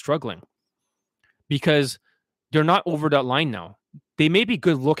are still struggling because they're not over that line now. They may be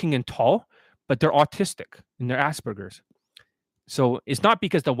good looking and tall, but they're autistic and they're Asperger's. So it's not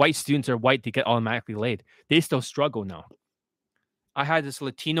because the white students are white, they get automatically laid. They still struggle now. I had this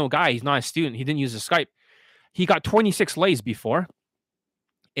Latino guy. He's not a student. He didn't use the Skype. He got 26 lays before,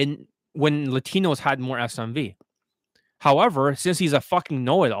 and when Latinos had more SMV. However, since he's a fucking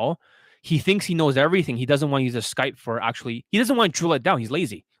know-it-all, he thinks he knows everything. He doesn't want to use a Skype for actually, he doesn't want to drill it down. He's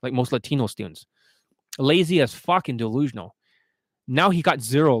lazy, like most Latino students. Lazy as fucking delusional. Now he got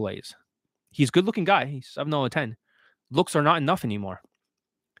 0 lays. He's a good-looking guy. He's 7 out of 10. Looks are not enough anymore.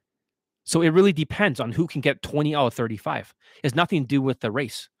 So it really depends on who can get 20 out of 35. It has nothing to do with the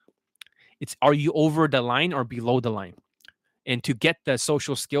race. It's, are you over the line or below the line? And to get the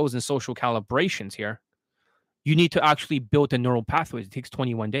social skills and social calibrations here, you need to actually build the neural pathways. It takes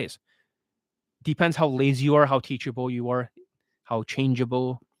 21 days. Depends how lazy you are, how teachable you are, how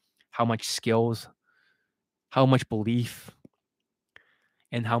changeable, how much skills, how much belief,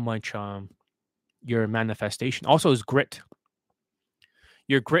 and how much your manifestation. Also is grit.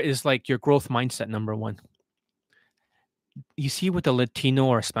 Your grit is like your growth mindset, number one. You see with the Latino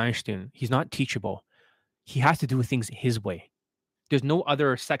or Spanish student, he's not teachable. He has to do things his way. There's no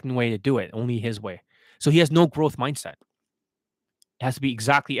other second way to do it, only his way. So he has no growth mindset. It has to be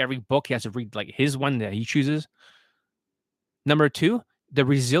exactly every book. He has to read like his one that he chooses. Number two, the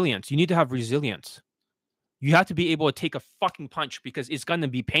resilience. You need to have resilience. You have to be able to take a fucking punch because it's going to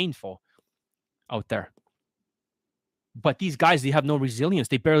be painful out there. But these guys, they have no resilience.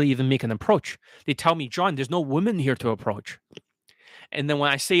 They barely even make an approach. They tell me, John, there's no women here to approach. And then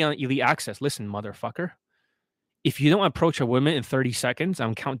when I say on Elite Access, listen, motherfucker, if you don't approach a woman in 30 seconds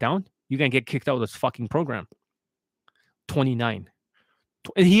on countdown, you're going to get kicked out of this fucking program. 29.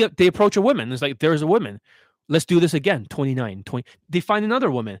 And they approach a woman. It's like, there's a woman. Let's do this again. 29, 20. They find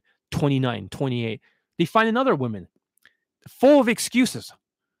another woman. 29, 28. They find another woman. Full of excuses.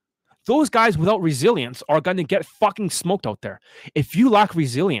 Those guys without resilience are going to get fucking smoked out there. If you lack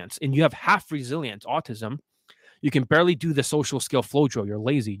resilience and you have half resilience, autism, you can barely do the social skill flow drill. You're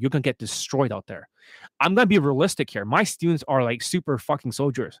lazy. You're going to get destroyed out there. I'm going to be realistic here. My students are like super fucking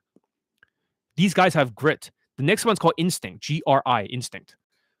soldiers. These guys have grit. The next one's called instinct, G-R-I, instinct.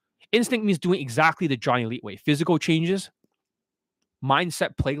 Instinct means doing exactly the Johnny Elite way. Physical changes,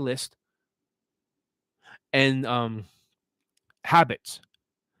 mindset playlist, and habits.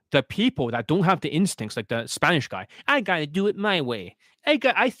 The people that don't have the instincts, like the Spanish guy, I got to do it my way.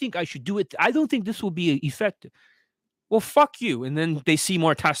 I think I should do it. I don't think this will be effective. Well, fuck you. And then they see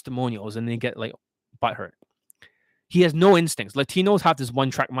more testimonials and they get like butthurt. He has no instincts. Latinos have this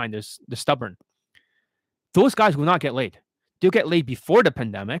one-track mind. They're stubborn. Those guys will not get laid. They'll get laid before the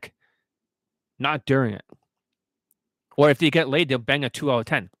pandemic, not during it. Or if they get laid, they'll bang a 2 out of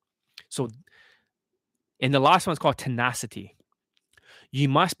 10. So, and the last one's called tenacity. You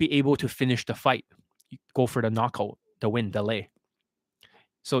must be able to finish the fight. You go for the knockout, the win, the lay.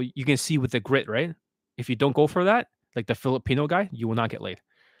 So you can see with the grit, right? If you don't go for that, like the Filipino guy, you will not get laid.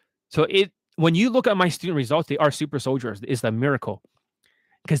 So when you look at my student results, they are super soldiers. It's a miracle.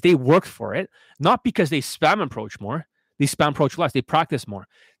 Because they worked for it, not because they spam approach more. They spam approach less. They practice more.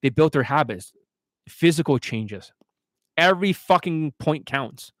 They built their habits, physical changes. Every fucking point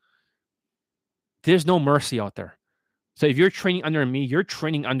counts. There's no mercy out there. So if you're training under me, you're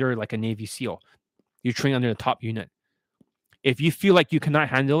training under like a Navy SEAL. You're training under the top unit. If you feel like you cannot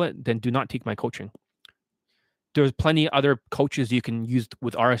handle it, then do not take my coaching. There's plenty of other coaches you can use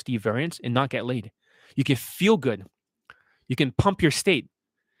with RSD variants and not get laid. You can feel good. You can pump your state,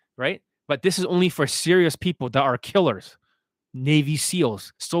 right? But this is only for serious people that are killers. Navy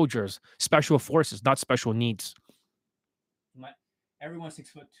SEALs, soldiers, special forces, not special needs. Everyone's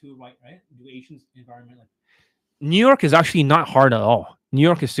 6'2", right? Do Asians environment like New York is actually not hard at all. New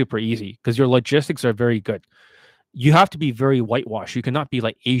York is super easy because your logistics are very good. You have to be very whitewashed. You cannot be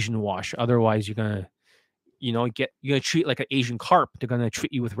like Asian wash. Otherwise, you're gonna, you're gonna treat like an Asian carp. They're gonna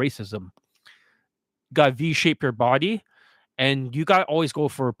treat you with racism. You gotta V-shape your body, and you gotta always go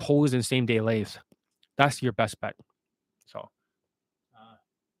for pose and same day lays. That's your best bet. So,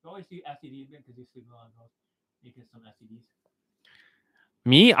 you always do STDs because you sleep a lot of making some STDs.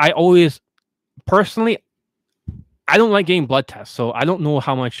 Me, I always personally, I don't like getting blood tests, so I don't know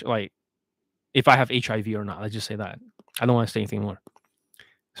how much, like, if I have HIV or not. Let's just say that. I don't want to say anything more.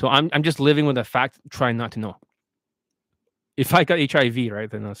 So I'm just living with the fact, trying not to know. If I got HIV, right,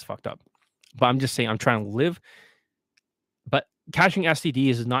 then that's fucked up. But I'm just saying, I'm trying to live. But catching STDs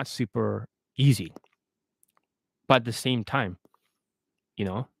is not super easy. But at the same time,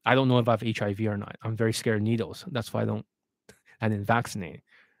 I don't know if I have HIV or not. I'm very scared of needles. That's why I didn't vaccinate.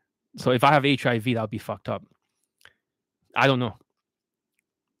 So if I have HIV, that would be fucked up. I don't know.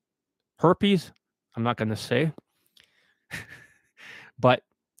 Herpes, I'm not going to say. But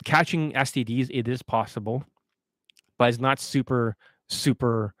catching STDs, it is possible. But it's not super,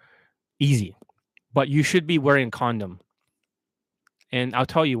 super easy. But you should be wearing a condom. And I'll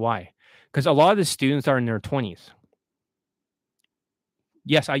tell you why. Because a lot of the students are in their 20s.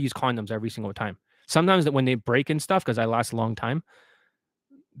 Yes, I use condoms every single time. Sometimes when they break and stuff, because I last a long time,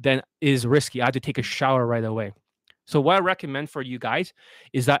 then it is risky. I have to take a shower right away. So what I recommend for you guys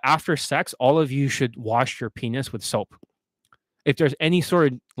is that after sex, all of you should wash your penis with soap. If there's any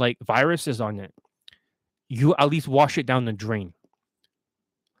sort of like viruses on it, you at least wash it down the drain.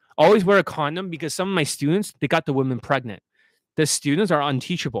 Always wear a condom because some of my students, they got the women pregnant. The students are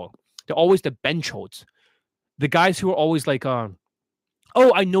unteachable. They're always the bench holds. The guys who are always like, oh,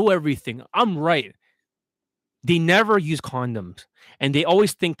 I know everything. I'm right. They never use condoms. And they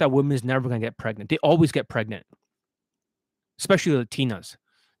always think that women's never going to get pregnant. They always get pregnant. Especially Latinas.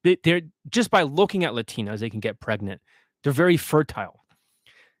 They're just by looking at Latinas, they can get pregnant. They're very fertile.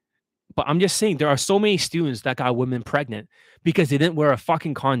 But I'm just saying, there are so many students that got women pregnant because they didn't wear a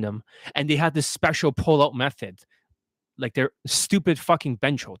fucking condom and they had this special pull-out method. Like they're stupid fucking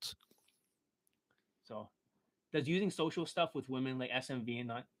bench holds. So, does using social stuff with women like SMV and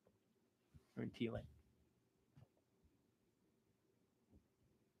not or TLA?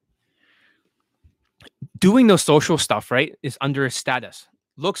 doing the social stuff, right, is under status.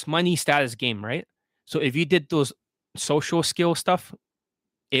 Looks, money, status, game, right? So if you did those social skill stuff,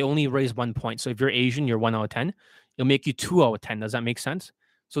 it only raised 1 point. So if you're Asian, you're 1 out of 10. It'll make you 2 out of 10. Does that make sense?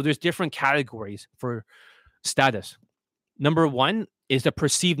 So there's different categories for status. Number 1 is the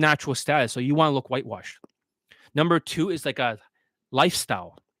perceived natural status. So you want to look whitewashed. Number 2 is like a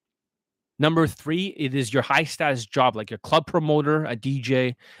lifestyle. Number 3, it is your high status job, like your club promoter, a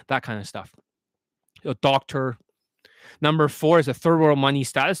DJ, that kind of stuff. A doctor. Number 4 is a third world money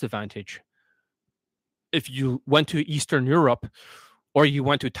status advantage. If you went to Eastern Europe or you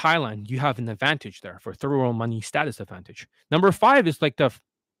went to Thailand, you have an advantage there for third world money status advantage. Number 5 is like the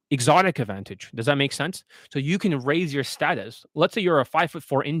exotic advantage. Does that make sense? So you can raise your status. Let's say you're a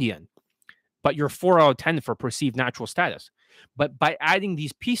 5'4" Indian, but you're 4 out of 10 for perceived natural status. But by adding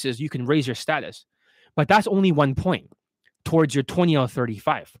these pieces, you can raise your status. But that's only 1 point towards your 20 out of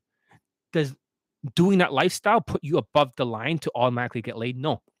 35. Does doing that lifestyle put you above the line to automatically get laid?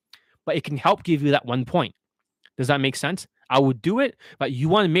 No. But it can help give you that 1 point. Does that make sense? I would do it, but you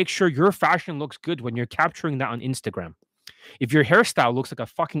want to make sure your fashion looks good when you're capturing that on Instagram. If your hairstyle looks like a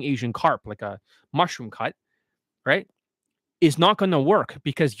fucking Asian carp, like a mushroom cut, right? It's not going to work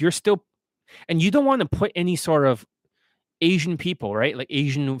because you're still, and you don't want to put any sort of Asian people, right? Like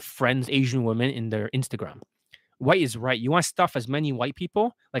Asian friends, Asian women in their Instagram. White is right. You want to stuff as many white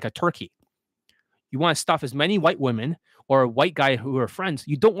people like a turkey. You want to stuff as many white women or a white guy who are friends.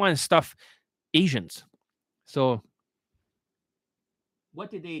 You don't want to stuff Asians. So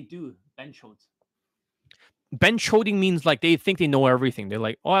what did they do? Bench holding. Bench holding means like they think they know everything. They're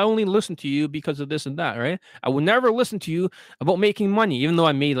like, oh, I only listen to you because of this and that, right? I will never listen to you about making money, even though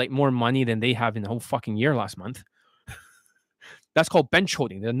I made like more money than they have in the whole fucking year last month. That's called bench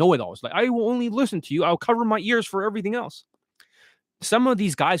holding. They're know-it-alls. Like, I will only listen to you. I'll cover my ears for everything else. Some of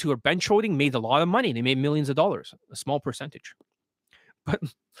these guys who are bench holding made a lot of money. They made millions of dollars, a small percentage. But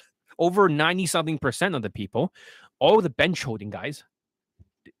over 90-something% of the people, all the bench holding guys,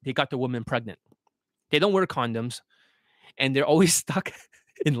 they got the women pregnant. They don't wear condoms, and they're always stuck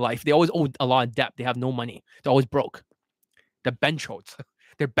in life. They always owe a lot of debt. They have no money. They're always broke. The bench holds.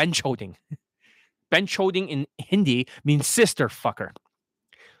 They're bench holding. Bench holding in Hindi means sister fucker.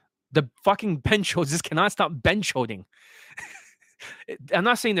 The fucking bench holds just cannot stop bench holding. I'm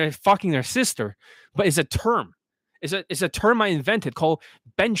not saying they're fucking their sister, but it's a term. It's a term I invented called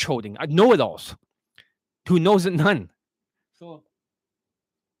bench holding. I know it alls. Who knows it? None. So,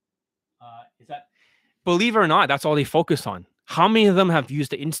 is that, believe it or not, that's all they focus on. How many of them have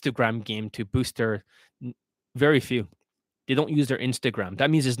used the Instagram game to boost their? Very few. They don't use their Instagram. That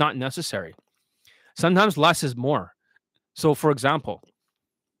means it's not necessary. Sometimes less is more. So, for example,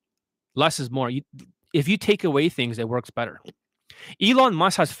 less is more. If you take away things, it works better. Elon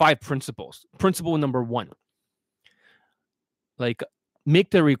Musk has 5 principles. Principle number 1, like, make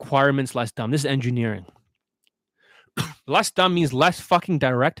the requirements less dumb. This is engineering. Less dumb means less fucking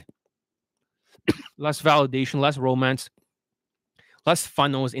direct, less validation, less romance, less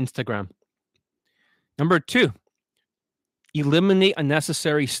funnels, Instagram. Number 2, eliminate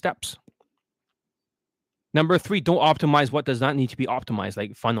unnecessary steps. Number 3, don't optimize what does not need to be optimized,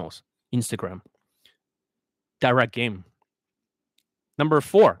 like funnels, Instagram, direct game. Number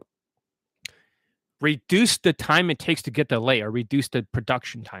 4, reduce the time it takes to get the lay or reduce the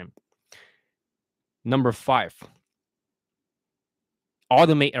production time. Number 5,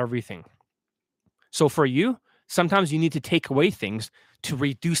 automate everything. So for you, sometimes you need to take away things to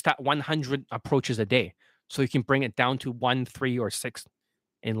reduce that 100 approaches a day so you can bring it down to 1, 3, or 6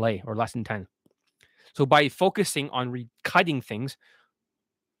 in lay or less than 10. So by focusing on cutting things,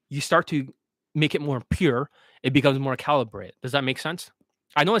 you start to make it more pure. It becomes more calibrated. Does that make sense?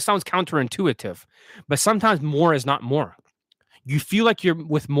 I know it sounds counterintuitive, but sometimes more is not more. You feel like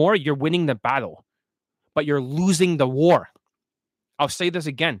with more, you're winning the battle, but you're losing the war. I'll say this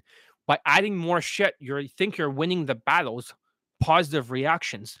again. By adding more shit, you think you're winning the battles, positive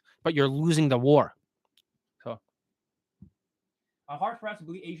reactions, but you're losing the war. So, a hard for us to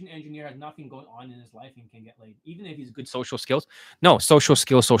believe Asian engineer has nothing going on in his life and can get laid, even if he's good social skills. No, social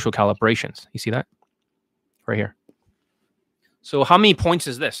skills, social calibrations. You see that? Right here. So how many points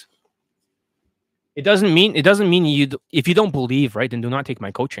is this? It doesn't mean you, if you don't believe, right, then do not take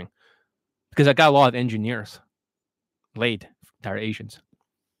my coaching. Because I got a lot of engineers laid that are Asians.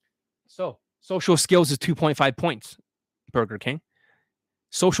 So social skills is 2.5 points, Burger King.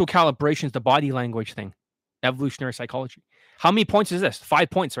 Social calibration is the body language thing. Evolutionary psychology. How many points is this? 5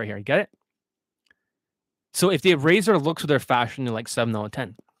 points right here. You get it? So if they raise their looks with their fashion, they're like 7 out of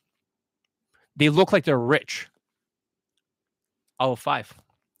 10. They look like they're rich. Out of 5.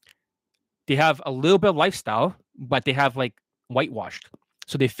 They have a little bit of lifestyle, but they have like whitewashed.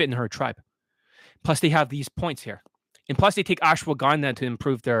 So they fit in her tribe. Plus they have these points here. And plus they take ashwagandha to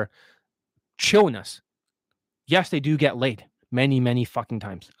improve their chillness. Yes, they do get laid many, many fucking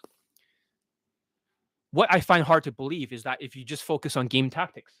times. What I find hard to believe is that if you just focus on game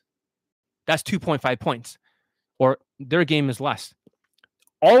tactics, that's 2.5 points, or their game is less.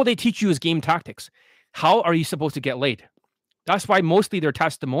 All they teach you is game tactics. How are you supposed to get laid? That's why mostly their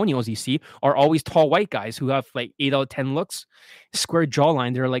testimonials you see are always tall white guys who have like 8 out of 10 looks, square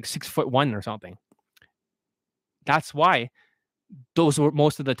jawline. They're like 6'1" or something. That's why those were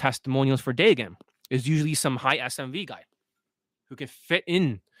most of the testimonials for day game. Is usually some high SMV guy who can fit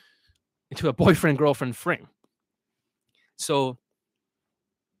into a boyfriend-girlfriend frame. So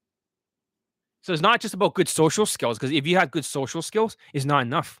it's not just about good social skills, because if you have good social skills, it's not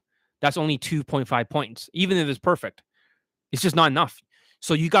enough. That's only 2.5 points, even if it's perfect. It's just not enough.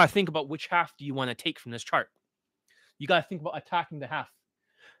 So you got to think about which half do you want to take from this chart. You got to think about attacking the half.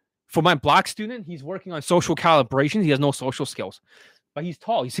 For my black student, he's working on social calibrations. He has no social skills, but he's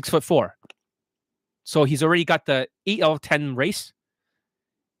tall. He's 6'4". So he's already got the 8 out of 10 race.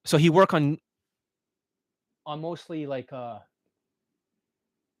 So he work on mostly like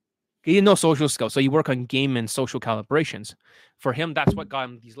he didn't know social skills. So he work on game and social calibrations. For him, that's what got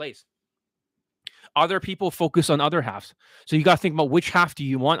him these lays. Other people focus on other halves. So you got to think about which half do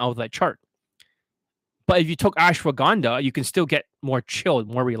you want out of that chart. But if you took ashwagandha, you can still get more chilled,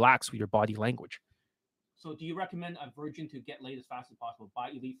 more relaxed with your body language. So do you recommend a virgin to get laid as fast as possible? Buy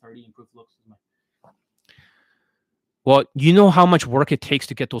Elite 30, improve looks? Well, you know how much work it takes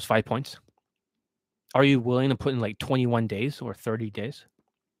to get those 5 points? Are you willing to put in like 21 days or 30 days?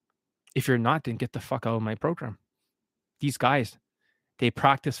 If you're not, then get the fuck out of my program. These guys, they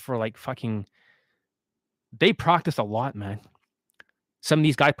practice for like fucking... They practice a lot, man. Some of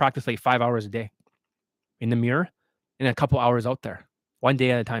these guys practice like 5 hours a day in the mirror and a couple hours out there, one day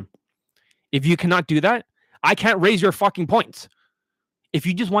at a time. If you cannot do that, I can't raise your fucking points. If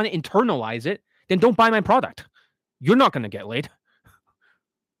you just want to internalize it, then don't buy my product. You're not going to get laid.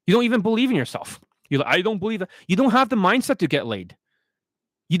 You don't even believe in yourself. You're like, I don't believe that. You don't have the mindset to get laid.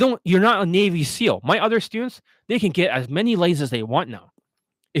 You're not a Navy SEAL. My other students, they can get as many lays as they want now,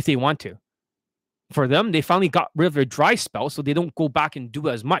 if they want to. For them, they finally got rid of their dry spell, so they don't go back and do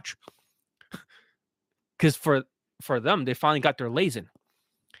as much. Because for them, they finally got their lays in.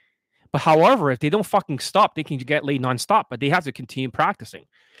 But however, if they don't fucking stop, they can get laid nonstop, but they have to continue practicing.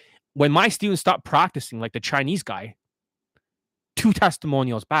 When my students stopped practicing, like the Chinese guy, 2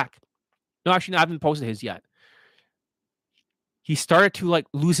 testimonials back. No, actually, I haven't posted his yet. He started to like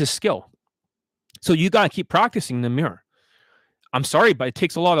lose his skill. So you got to keep practicing in the mirror. I'm sorry, but it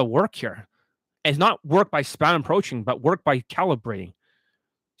takes a lot of work here. It's not work by spam approaching, but work by calibrating.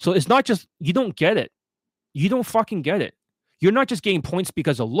 So it's not just, you don't get it. You don't fucking get it. You're not just getting points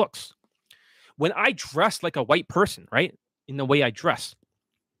because of looks. When I dress like a white person, right, in the way I dress,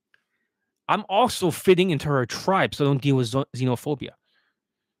 I'm also fitting into her tribe, so I don't deal with xenophobia.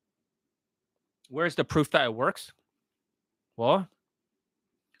 Where's the proof that it works? Well,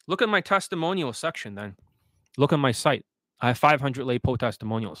 look at my testimonial section then. Look at my site. I have 500 LayPo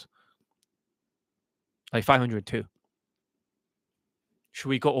testimonials. Like 502. Should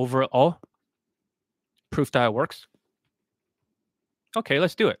we go over it all? Proof that it works? Okay,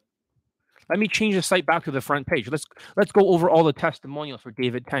 let's do it. Let me change the site back to the front page. Let's go over all the testimonials for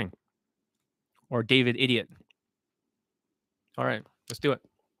David Tang. Or David Idiot. All right, let's do it.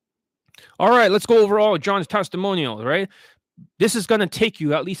 All right, let's go over all of John's testimonials, right? This is going to take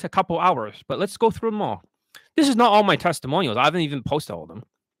you at least a couple hours, but let's go through them all. This is not all my testimonials. I haven't even posted all of them.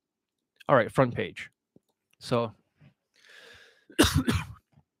 All right, front page. So,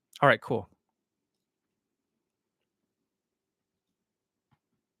 all right, cool.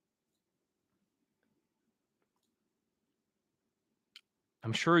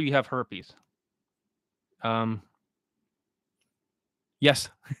 I'm sure you have herpes. Yes.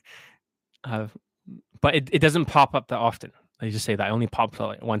 But it doesn't pop up that often. I just say that. It only pops up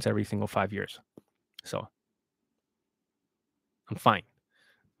like once every single 5 years. So I'm fine.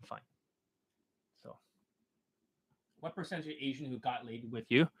 So what percentage of Asian who got laid with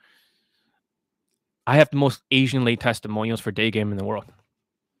you? I have the most Asian laid testimonials for day game in the world.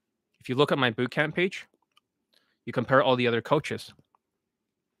 If you look at my bootcamp page, you compare all the other coaches.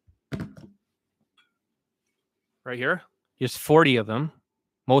 Right here, there's 40 of them,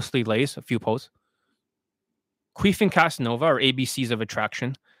 mostly lays, a few posts. Queefing Casanova, or ABCs of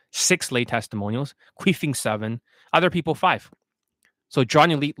Attraction, 6 lay testimonials. Queefing 7, other people 5. So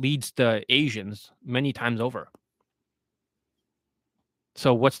John Elite leads the Asians many times over.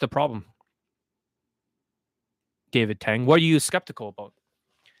 So what's the problem? David Tang. What are you skeptical about?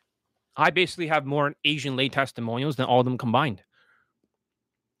 I basically have more Asian lay testimonials than all of them combined.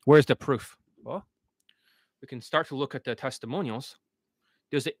 Where's the proof? Well, we can start to look at the testimonials.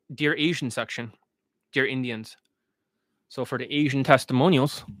 There's a Dear Asian section, Dear Indians. So for the Asian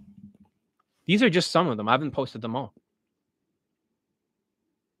testimonials, these are just some of them. I haven't posted them all.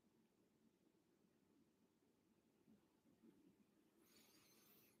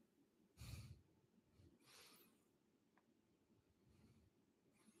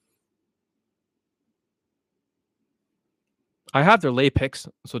 I have their lay pics,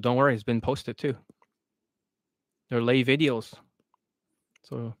 so don't worry, it's been posted too. Their lay videos.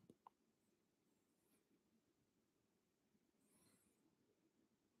 So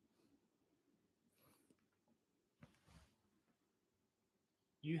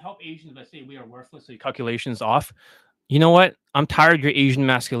you help Asians by saying we are worthless, so your calculations off. You know what? I'm tired of your Asian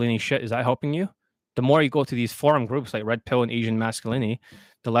masculinity shit. Is that helping you? The more you go to these forum groups like Red Pill and Asian Masculinity,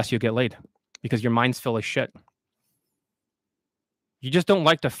 the less you get laid because your mind's full of shit. You just don't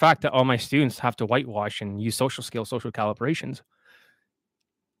like the fact that all my students have to whitewash and use social skills, social calibrations.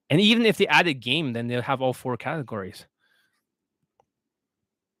 And even if they added game, then they'll have all 4 categories.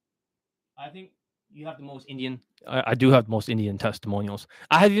 I think you have the most Indian. I do have the most Indian testimonials.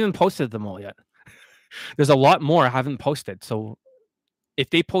 I haven't even posted them all yet. There's a lot more I haven't posted. So if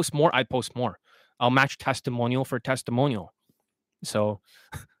they post more, I post more. I'll match testimonial for testimonial. So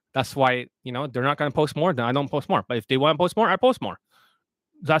that's why, they're not going to post more, then I don't post more. But if they want to post more, I post more.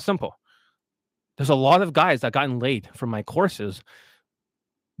 It's that simple. There's a lot of guys that gotten laid from my courses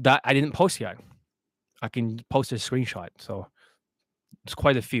that I didn't post yet. I can post a screenshot. So it's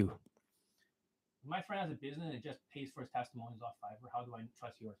quite a few. My friend has a business and it just pays for his testimonials off Fiverr. How do I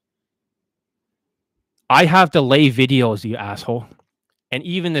trust yours? I have the lay videos, you asshole. And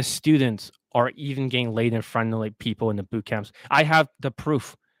even the students are even getting laid in front of like people in the boot camps. I have the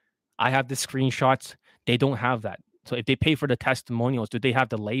proof. I have the screenshots. They don't have that. So if they pay for the testimonials, do they have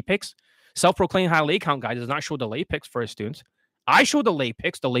the lay pics? Self-proclaimed high lay count guy does not show the lay pics for his students. I show the lay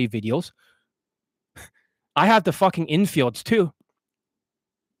pics, the lay videos. I have the fucking infields too.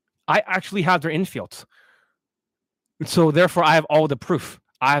 I actually have their infields. So therefore, I have all the proof.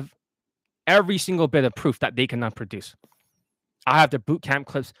 I have every single bit of proof that they cannot produce. I have the boot camp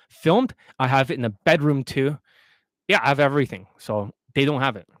clips filmed. I have it in the bedroom too. Yeah, I have everything. So they don't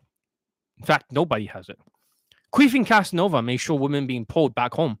have it. In fact, nobody has it. Queefing Casanova may show women being pulled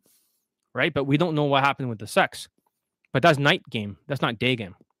back home, right? But we don't know what happened with the sex. But that's night game. That's not day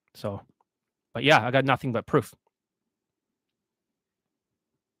game. So, but yeah, I got nothing but proof.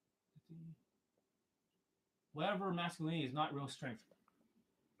 Whatever masculinity is not real strength.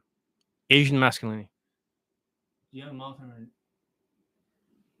 Asian masculinity. Do you have a mouth herpes?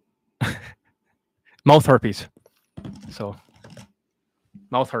 Mouth herpes. So,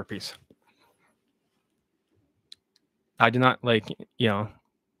 mouth herpes. I do not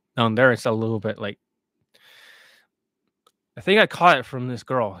down there it's a little bit like, I think I caught it from this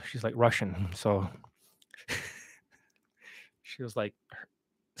girl. She's like Russian. So she was like,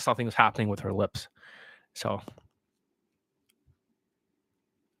 something was happening with her lips. So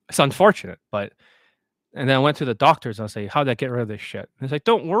it's unfortunate, and then I went to the doctors and I was like, how did I get rid of this shit? And it's like,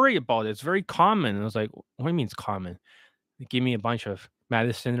 don't worry about it. It's very common. And I was like, what do you mean it's common? They give me a bunch of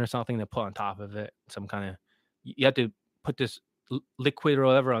medicine or something to put on top of it. Some kind of, you have to put this liquid or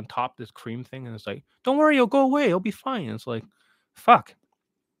whatever on top, this cream thing. And it's like, don't worry, it'll go away. It'll be fine. And it's like, fuck.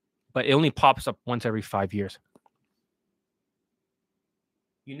 But it only pops up once every 5 years.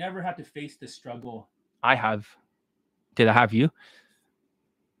 You never have to face the struggle. I have. Did I have you?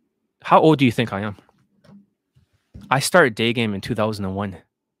 How old do you think I am? I started day game in 2001.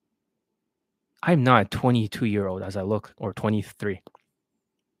 I'm not a 22-year-old as I look, or 23.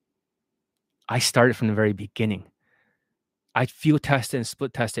 I started from the very beginning. I field tested and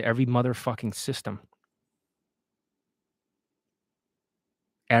split tested every motherfucking system.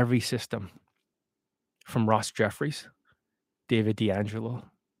 Every system. From Ross Jeffries, David D'Angelo,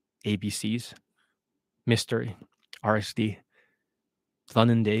 ABCs, Mystery, RSD,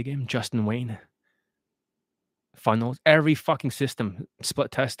 London Day Game, Justin Wayne, Funnels, every fucking system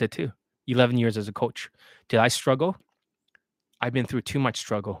split tested too. 11 years as a coach. Did I struggle? I've been through too much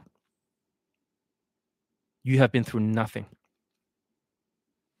struggle. You have been through nothing.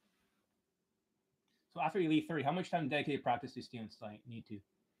 So after Elite 30, how much time dedicated practice do students need to?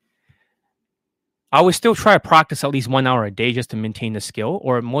 I would still try to practice at least 1 hour a day just to maintain the skill.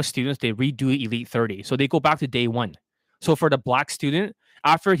 Or most students, they redo Elite 30. So they go back to day 1. So for the black student,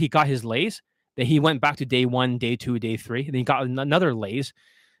 after he got his lays, then he went back to day 1, day 2, day 3. Then he got another lays.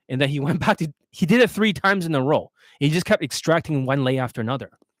 And then he went back to, he did it 3 times in a row. He just kept extracting one lay after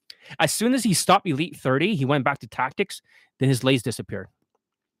another. As soon as he stopped Elite 30, he went back to tactics, then his lays disappeared.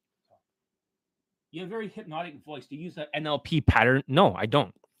 You have a very hypnotic voice. Do you use an NLP pattern? No, I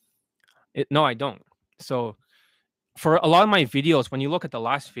don't. No, I don't. So for a lot of my videos, when you look at the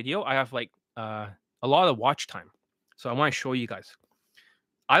last video, I have like a lot of watch time. So I want to show you guys.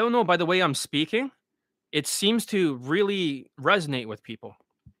 I don't know, by the way I'm speaking, it seems to really resonate with people.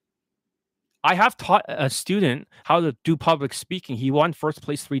 I have taught a student how to do public speaking. He won first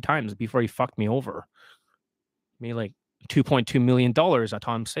place 3 times before he fucked me over. Made like $2.2 million. I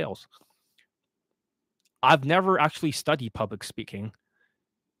taught him sales. I've never actually studied public speaking.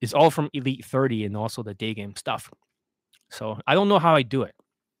 It's all from Elite 30 and also the day game stuff. So I don't know how I do it.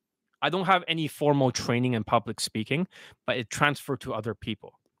 I don't have any formal training in public speaking, but it transferred to other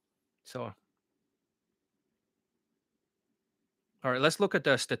people. So, all right, let's look at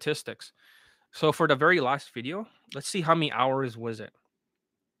the statistics. So for the very last video, let's see how many hours was it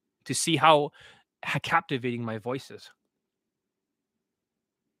to see how captivating my voice is.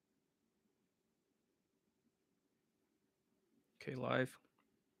 Okay, live.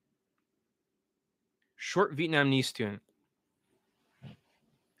 Short Vietnamese student.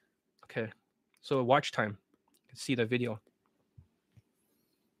 Okay, so watch time. You can see the video.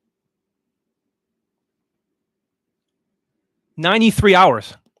 93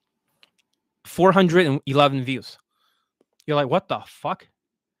 hours. 411 views. You're like, what the fuck?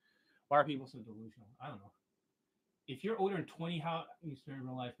 Why are people so delusional? I don't know. If you're older than 20, how you start in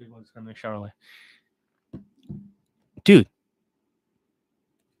real life, people are just gonna shower. Dude,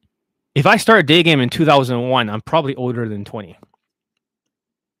 if I started day game in 2001, I'm probably older than 20.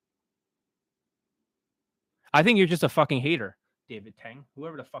 I think you're just a fucking hater, David Tang,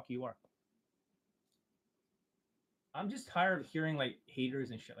 whoever the fuck you are. I'm just tired of hearing like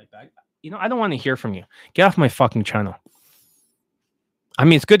haters and shit like that. You know, I don't want to hear from you. Get off my fucking channel. I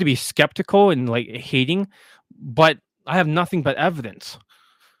mean, it's good to be skeptical and like hating, but I have nothing but evidence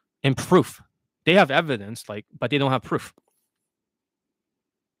and proof. They have evidence, like, but they don't have proof.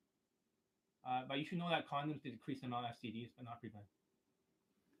 But you should know that condoms decrease the amount of STDs, but not prevent.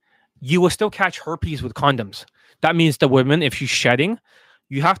 You will still catch herpes with condoms. That means the woman, if she's shedding,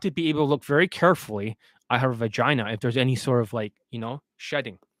 you have to be able to look very carefully at her vagina if there's any sort of like, you know,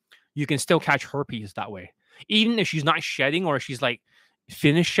 shedding. You can still catch herpes that way. Even if she's not shedding or she's like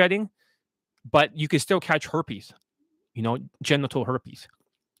finished shedding, but you can still catch herpes, you know, genital herpes.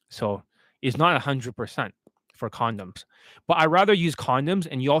 So it's not 100% for condoms. But I'd rather use condoms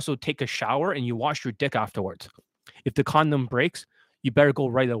and you also take a shower and you wash your dick afterwards. If the condom breaks, you better go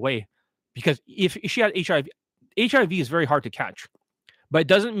right away. Because if she had HIV, HIV is very hard to catch. But it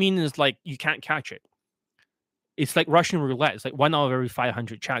doesn't mean it's like you can't catch it. It's like Russian roulette. It's like 1 out of every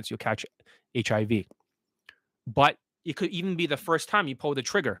 500 chance you'll catch HIV. But it could even be the first time you pull the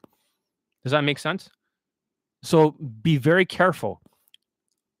trigger. Does that make sense? So be very careful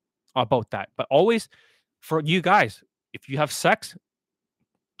about that. But always, for you guys, if you have sex,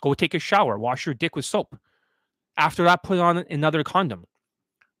 go take a shower. Wash your dick with soap. After that, put on another condom.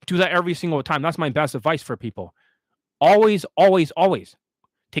 Do that every single time. That's my best advice for people. Always, always, always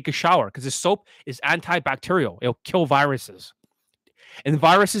take a shower because the soap is antibacterial. It'll kill viruses. And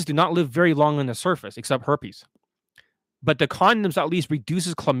viruses do not live very long on the surface, except herpes. But the condoms at least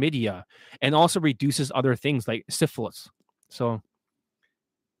reduces chlamydia and also reduces other things like syphilis. So,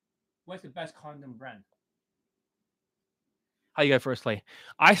 what's the best condom brand? How you got first lay?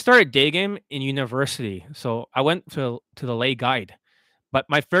 I started day game in university, so I went to the lay guide. But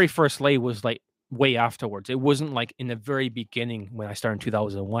my very first lay was like way afterwards. It wasn't like in the very beginning when I started in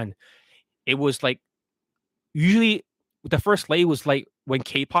 2001. It was like usually the first lay was like when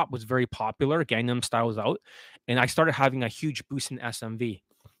K-pop was very popular, Gangnam Style was out, and I started having a huge boost in SMV.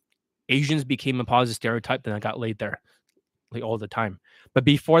 Asians became a positive stereotype, then I got laid there like all the time. But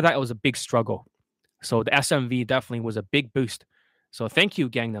before that, it was a big struggle. So the SMV definitely was a big boost. So thank you,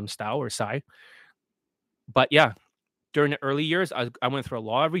 Gangnam Style or Psy. But yeah, during the early years, I went through a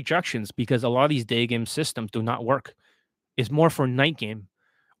lot of rejections because a lot of these day game systems do not work. It's more for night game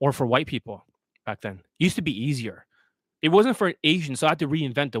or for white people back then. It used to be easier. It wasn't for Asians, so I had to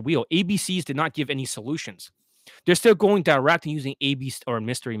reinvent the wheel. ABCs did not give any solutions. They're still going direct and using ABC or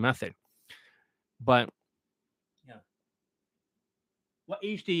mystery method. But yeah, what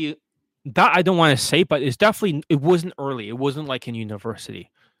age do you? That I don't want to say, but it's definitely, it wasn't early. It wasn't like in university.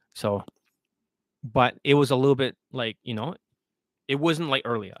 So, but it was a little bit like, you know, it wasn't like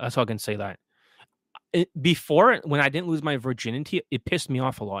early. That's all I can say that. Before, when I didn't lose my virginity, it pissed me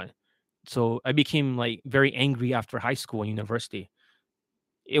off a lot. So I became like very angry after high school and university.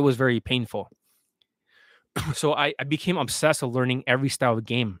 It was very painful. So I became obsessed with learning every style of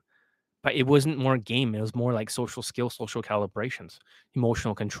game, but it wasn't more game. It was more like social skills, social calibrations,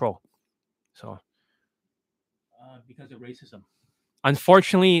 emotional control. So because of racism,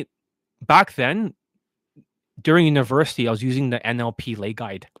 unfortunately, back then during university, I was using the NLP lay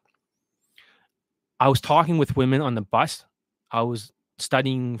guide. I was talking with women on the bus. I was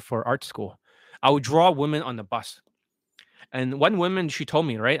studying for art school. I would draw women on the bus. And one woman, she told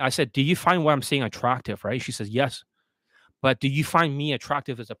me, right? I said, "Do you find what I'm saying attractive?" Right? She says, "Yes." "But do you find me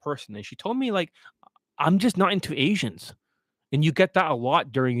attractive as a person?" And she told me, like, "I'm just not into Asians." And you get that a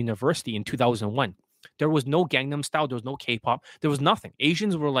lot during university in 2001. There was no Gangnam Style. There was no K-pop. There was nothing.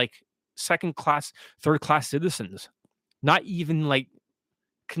 Asians were like second class, third class citizens, not even like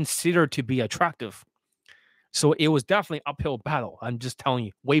considered to be attractive. So it was definitely uphill battle. I'm just telling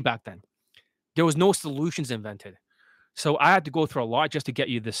you, way back then. There was no solutions invented. So I had to go through a lot just to get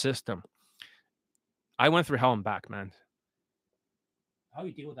you the system. I went through hell and back, man. How do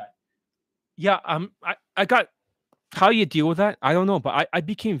you deal with that? Yeah, I got how you deal with that, I don't know, but I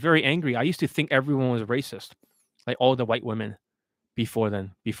became very angry. I used to think everyone was racist, like all the white women before the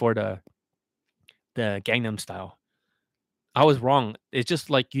Gangnam Style. I was wrong. It's just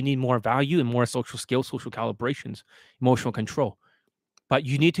like you need more value and more social skills, social calibrations, emotional control. But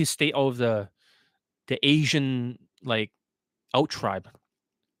you need to stay out of the Asian like out tribe.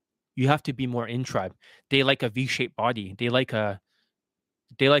 You have to be more in tribe. They like a V-shaped body. They like a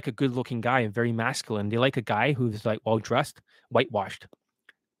good looking guy and very masculine. They like a guy who's like well dressed, whitewashed,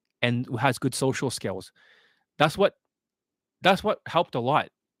 and who has good social skills. That's what helped a lot.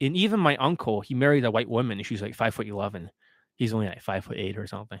 And even my uncle, he married a white woman and she's like 5'11". He's only like 5'8" or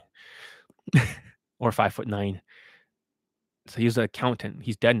something. or 5'9". So he's an accountant.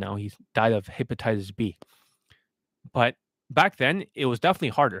 He's dead now. He's died of hepatitis B. But back then it was definitely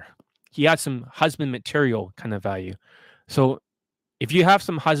harder. He had some husband material kind of value. So if you have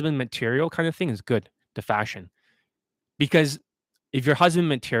some husband material kind of thing, is good, the fashion. Because if you're husband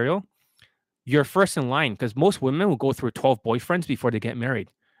material, you're first in line because most women will go through 12 boyfriends before they get married.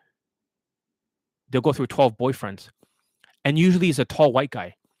 They'll go through 12 boyfriends. And usually it's a tall white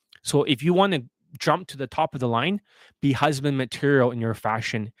guy. So if you want to jump to the top of the line, be husband material in your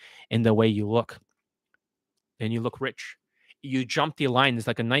fashion, in the way you look. And you look rich. You jump the line, it's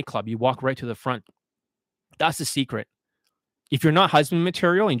like a nightclub. You walk right to the front. That's the secret. If you're not husband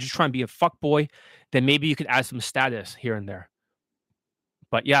material and you're just trying to be a fuck boy, then maybe you could add some status here and there.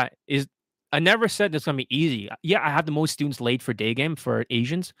 But yeah, I never said it's gonna be easy. Yeah, I have the most students laid for day game for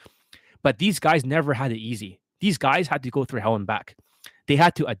Asians, but these guys never had it easy. These guys had to go through hell and back. They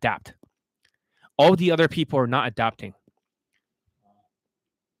had to adapt. All the other people are not adapting.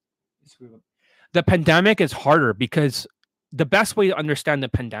 The pandemic is harder because the best way to understand the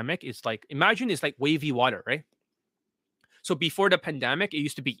pandemic is like, imagine it's like wavy water, right? So before the pandemic, it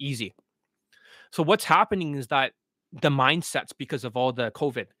used to be easy. So what's happening is that the mindsets, because of all the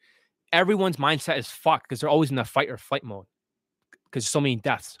COVID, everyone's mindset is fucked because they're always in the fight or flight mode because so many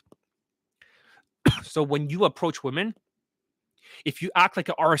deaths. So when you approach women, if you act like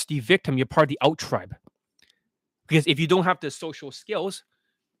an RSD victim, you're part of the out tribe. Because if you don't have the social skills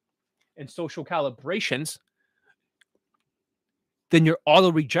and social calibrations, then you're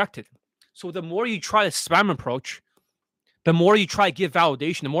auto rejected. So the more you try to spam approach, the more you try to give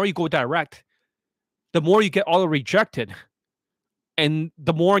validation, the more you go direct, the more you get auto rejected. And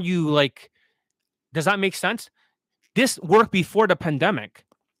the more you like, does that make sense? This worked before the pandemic.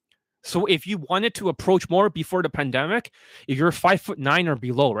 So if you wanted to approach more before the pandemic, if you're 5'9" or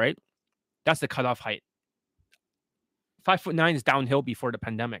below, right? That's the cutoff height. 5'9" is downhill before the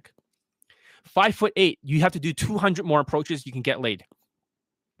pandemic. 5'8", you have to do 200 more approaches, you can get laid.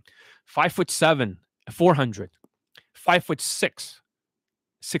 5'7", 400. 5'6",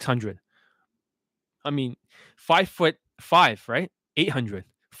 600. I mean, 5'5", right? 800.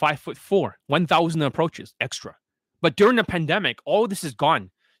 5'4", 1,000 approaches extra. But during the pandemic, all this is gone.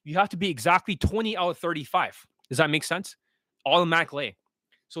 You have to be exactly 20 out of 35. Does that make sense? Automatic lay.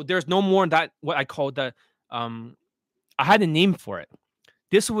 So there's no more that what I call the I had a name for it.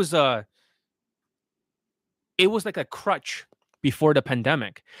 This was it was like a crutch before the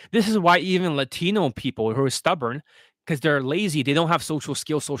pandemic. This is why even Latino people who are stubborn, because they're lazy, they don't have social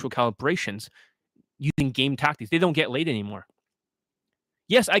skills, social calibrations, using game tactics, they don't get laid anymore.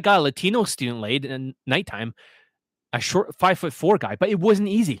 Yes, I got a Latino student laid in nighttime, a short 5'4" guy, but it wasn't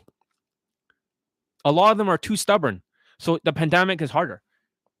easy. A lot of them are too stubborn. So the pandemic is harder.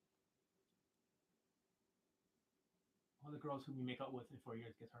 All the girls who we make out with in 4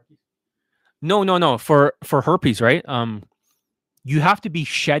 years get herpes? No. For herpes, right? You have to be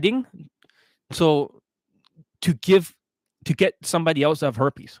shedding. So to get somebody else to have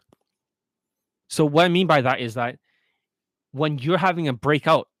herpes. So what I mean by that is that when you're having a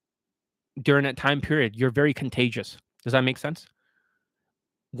breakout during that time period, you're very contagious. Does that make sense?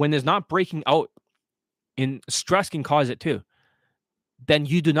 When it's not breaking out, and stress can cause it too, then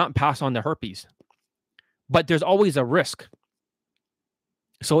you do not pass on the herpes. But there's always a risk.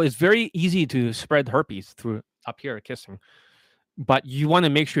 So it's very easy to spread herpes through up here kissing. But you want to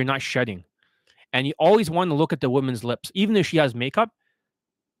make sure you're not shedding. And you always want to look at the woman's lips. Even if she has makeup,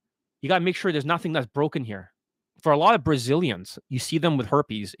 you got to make sure there's nothing that's broken here. For a lot of Brazilians, you see them with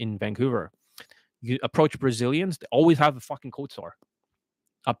herpes in Vancouver. You approach Brazilians, they always have a fucking coat sore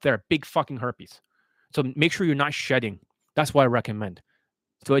up there, big fucking herpes. So make sure you're not shedding. That's what I recommend.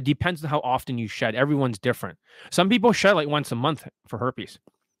 So it depends on how often you shed. Everyone's different. Some people shed like once a month for herpes.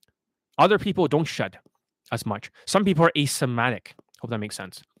 Other people don't shed as much. Some people are asymptomatic. Hope that makes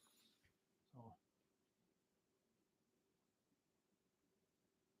sense.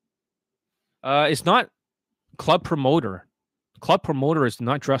 It's not club promoter. Club promoter is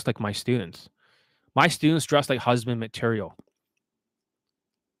not dressed like my students. My students dress like husband material.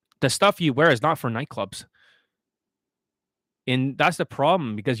 The stuff you wear is not for nightclubs. And that's the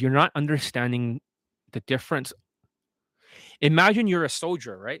problem, because you're not understanding the difference. Imagine you're a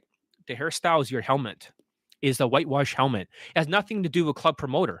soldier, right? The hairstyle is your helmet, is the whitewash helmet. It has nothing to do with club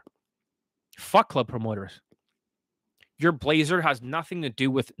promoter. Fuck club promoters. Your blazer has nothing to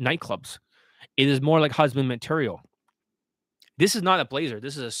do with nightclubs. It is more like husband material. This is not a blazer.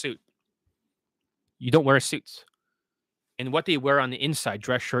 This is a suit. You don't wear suits. And what they wear on the inside,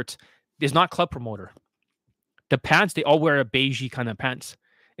 dress shirts, is not club promoter. The pants, they all wear a beigey kind of pants.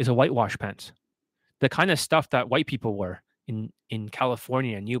 Is a whitewash pants. The kind of stuff that white people wear in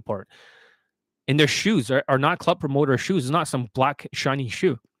California and Newport. And their shoes are not club promoter shoes. It's not some black shiny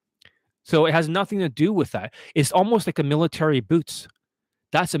shoe. So it has nothing to do with that. It's almost like a military boots.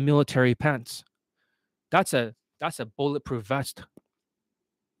 That's a military pants. That's a bulletproof vest.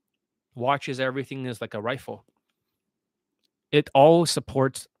 Watches, everything is like a rifle. It all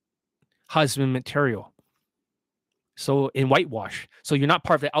supports husband material. So in whitewash. So you're not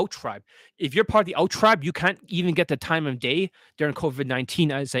part of the out tribe. If you're part of the out tribe, you can't even get the time of day during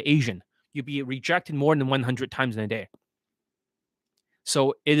COVID-19 as an Asian. You'd be rejected more than 100 times in a day.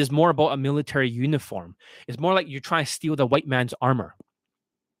 So it is more about a military uniform. It's more like you're trying to steal the white man's armor.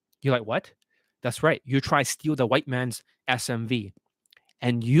 You're like, what? That's right. You're trying to steal the white man's SMV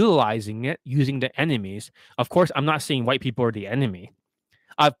and utilizing it, using the enemies. Of course, I'm not saying white people are the enemy.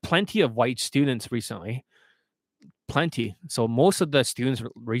 I have plenty of white students recently. Plenty. So most of the students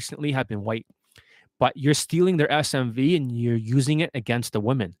recently have been white. But you're stealing their SMV and you're using it against the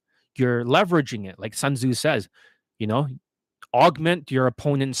women. You're leveraging it. Like Sun Tzu says, augment your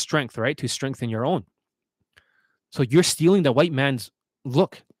opponent's strength, right? To strengthen your own. So you're stealing the white man's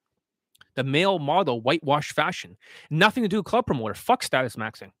look. The male model, whitewash fashion. Nothing to do with club promoter. Fuck status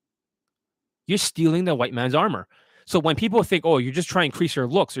maxing. You're stealing the white man's armor. So when people think, oh, you're just trying to increase your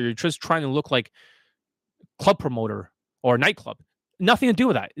looks, or you're just trying to look like club promoter or nightclub, nothing to do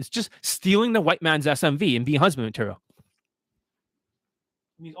with that. It's just stealing the white man's SMV and being husband material.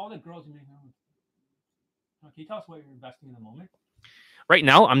 It means all the girls you make. Can you tell us what you're investing in the moment? Right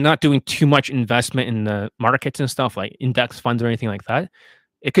now, I'm not doing too much investment in the markets and stuff like index funds or anything like that.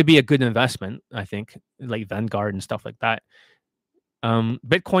 It could be a good investment, I think, like Vanguard and stuff like that.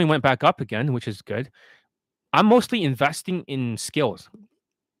 Bitcoin went back up again, which is good. I'm mostly investing in skills,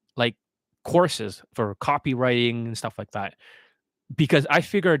 like courses for copywriting and stuff like that. Because I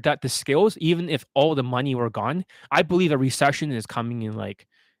figured that the skills, even if all the money were gone, I believe a recession is coming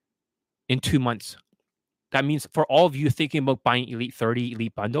in 2 months. That means for all of you thinking about buying Elite 30,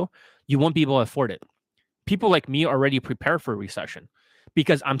 Elite Bundle, you won't be able to afford it. People like me are already prepared for a recession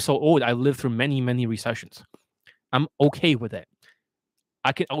because I'm so old. I lived through many, many recessions. I'm okay with it.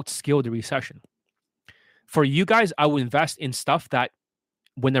 I can outskill the recession. For you guys, I would invest in stuff that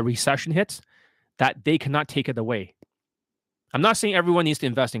when the recession hits, that they cannot take it away. I'm not saying everyone needs to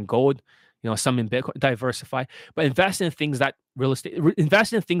invest in gold, some in Bitcoin, diversify, but invest in things that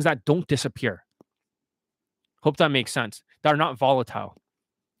invest in things that don't disappear. Hope that makes sense. That are not volatile.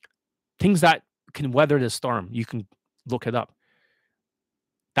 Things that can weather the storm. You can look it up.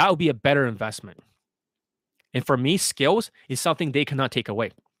 That would be a better investment. And for me, skills is something they cannot take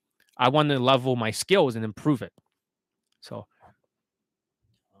away. I want to level my skills and improve it. So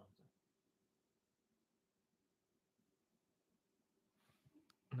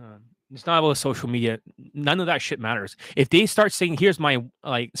it's not about social media. None of that shit matters. If they start saying, here's my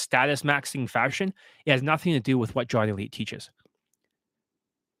status maxing fashion, it has nothing to do with what John Elite teaches.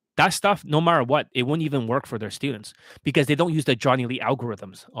 That stuff, no matter what, it wouldn't even work for their students because they don't use the Johnny Lee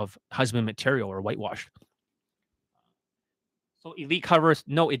algorithms of husband material or whitewash. So elite covers,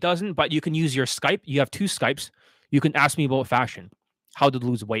 no, it doesn't, but you can use your Skype. You have 2 Skypes. You can ask me about fashion, how to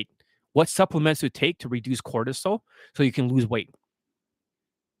lose weight, what supplements to take to reduce cortisol so you can lose weight.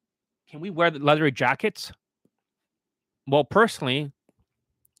 Can we wear the leather jackets? Well, personally,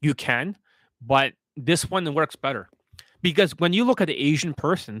 you can, but this one works better. Because when you look at the Asian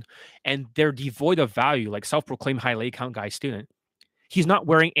person and they're devoid of value, like self-proclaimed high leg count guy student, he's not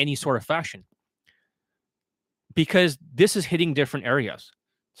wearing any sort of fashion because this is hitting different areas.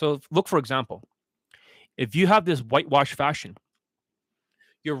 So look, for example, if you have this whitewash fashion,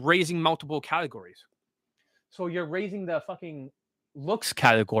 you're raising multiple categories. So you're raising the fucking looks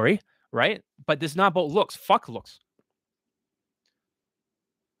category, right? But this is not about looks. Fuck looks.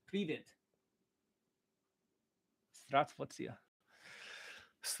 Привет. Здравствуйте.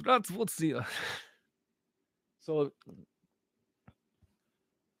 Здравствуйте. So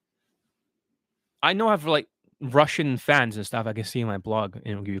I know I have like Russian fans and stuff I can see in my blog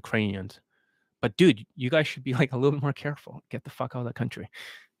and Ukrainians. But dude, you guys should be like a little bit more careful. Get the fuck out of the country.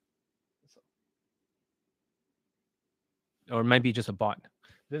 Or it might be just a bot.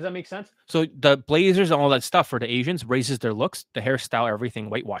 Does that make sense? So the blazers and all that stuff for the Asians raises their looks, the hairstyle, everything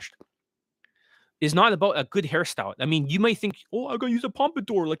whitewashed. It's not about a good hairstyle. I mean, you might think, oh, I'm going to use a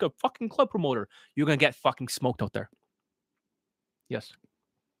pompadour like a fucking club promoter. You're going to get fucking smoked out there. Yes.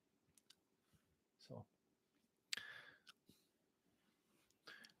 So.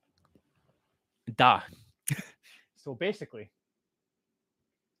 So basically,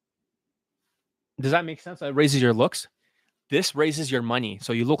 does that make sense? It raises your looks. This raises your money.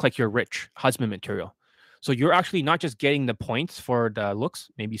 So you look like you're rich, husband material. So you're actually not just getting the points for the looks,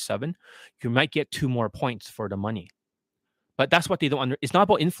 maybe 7. You might get 2 more points for the money. But that's what they don't it's not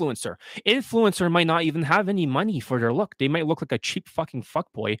about influencer. Influencer might not even have any money for their look. They might look like a cheap fucking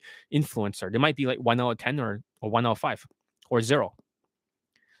fuckboy influencer. They might be like 1 out of 10 or 1 out of 5 or 0.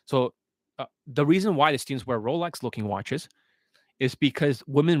 So the reason why the students wear Rolex looking watches is because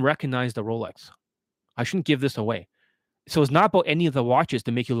women recognize the Rolex. I shouldn't give this away. So it's not about any of the watches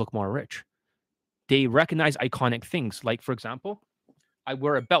to make you look more rich. They recognize iconic things. Like, for example, I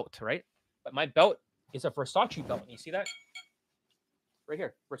wear a belt, right? But my belt is a Versace belt. You see that? Right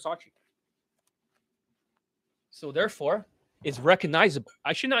here, Versace. So therefore, it's recognizable.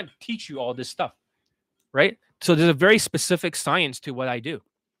 I should not teach you all this stuff, right? So there's a very specific science to what I do.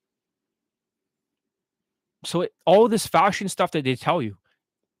 So all this fashion stuff that they tell you,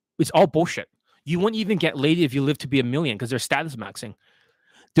 it's all bullshit. You won't even get laid if you live to be a million because they're status maxing.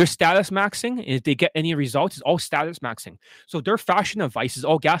 Their status maxing, and if they get any results, it's all status maxing. So their fashion advice is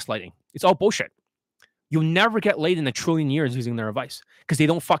all gaslighting. It's all bullshit. You'll never get laid in 1 trillion years using their advice because they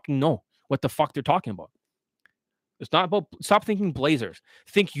don't fucking know what the fuck they're talking about. It's not about, stop thinking blazers.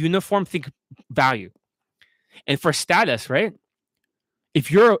 Think uniform, think value. And for status, right?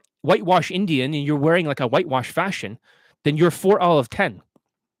 If you're a whitewash Indian and you're wearing like a whitewash fashion, then you're 4 out of 10.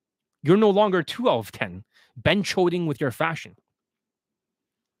 You're no longer 2 out of 10. Bench holding with your fashion.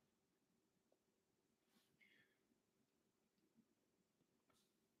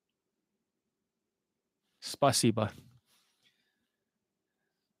 Spasiba.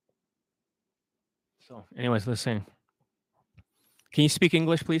 So, anyways, listen. Can you speak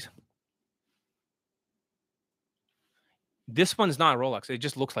English, please? This one's not a Rolex. It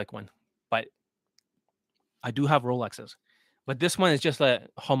just looks like one. But I do have Rolexes. But this one is just a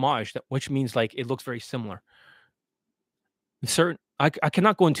homage, which means like it looks very similar. I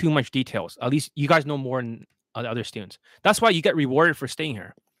cannot go into too much details. At least you guys know more than other students. That's why you get rewarded for staying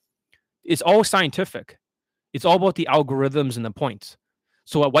here. It's all scientific. It's all about the algorithms and the points.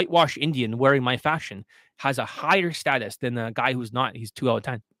 So a whitewash Indian wearing my fashion has a higher status than a guy who's not. He's 2 out of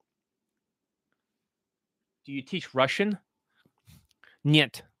 10. Do you teach Russian?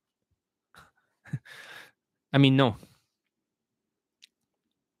 Нет. I mean, no.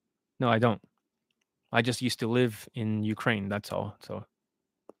 No, I don't. I just used to live in Ukraine. That's all. So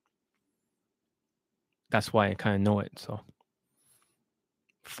that's why I kind of know it. So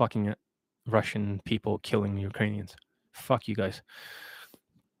fucking Russian people killing Ukrainians. Fuck you guys.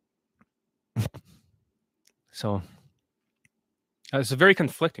 So it's very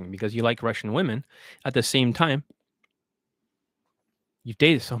conflicting because you like Russian women. At the same time, you've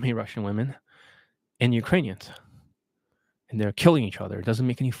dated so many Russian women and Ukrainians. And they're killing each other. It doesn't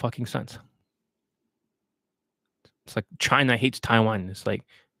make any fucking sense. It's like China hates Taiwan. It's like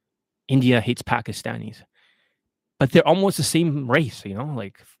India hates Pakistanis. But they're almost the same race, you know?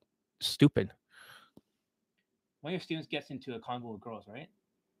 Like, stupid. One of your students gets into a convo with girls, right?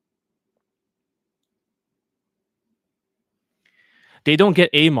 They don't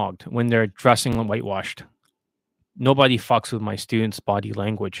get AMOG'd when they're dressing whitewashed. Nobody fucks with my students' body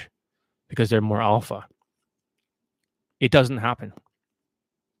language because they're more alpha. It doesn't happen.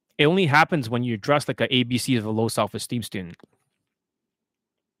 It only happens when you're dressed like an ABC of a low self-esteem student.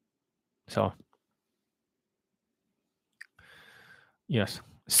 So, yes.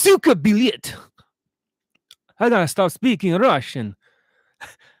 Suka bilet. I gotta stop speaking Russian.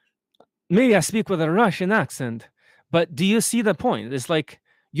 Maybe I speak with a Russian accent. But do you see the point? It's like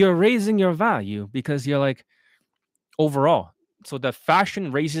you're raising your value because you're like, overall. So the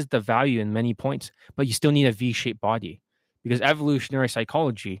fashion raises the value in many points, but you still need a V-shaped body. Because evolutionary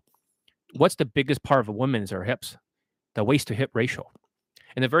psychology, what's the biggest part of a woman is her hips, the waist to hip ratio.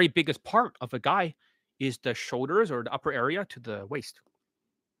 And the very biggest part of a guy is the shoulders or the upper area to the waist.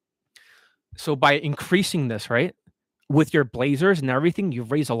 So by increasing this, right, with your blazers and everything, you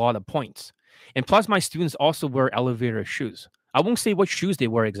raise a lot of points. And plus, my students also wear elevator shoes. I won't say what shoes they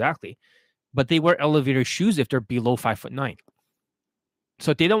wear exactly, but they wear elevator shoes if they're below 5'9".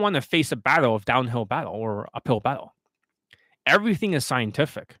 So they don't want to face a battle of downhill battle or uphill battle. Everything is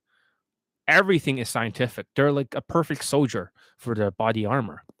scientific. Everything is scientific. They're like a perfect soldier for the body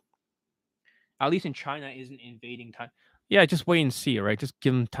armor. At least in China isn't invading time. Yeah, just wait and see, right? Just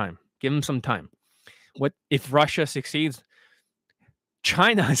give them time. Give them some time. What if Russia succeeds?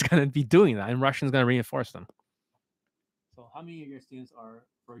 China is going to be doing that, and Russia's going to reinforce them. So, how many of your students are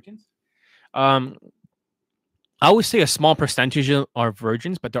virgins? I would say a small percentage are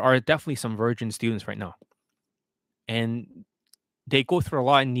virgins, but there are definitely some virgin students right now, and they go through a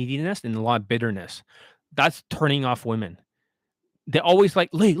lot of neediness and a lot of bitterness. That's turning off women. They always like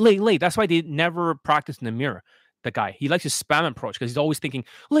lay. That's why they never practice in the mirror. The guy, he likes his spam approach because he's always thinking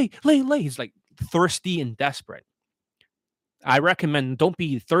lay. He's like thirsty and desperate. I recommend don't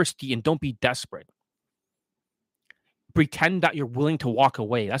be thirsty and don't be desperate. Pretend that you're willing to walk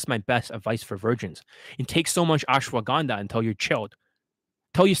away. That's my best advice for virgins. And take so much ashwagandha until you're chilled.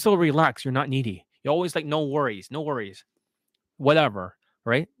 Until you still relax. You're not needy. You're always like, no worries. Whatever,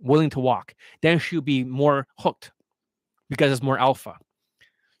 right? Willing to walk. Then she'll be more hooked because it's more alpha.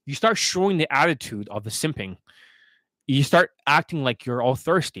 You start showing the attitude of the simping. You start acting like you're all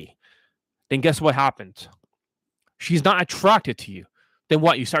thirsty. Then guess what happens? She's not attracted to you. Then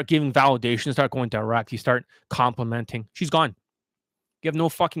what? You start giving validation, start going direct, you start complimenting. She's gone. You have no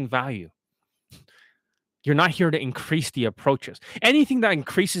fucking value. You're not here to increase the approaches. Anything that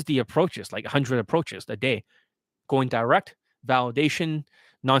increases the approaches, like 100 approaches a day, going direct, validation,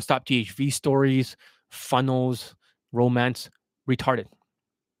 nonstop DHV stories, funnels, romance, retarded.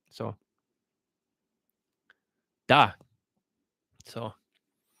 So, So,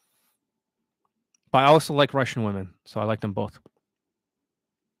 but I also like Russian women, so I like them both.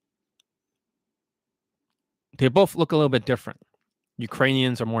 They both look a little bit different.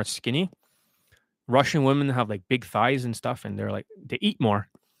 Ukrainians are more skinny. Russian women have like big thighs and stuff, and they're like, they eat more.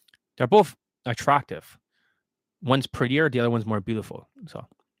 They're both attractive. One's prettier, the other one's more beautiful.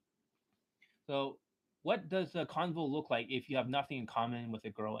 So what does a convo look like if you have nothing in common with a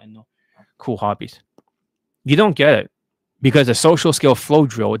girl and no cool hobbies? You don't get it because a social skill flow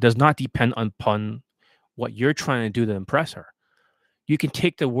drill does not depend upon what you're trying to do to impress her. You can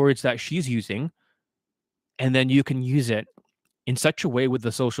take the words that she's using and then you can use it in such a way with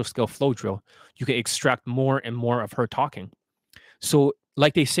the social skill flow drill, you can extract more and more of her talking. So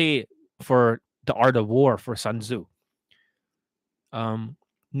like they say for the art of war for Sun Tzu,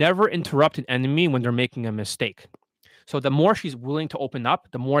 never interrupt an enemy when they're making a mistake. So the more she's willing to open up,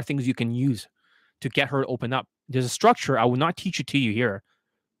 the more things you can use to get her to open up. There's a structure. I will not teach it to you here.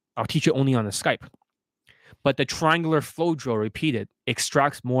 I'll teach it only on the Skype. But the triangular flow drill repeated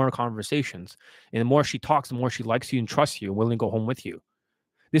extracts more conversations. And the more she talks, the more she likes you and trusts you, willing to go home with you.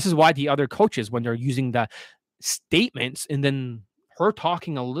 This is why the other coaches, when they're using the statements and then her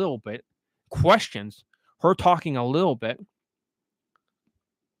talking a little bit, questions, her talking a little bit,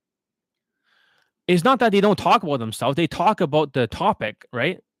 it's not that they don't talk about themselves. They talk about the topic,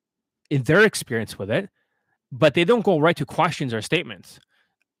 right? In their experience with it, but they don't go right to questions or statements.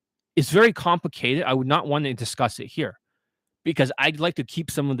 It's very complicated. I would not want to discuss it here because I'd like to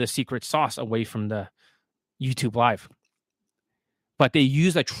keep some of the secret sauce away from the YouTube live. But they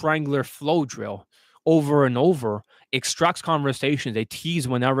use a triangular flow drill over and over, extracts conversations. They tease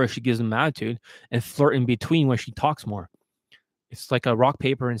whenever she gives them attitude and flirt in between when she talks more. It's like a rock,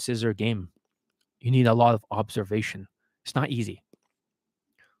 paper, and scissor game. You need a lot of observation. It's not easy.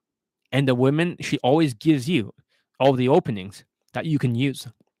 And the women, she always gives you all the openings that you can use.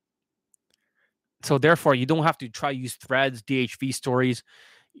 So therefore, you don't have to try to use threads, DHV stories.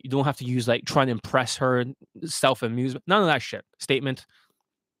 You don't have to use like trying to impress her, self-amusement, none of that shit. Statement.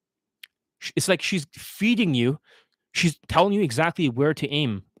 It's like she's feeding you. She's telling you exactly where to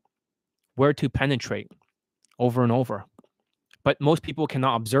aim, where to penetrate over and over. But most people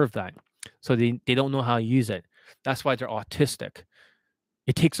cannot observe that. So they don't know how to use it. That's why they're autistic.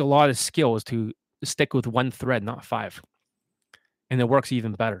 It takes a lot of skills to stick with one thread, not 5. And it works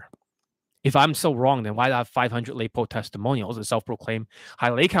even better. If I'm so wrong, then why do I have 500 LayPo testimonials? A self-proclaimed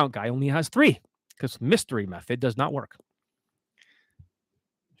high lay count guy only has 3 because mystery method does not work.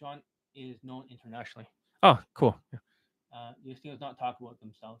 John is known internationally. Oh, cool. These students not talk about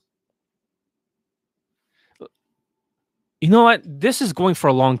themselves. You know what? This is going for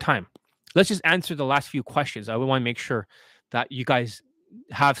a long time. Let's just answer the last few questions. I want to make sure that you guys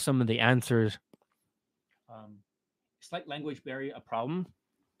have some of the answers. Slight language barrier a problem?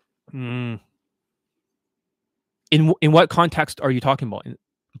 In what context are you talking about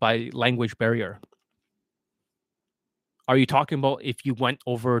by language barrier? Are you talking about if you went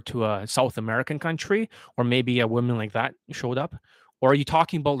over to a South American country, or maybe a woman like that showed up? Or are you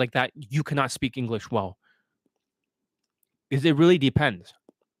talking about like that you cannot speak English well? Because it really depends.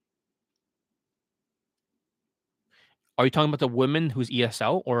 Are you talking about the woman who's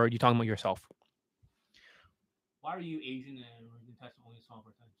ESL, or are you talking about yourself? Why are you Asian and only small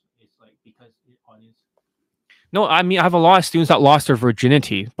percentage? It's like because the audience. No, I mean I have a lot of students that lost their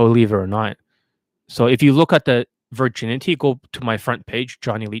virginity, believe it or not. So if you look at the virginity, go to my front page,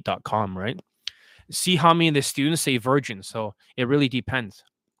 johnnyelite.com, right? See how many of the students say virgin. So it really depends.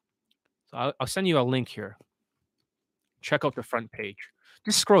 So I'll send you a link here. Check out the front page.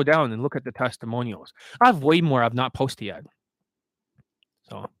 Just scroll down and look at the testimonials. I have way more I've not posted yet.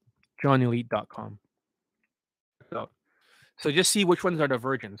 So johnnyelite.com. So just see which ones are the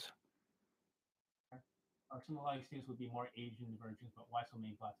virgins. Some of the students would be more Asian virgins, but why so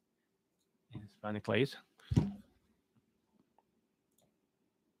many black and Hispanic lays?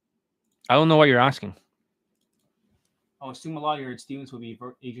 I don't know what you're asking. I assume a lot of your students would be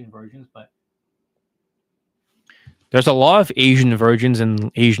Asian virgins, but there's a lot of Asian virgins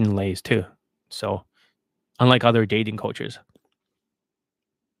and Asian lays too. So, unlike other dating coaches.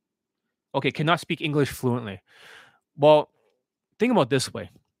 Okay, cannot speak English fluently. Well, think about it this way,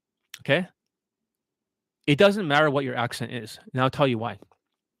 okay? It doesn't matter what your accent is, and I'll tell you why.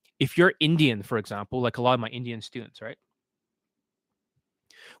 If you're Indian, for example, like a lot of my Indian students, right?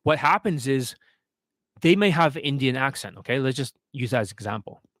 What happens is they may have an Indian accent, okay? Let's just use that as an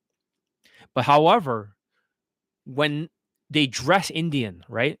example. But however, when they dress Indian,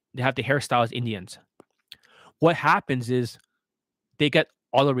 right? They have the hairstyle as Indians. What happens is they get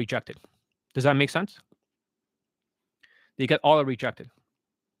auto rejected. Does that make sense? They get auto rejected.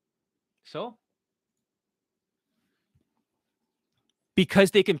 So,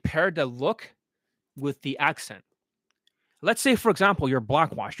 because they compare the look with the accent. Let's say, for example, you're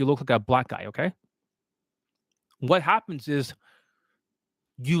blackwashed. You look like a black guy, okay? What happens is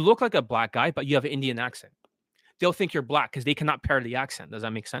you look like a black guy, but you have an Indian accent. They'll think you're black because they cannot pair the accent. Does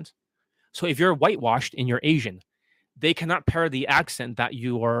that make sense? So if you're whitewashed and you're Asian, they cannot pair the accent that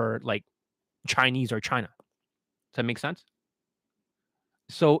you are like Chinese or China. Does that make sense?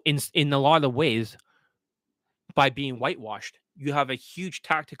 So in a lot of ways, by being whitewashed, you have a huge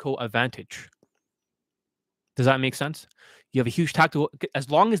tactical advantage. Does that make sense? You have a huge tactical, as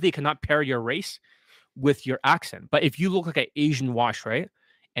long as they cannot pair your race with your accent. But if you look like an Asian wash, right,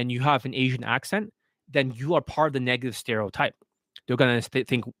 and you have an Asian accent, then you are part of the negative stereotype. They're going to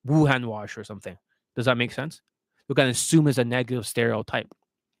think Wuhan wash or something. Does that make sense? They're going to assume it's a negative stereotype.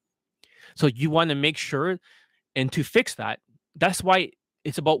 So you want to make sure, and to fix that, that's why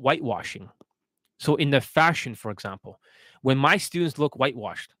it's about whitewashing. So in the fashion, for example, when my students look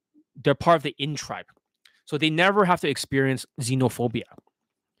whitewashed, they're part of the in tribe. So they never have to experience xenophobia.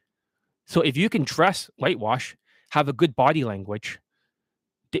 So if you can dress whitewash, have a good body language,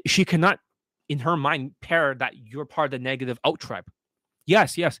 she cannot, in her mind, pair that you're part of the negative out tribe.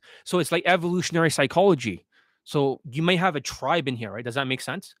 Yes. So it's like evolutionary psychology. So you may have a tribe in here, right? Does that make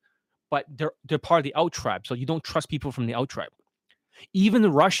sense? But they're part of the out tribe. So you don't trust people from the out tribe. Even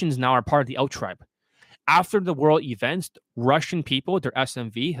the Russians now are part of the out tribe. After the world events, Russian people, their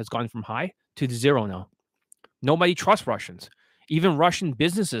SMV has gone from high to 0 now. Nobody trusts Russians. Even Russian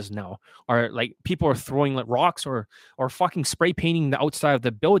businesses now are like, people are throwing like rocks or fucking spray painting the outside of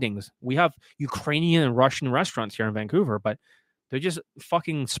the buildings. We have Ukrainian and Russian restaurants here in Vancouver, but they're just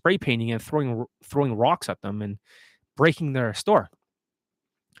fucking spray painting and throwing rocks at them and breaking their store.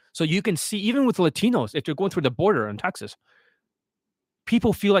 So you can see, even with Latinos, if they're going through the border in Texas,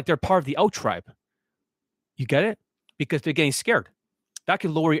 people feel like they're part of the out tribe. You get it? Because they're getting scared. That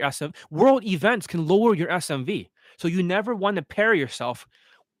can lower your SMV. World events can lower your SMV. So you never want to pair yourself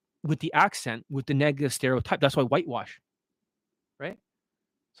with the accent, with the negative stereotype. That's why whitewash, right?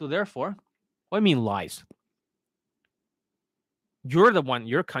 So therefore, what I mean lies. You're the one,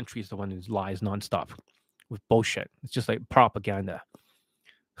 your country is the one who lies nonstop with bullshit. It's just like propaganda.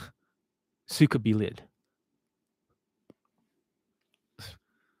 Suka bilid.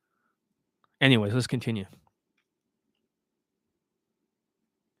 Anyways, let's continue.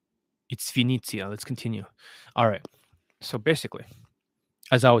 It's Venezia. Let's continue. All right. So basically,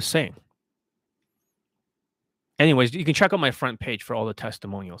 as I was saying, anyways, you can check out my front page for all the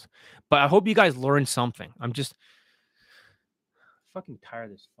testimonials. But I hope you guys learned something. I'm just fucking tired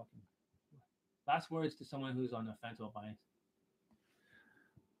of this fucking. Last words to someone who's on the fence about buying.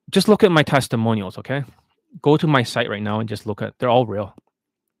 Just look at my testimonials, okay? Go to my site right now and just look at. They're all real.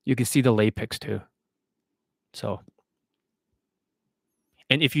 You can see the lay pics too. So,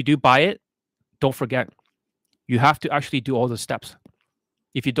 and if you do buy it, don't forget, you have to actually do all the steps.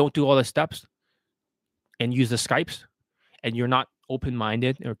 If you don't do all the steps and use the Skypes and you're not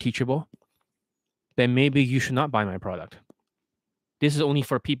open-minded or teachable, then maybe you should not buy my product. This is only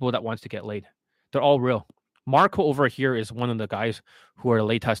for people that wants to get laid. They're all real. Marco over here is one of the guys who are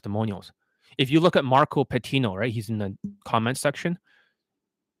lay testimonials. If you look at Marco Pettino, right? He's in the comment section.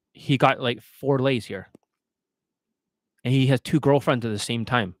 He got like 4 lays here. And he has 2 girlfriends at the same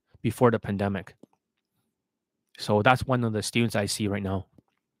time before the pandemic. So that's one of the students I see right now.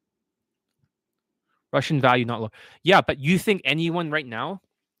 Russian value not low. Yeah, but you think anyone right now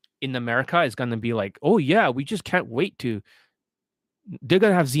in America is going to be like, oh yeah, we just can't wait to. They're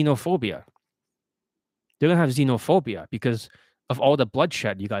going to have xenophobia. They're going to have xenophobia because of all the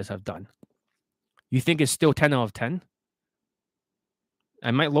bloodshed you guys have done. You think it's still 10 out of 10? I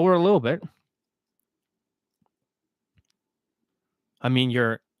might lower a little bit. I mean,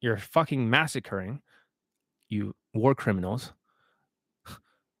 you're fucking massacring. You war criminals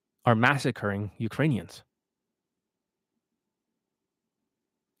are massacring Ukrainians.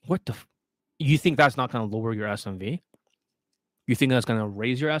 What the? You think that's not going to lower your SMV? You think that's going to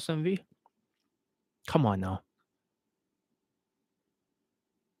raise your SMV? Come on now.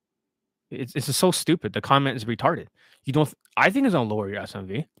 It's just so stupid. The comment is retarded. You don't. I think it's going to lower your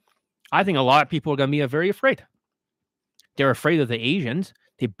SMV. I think a lot of people are going to be very afraid. They're afraid of the Asians.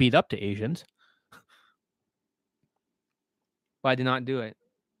 They beat up the Asians. But I did not do it.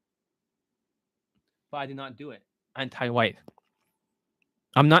 Anti-white.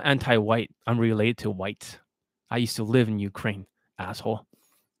 I'm not anti-white. I'm related to whites. I used to live in Ukraine, asshole.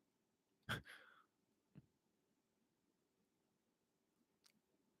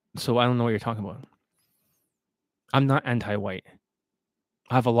 So I don't know what you're talking about. I'm not anti-white.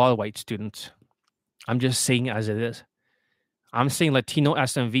 I have a lot of white students. I'm just saying as it is. I'm saying Latino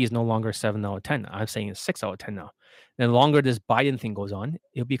SMV is no longer 7 out of 10. I'm saying it's 6 out of 10 now. The longer this Biden thing goes on,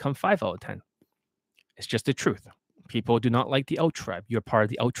 it'll become 5 out of 10. It's just the truth. People do not like the out tribe. You're part of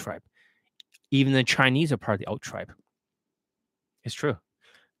the out tribe. Even the Chinese are part of the out tribe. It's true.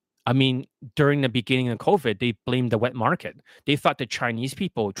 I mean, during the beginning of COVID, they blamed the wet market. They thought the Chinese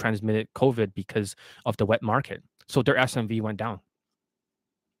people transmitted COVID because of the wet market. So their SMV went down.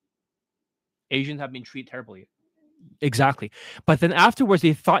 Asians have been treated terribly. Exactly. But then afterwards,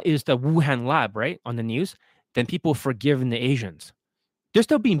 they thought it was the Wuhan lab, right? On the news. Then people forgiven the Asians. They're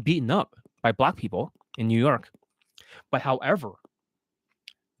still being beaten up by black people in New York. But however,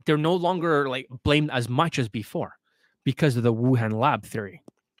 they're no longer like blamed as much as before because of the Wuhan lab theory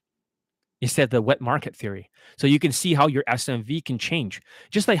instead of the wet market theory. So you can see how your SMV can change.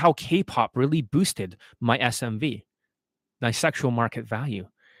 Just like how K-pop really boosted my SMV, my sexual market value.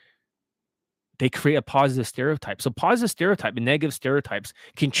 They create a positive stereotype. So positive stereotype and negative stereotypes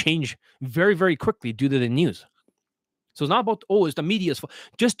can change very, very quickly due to the news. So it's not about, oh, it's the media's fault.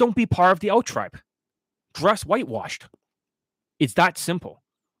 Just don't be part of the out tribe. Dress whitewashed. It's that simple.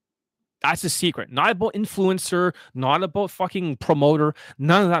 That's the secret. Not about influencer, not about fucking promoter,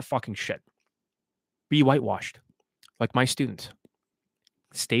 none of that fucking shit. Be whitewashed. Like my students.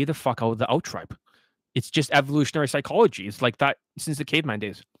 Stay the fuck out of the out tribe. It's just evolutionary psychology. It's like that since the caveman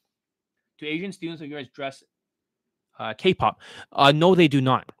days. Do Asian students of yours dress K-pop? No, they do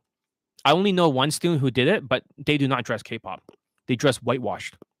not. I only know one student who did it, but they do not dress K-pop. They dress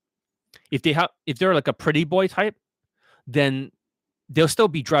whitewashed. If they're like a pretty boy type, then they'll still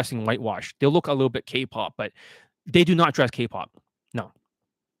be dressing whitewashed. They'll look a little bit K-pop, but they do not dress K-pop. No.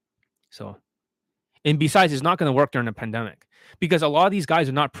 So, and besides, it's not going to work during the pandemic because a lot of these guys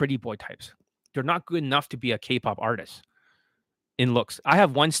are not pretty boy types. They're not good enough to be a K-pop artist in looks. I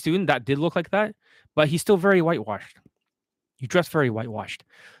have one student that did look like that, but he's still very whitewashed. You dress very whitewashed.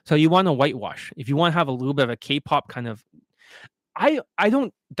 So you want to whitewash. If you want to have a little bit of a K-pop kind of, I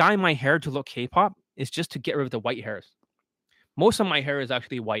don't dye my hair to look K-pop. It's just to get rid of the white hairs. Most of my hair is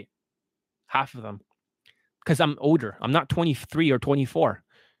actually white. Half of them. Because I'm older. I'm not 23 or 24.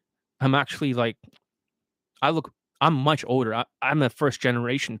 I'm actually like, I'm much older. I'm a first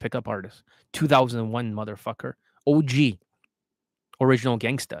generation pickup artist. 2001 motherfucker. OG. Original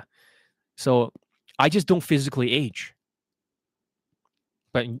gangsta. So I just don't physically age.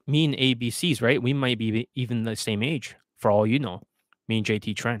 But me and ABCs, right? We might be even the same age, for all you know. Me and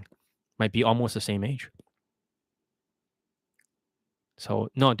JT Trent might be almost the same age. So,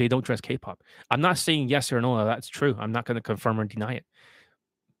 no, they don't dress K-pop. I'm not saying yes or no, that's true. I'm not going to confirm or deny it.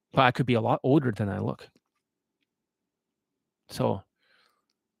 But I could be a lot older than I look. So,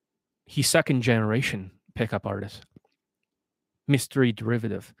 he's second generation pickup artist. Mystery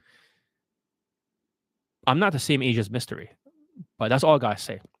derivative. I'm not the same age as Mystery. But that's all I gotta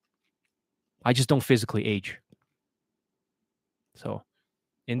say. I just don't physically age. So,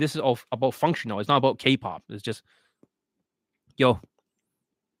 and this is all about functional. It's not about K-pop. It's just, yo,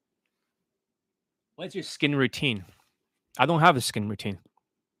 what's your skin routine? I don't have a skin routine.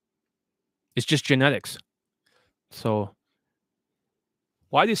 It's just genetics. So,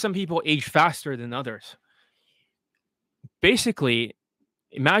 why do some people age faster than others? Basically,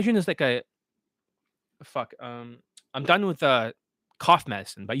 imagine it's like I'm done with cough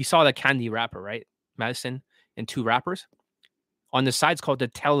medicine, but you saw the candy wrapper, right? Medicine and 2 wrappers. On the side's called the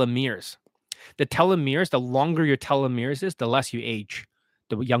telomeres. The telomeres, the longer your telomeres is, the less you age,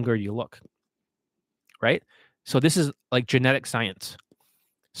 the younger you look. Right? So this is like genetic science.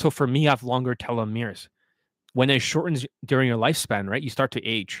 So for me, I have longer telomeres. When it shortens during your lifespan, right, you start to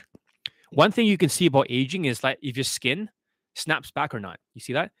age. One thing you can see about aging is like if your skin snaps back or not. You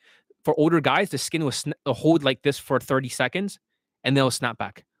see that? For older guys, the skin will hold like this for 30 seconds and they'll snap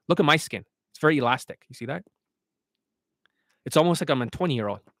back. Look at my skin. It's very elastic. You see that? It's almost like I'm a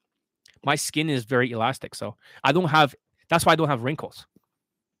 20-year-old. My skin is very elastic. So that's why I don't have wrinkles.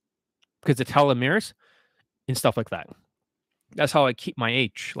 Because the telomeres and stuff like that. That's how I keep my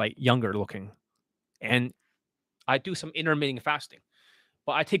age like younger looking. And I do some intermittent fasting.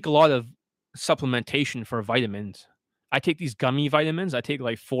 But I take a lot of supplementation for vitamins. I take these gummy vitamins. I take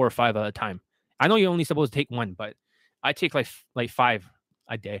like 4 or 5 at a time. I know you're only supposed to take 1, but I take like 5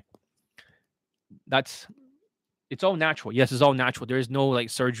 a day. It's all natural. Yes, it's all natural. There is no like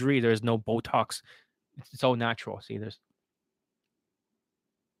surgery. There's no Botox. It's all natural. See, there's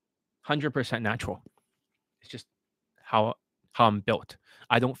 100% natural. It's just how I'm built.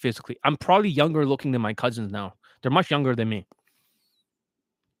 I'm probably younger looking than my cousins now. They're much younger than me.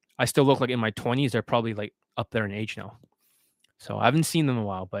 I still look like in my 20s. They're probably like up there in age now. So I haven't seen them in a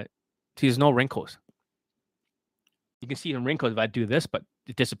while, but see, there's no wrinkles. You can see the wrinkles if I do this, but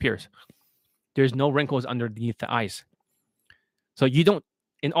it disappears. There's no wrinkles underneath the eyes. So you don't,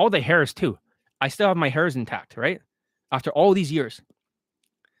 in all the hairs too. I still have my hairs intact, right? After all these years.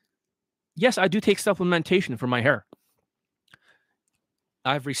 Yes, I do take supplementation for my hair.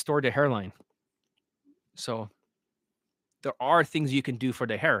 I've restored the hairline. So there are things you can do for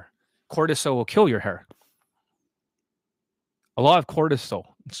the hair. Cortisol will kill your hair. A lot of cortisol,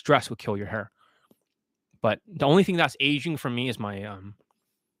 stress will kill your hair. But the only thing that's aging for me is my,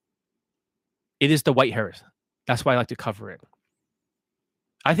 it is the white hairs. That's why I like to cover it.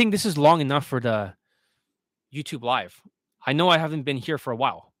 I think this is long enough for the YouTube live. I know I haven't been here for a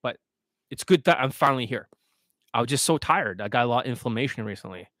while, but it's good that I'm finally here. I was just so tired. I got a lot of inflammation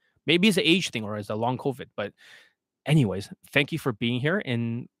recently. Maybe it's an age thing or it's a long COVID. But anyways, thank you for being here.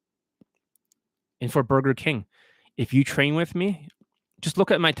 And for Burger King, if you train with me, just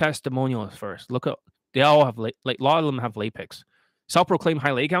look at my testimonials first. They all have, like a lot of them have LAPIX. Self-proclaimed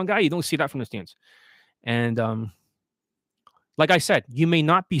high leg count guy, you don't see that from the students. And like I said, you may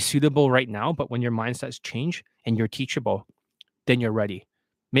not be suitable right now, but when your mindsets change and you're teachable, then you're ready.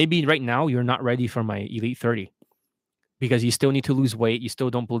 Maybe right now you're not ready for my Elite 30 because you still need to lose weight. You still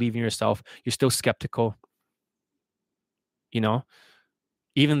don't believe in yourself. You're still skeptical. You know,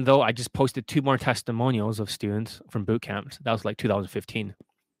 even though I just posted 2 more testimonials of students from boot camps. That was like 2015.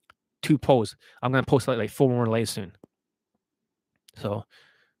 2 posts. I'm going to post like 4 more later soon. So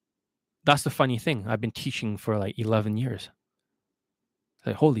that's the funny thing. I've been teaching for like 11 years.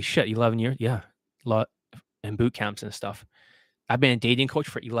 Like, holy shit, 11 years? Yeah. A lot in boot camps and stuff. I've been a dating coach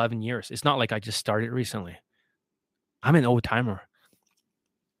for 11 years. It's not like I just started recently. I'm an old timer.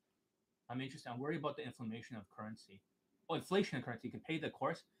 I'm interested. I'm worried about the inflation of currency. Oh, inflation of currency. You can pay the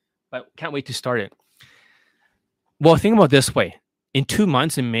course, but can't wait to start it. Well, think about it this way. In 2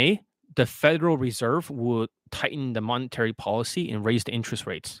 months in May, the Federal Reserve will tighten the monetary policy and raise the interest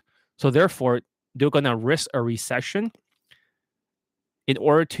rates. So therefore, they're going to risk a recession in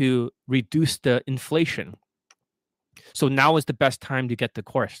order to reduce the inflation. So now is the best time to get the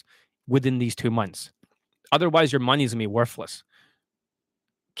course within these 2 months. Otherwise, your money is going to be worthless.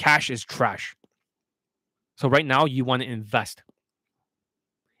 Cash is trash. So right now, you want to invest.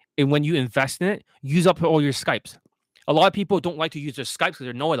 And when you invest in it, use up all your Skypes. A lot of people don't like to use their Skypes because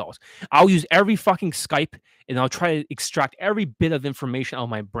they're know-it-alls. I'll use every fucking Skype and I'll try to extract every bit of information out of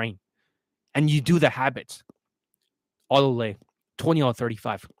my brain. And you do the habits. Auto lay, 20 or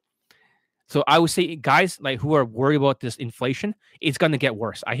 35. So I would say, guys, like who are worried about this inflation, it's going to get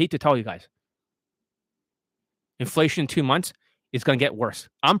worse. I hate to tell you guys. Inflation in 2 months, it's going to get worse.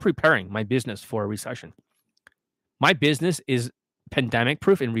 I'm preparing my business for a recession. My business is pandemic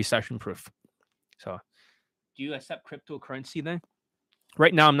proof and recession proof. So do you accept cryptocurrency then?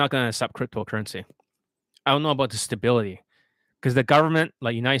 Right now, I'm not going to accept cryptocurrency. I don't know about the stability because the government,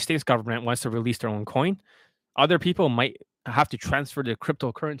 like United States government, wants to release their own coin. Other people might have to transfer the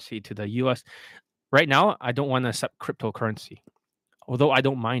cryptocurrency to the US. Right now, I don't want to accept cryptocurrency. Although I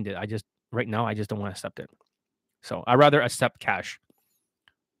don't mind it. Right now, I just don't want to accept it. So I'd rather accept cash.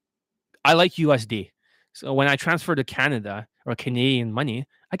 I like USD. So when I transfer to Canada or Canadian money,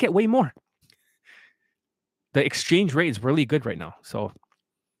 I get way more. The exchange rate is really good right now. So,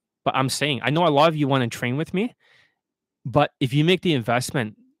 but I'm saying, I know a lot of you want to train with me, but if you make the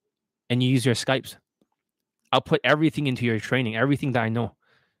investment and you use your Skypes, I'll put everything into your training, everything that I know.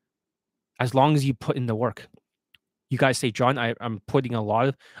 As long as you put in the work. You guys say, John, I'm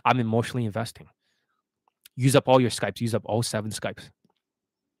emotionally investing. Use up all your Skypes. Use up all 7 Skypes.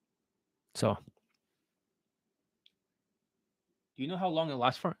 So, do you know how long it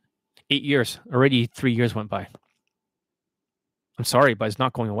lasts for? 8 years. Already 3 years went by. I'm sorry, but it's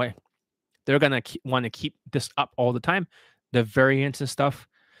not going away. They're going to want to keep this up all the time. The variants and stuff.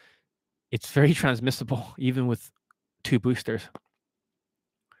 It's very transmissible, even with 2 boosters.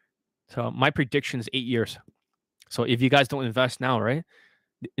 So my prediction is 8 years. So if you guys don't invest now, right,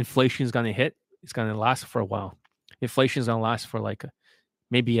 inflation is going to hit. It's going to last for a while. Inflation is going to last for like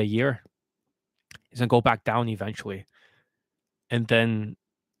maybe a year. It's going to go back down eventually. And then,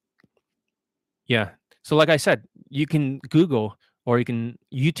 yeah. So like I said, you can Google or you can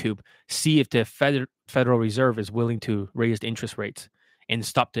YouTube, see if the Federal Reserve is willing to raise the interest rates and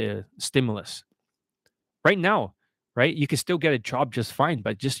stop the stimulus. Right now, right, you can still get a job just fine,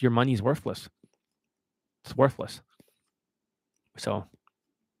 but just your money is worthless. It's worthless. So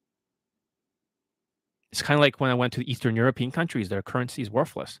it's kind of like when I went to Eastern European countries, their currency is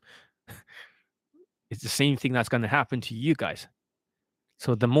worthless. It's the same thing that's going to happen to you guys.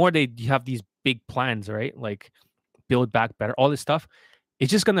 So the more you have these big plans, right, like build back better, all this stuff,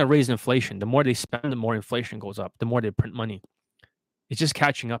 it's just going to raise inflation. The more they spend, the more inflation goes up. The more they print money. It's just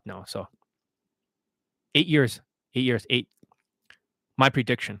catching up now. So 8 years. My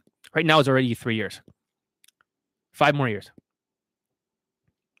prediction. Right now it's already 3 years. 5 more years.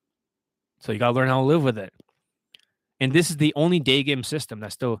 So you got to learn how to live with it. And this is the only day game system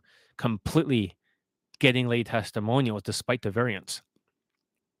that's still completely getting late testimonials despite the variance.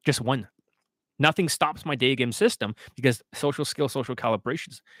 Just one. Nothing stops my day game system because social skill, social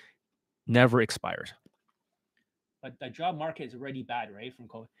calibrations never expires. But the job market is already bad, right? From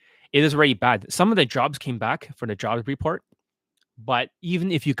COVID. It is already bad. Some of the jobs came back for the job report. But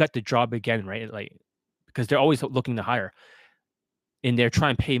even if you got the job again, right? Like, because they're always looking to hire. And they're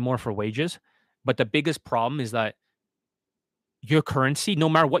trying to pay more for wages. But the biggest problem is that your currency, no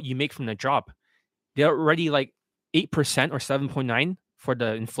matter what you make from the job, they're already like 8% or 7.9 for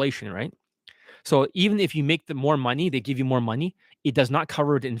the inflation, right? So even if you make more money, they give you more money, it does not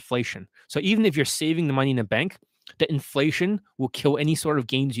cover the inflation. So even if you're saving the money in the bank, the inflation will kill any sort of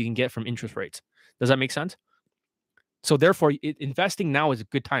gains you can get from interest rates. Does that make sense? So therefore, investing now is a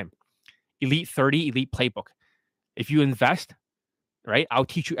good time. Elite 30, Elite Playbook. If you invest, right, I'll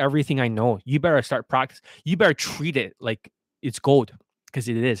teach you everything I know. You better start practice. You better treat it like it's gold because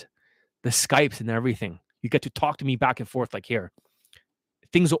it is. The Skypes and everything. You get to talk to me back and forth like here.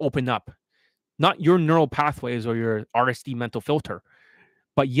 Things will open up. Not your neural pathways or your RSD mental filter.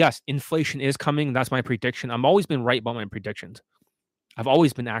 But yes, inflation is coming. That's my prediction. I've always been right about my predictions. I've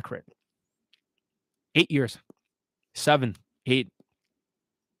always been accurate. 8 years. 7, 8.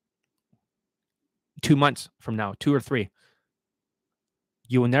 2 months from now, 2 or 3.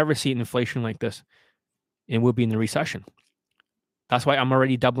 You will never see an inflation like this. And we'll be in a recession. That's why I'm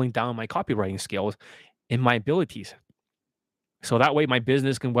already doubling down on my copywriting skills and my abilities. So that way my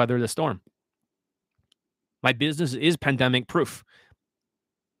business can weather the storm. My business is pandemic proof,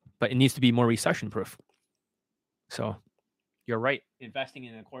 but it needs to be more recession proof. So you're right. Investing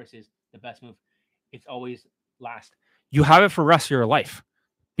in a course is the best move. It's always last. You have it for the rest of your life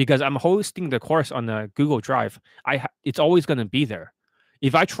because I'm hosting the course on the Google Drive. It's always going to be there.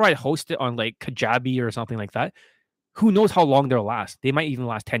 If I try to host it on like Kajabi or something like that, who knows how long they'll last? They might even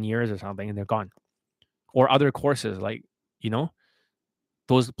last 10 years or something and they're gone. Or other courses like,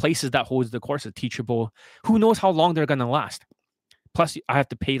 those places that holds the courses, Teachable, who knows how long they're going to last. Plus, I have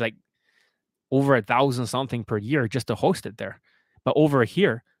to pay like over 1,000 something per year just to host it there. But over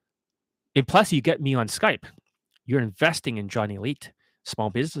here, and plus you get me on Skype. You're investing in Johnny Elite small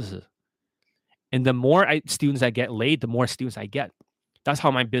businesses. And the more students I get laid, the more students I get. That's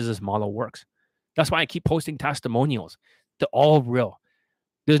how my business model works. That's why I keep posting testimonials. They're all real.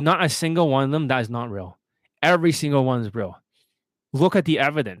 There's not a single one of them that is not real. Every single one is real. Look at the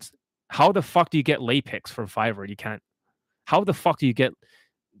evidence. How the fuck do you get lay pics from Fiverr? You can't. How the fuck do you get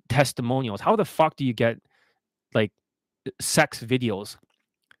testimonials? How the fuck do you get like sex videos?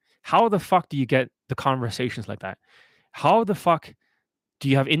 How the fuck do you get the conversations like that? How the fuck do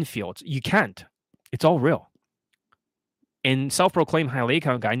you have infields? You can't. It's all real. And self-proclaimed highly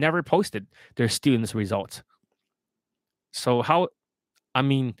account guy never posted their students' results. So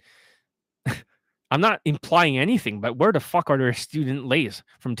I'm not implying anything, but where the fuck are their student lays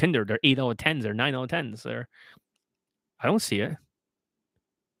from Tinder? They're 8 out of 10s or 9 out of 10s. I don't see it.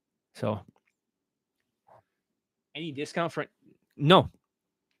 So, any discount for? No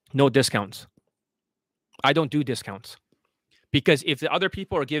discounts. I don't do discounts because if the other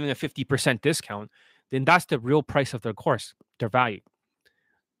people are giving a 50% discount, then that's the real price of their course, their value.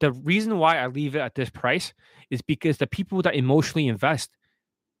 The reason why I leave it at this price is because the people that emotionally invest,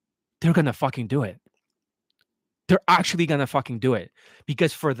 they're going to fucking do it. They're actually going to fucking do it.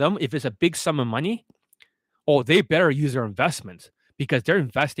 Because for them, if it's a big sum of money, they better use their investments because they're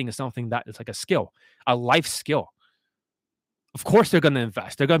investing in something that is like a skill, a life skill. Of course, they're going to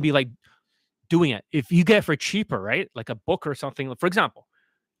invest. They're going to be like doing it. If you get it for cheaper, right? Like a book or something. For example,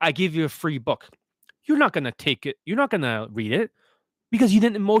 I give you a free book. You're not going to take it. You're not going to read it because you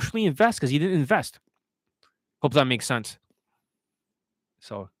didn't emotionally invest because you didn't invest. Hope that makes sense.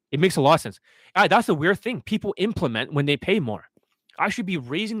 So it makes a lot of sense. That's the weird thing. People implement when they pay more. I should be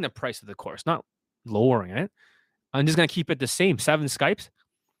raising the price of the course, not lowering it. I'm just going to keep it the same, 7 Skypes.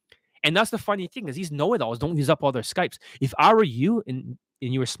 And that's the funny thing is these know-it-alls don't use up all their Skypes. If I were you and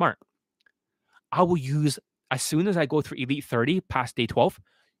you were smart, I will use, as soon as I go through Elite 30 past day 12,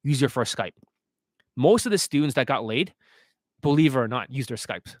 use your first Skype. Most of the students that got laid, believe it or not, use their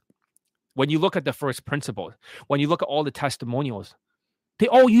Skypes. When you look at the first principles, when you look at all the testimonials, they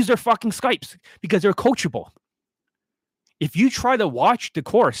all use their fucking Skypes because they're coachable. If you try to watch the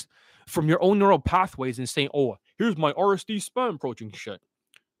course from your own neural pathways and say, here's my RSD spam protein shit,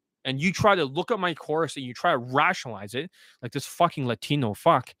 and you try to look at my course and you try to rationalize it like this fucking Latino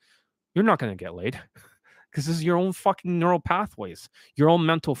fuck, you're not going to get laid because this is your own fucking neural pathways, your own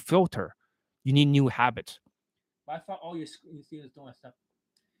mental filter. You need new habits. But I thought all your students don't accept.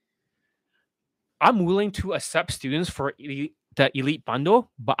 I'm willing to accept students for the Elite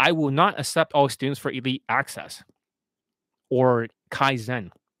Bundle, but I will not accept all students for Elite Access or Kaizen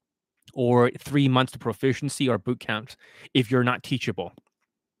or 3 months to proficiency or boot camps if you're not teachable.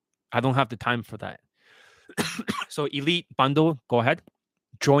 I don't have the time for that. So Elite Bundle, go ahead,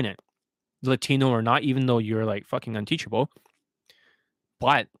 join it. Latino or not, even though you're like fucking unteachable.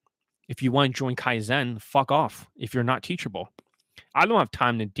 But if you want to join Kaizen, fuck off if you're not teachable. I don't have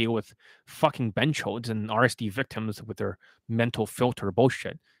time to deal with fucking bench holds and RSD victims with their mental filter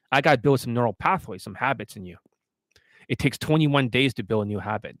bullshit. I got to build some neural pathways, some habits in you. It takes 21 days to build a new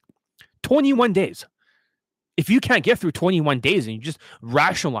habit. 21 days. If you can't get through 21 days and you're just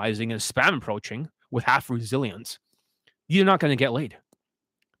rationalizing and spam approaching with half resilience, you're not going to get laid.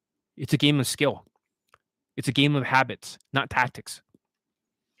 It's a game of skill. It's a game of habits, not tactics.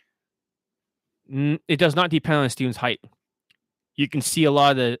 It does not depend on a student's height. You can see a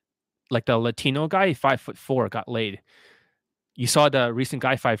lot of the Latino guy, 5'4", got laid. You saw the recent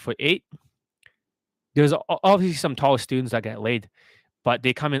guy, 5'8". There's obviously some tall students that get laid, but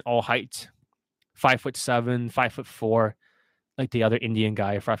they come in all heights. 5'7", 5'4", like the other Indian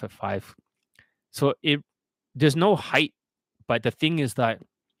guy, 5'5". So there's no height, but the thing is that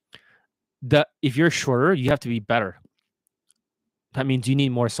if you're shorter, you have to be better. That means you need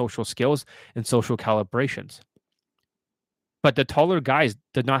more social skills and social calibrations. But the taller guys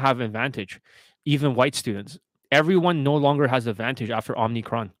did not have advantage. Even white students. Everyone no longer has advantage after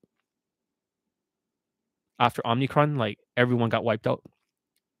Omicron. After Omicron, like everyone got wiped out.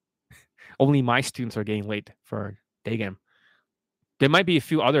 Only my students are getting late for day game. There might be a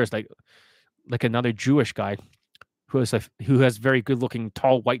few others, like another Jewish guy who has very good looking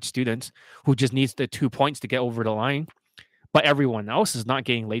tall white students who just needs the 2 points to get over the line. But everyone else is not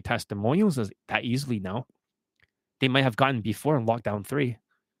getting late testimonials that easily now. They might have gotten before in lockdown 3,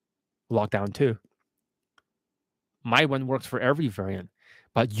 lockdown 2. My one works for every variant,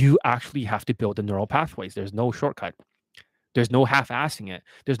 but you actually have to build the neural pathways. There's no shortcut. There's no half-assing it.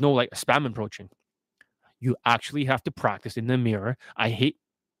 There's no like spam approaching. You actually have to practice in the mirror. I hate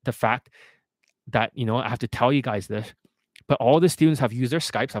the fact that, I have to tell you guys this, but all the students have used their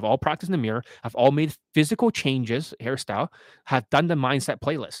Skypes, have all practiced in the mirror, have all made physical changes, hairstyle, have done the mindset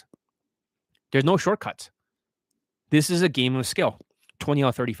playlist. There's no shortcuts. This is a game of skill, 20 out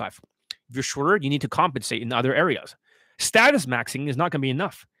of 35. If you're shorter, you need to compensate in other areas. Status maxing is not going to be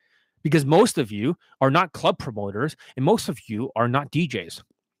enough because most of you are not club promoters and most of you are not DJs.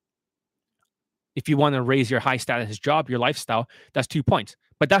 If you want to raise your high status job, your lifestyle, that's 2 points.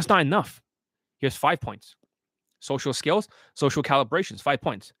 But that's not enough. Here's 5 points. Social skills, social calibrations, 5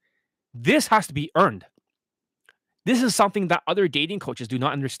 points. This has to be earned. This is something that other dating coaches do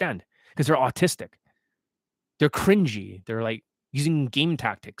not understand because they're autistic. They're cringy. They're like using game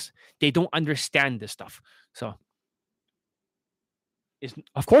tactics. They don't understand this stuff. So,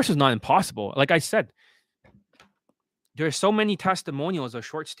 of course, it's not impossible. Like I said, there are so many testimonials of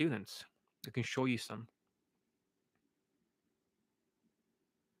short students. I can show you some.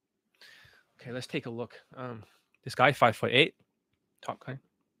 Okay, let's take a look. This guy, 5'8", top guy.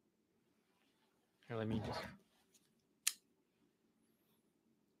 Here, let me just.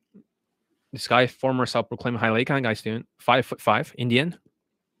 This guy, former self-proclaimed high lake guy student, 5'5", Indian.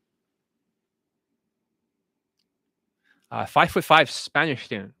 5'5", Spanish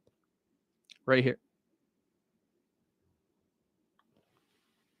student, right here.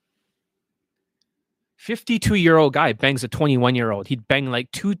 "52-year-old guy bangs a 21-year-old. He'd bang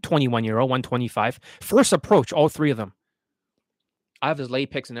like two 21-year-old, 125. First approach, all three of them. I have his lay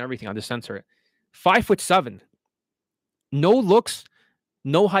pics and everything. I'll just censor it. 5'7". No looks,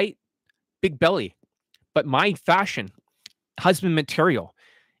 no height, big belly. But my fashion, husband material.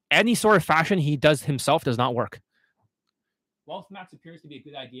 Any sort of fashion he does himself does not work. Wealth Max appears to be a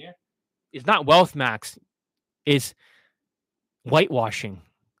good idea. It's not Wealth Max. It's whitewashing.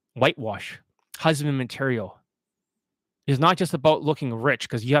 Whitewash. Husband material. It's not just about looking rich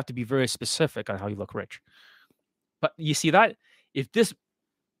because you have to be very specific on how you look rich. But you see that? If this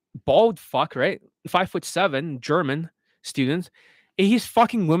bald fuck, right, 5'7", German student, he's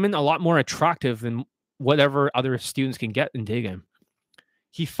fucking women a lot more attractive than whatever other students can get and dig him.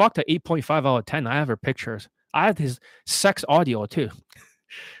 He fucked an 8.5 out of 10. I have her pictures. I have his sex audio too.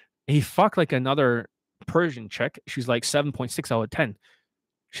 He fucked like another Persian chick. She's like 7.6 out of 10.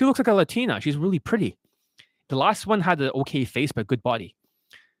 She looks like a Latina. She's really pretty. The last one had an okay face, but good body.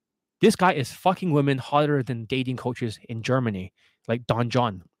 This guy is fucking women hotter than dating coaches in Germany, like Don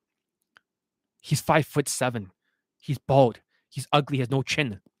John. He's 5'7". He's bald. He's ugly. He has no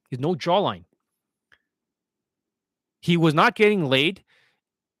chin. He has no jawline. He was not getting laid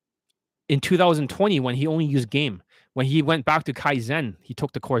in 2020 when he only used game. When he went back to Kaizen, he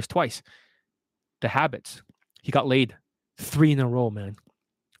took the course twice. The habits. He got laid 3 in a row, man.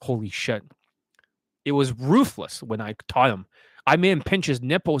 Holy shit. It was ruthless when I taught him. I made him pinch his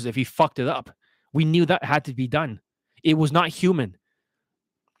nipples if he fucked it up. We knew that had to be done. It was not human.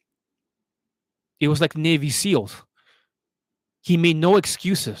 It was like Navy SEALs. He made no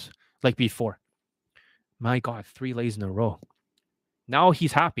excuses like before. My God, 3 lays in a row. Now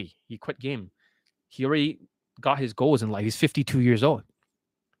he's happy. He quit game. He already got his goals in life. He's 52 years old.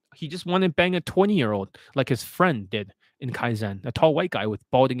 He just wanted to bang a 20-year-old like his friend did in Kaizen, a tall white guy with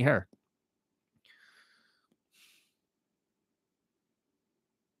balding hair.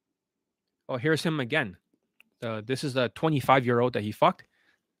 Oh, here's him again. This is a 25-year-old that he fucked.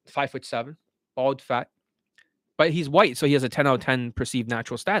 5'7", bald, fat. But he's white, so he has a 10 out of 10 perceived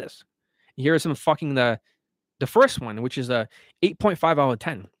natural status. Here's him fucking the first one, which is a 8.5 out of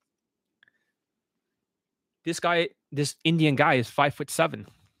 10. This Indian guy is 5'7".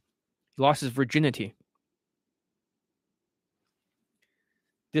 He lost his virginity.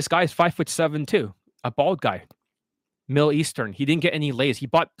 This guy is 5'7" too, a bald guy. Middle Eastern. He didn't get any lays. He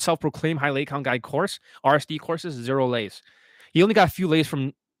bought self-proclaimed high lay count guy course, RSD courses, 0 lays. He only got a few lays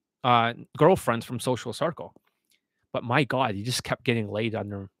from girlfriends from social circle. But my God, he just kept getting laid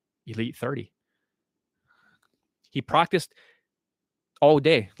under Elite 30. He practiced all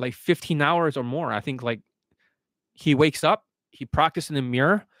day, like 15 hours or more. I think like he wakes up, he practiced in the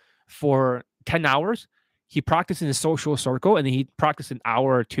mirror for 10 hours. He practiced in his social circle, and then he practiced an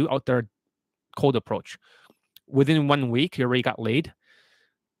hour or 2 out there cold approach. Within 1 week, he already got laid. 15 hours or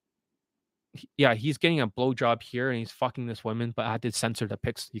more. I think like he wakes up, he practiced in the mirror for 10 hours. He practiced in his social circle, and then he practiced an hour or 2 out there cold approach. Within 1 week, he already got laid. 15 Yeah, he's getting a blowjob here and he's fucking this woman, but I had to censor the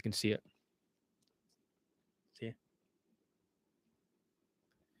pics. You can see it. See?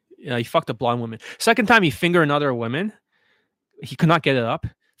 Yeah, he fucked a blonde woman. Second time he fingered another woman. He could not get it up.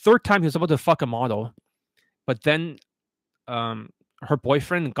 Third time he was about to fuck a model, but then her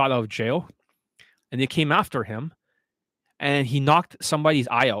boyfriend got out of jail and they came after him and he knocked somebody's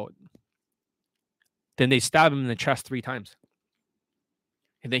eye out. Then they stabbed him in the chest 3 times.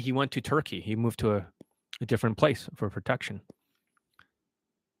 And then he went to Turkey. He moved to a different place for protection.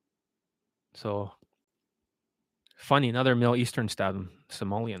 So funny, another Middle Eastern stabbed him,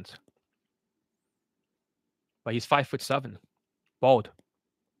 Somalians. But he's 5'7", bald.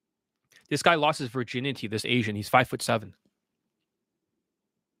 This guy lost his virginity, this Asian. He's 5'7".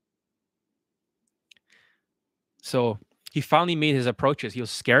 So he finally made his approaches. He was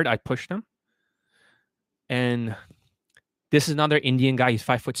scared. I pushed him. And this is another Indian guy. He's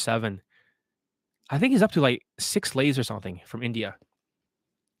 5'7". I think he's up to like 6 lays or something from India.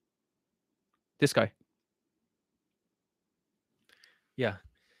 This guy. Yeah.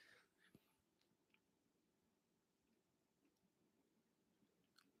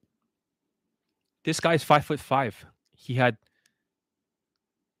 This guy's 5'5". He had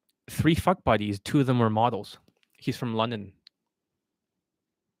 3 fuck buddies. 2 of them were models. He's from London.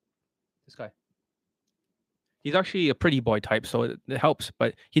 This guy. He's actually a pretty boy type, so it helps.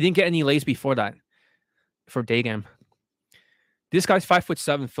 But he didn't get any lays before that for day game. This guy's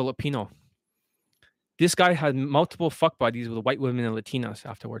 5'7", Filipino. This guy had multiple fuck buddies with white women and Latinas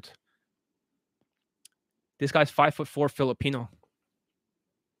afterwards. This guy's 5'4", Filipino.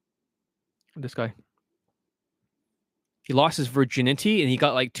 This guy. He lost his virginity and he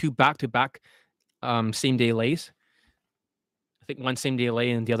got like 2 back-to-back same day lays. I think one same day lay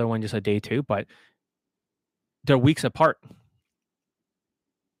and the other one just a day 2, but they're weeks apart.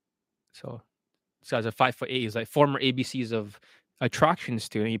 So this guy's a 5'8". He's like former ABCs of attraction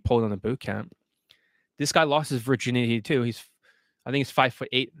student. He pulled on a boot camp. This guy lost his virginity too. I think he's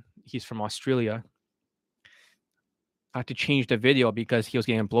 5'8". He's from Australia. I had to change the video because he was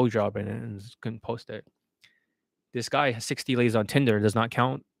getting a blowjob in it and couldn't post it. This guy has 60 lays on Tinder. Does not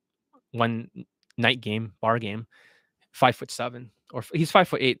count. One night game, bar game. 5'7", or he's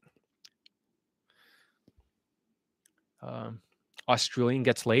 5'8". Australian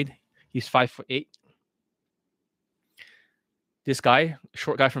gets laid. He's 5'8". This guy,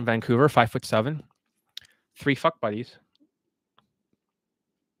 short guy from Vancouver, 5'7". 3 fuck buddies.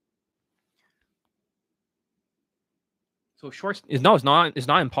 So short is no, it's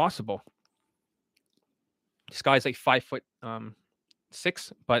not impossible. This guy's like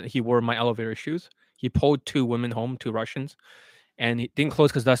 5'6", but he wore my elevator shoes. He pulled 2 women home, 2 Russians, and he didn't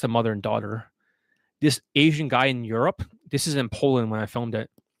close because that's the mother and daughter. This Asian guy in Europe, this is in Poland when I filmed it.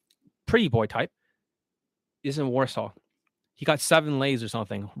 Pretty boy type. This is in Warsaw. He got 7 lays or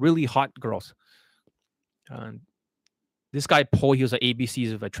something. Really hot girls. This guy pulled. He was an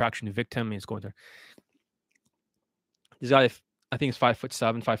ABCs of attraction victim. He's going there. This guy, I think, is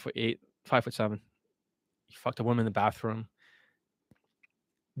 5'7", 5'8", 5'7". He fucked a woman in the bathroom.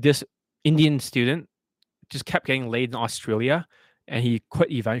 This Indian student just kept getting laid in Australia, and he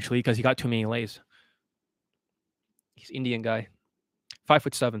quit eventually because he got too many lays. He's Indian guy,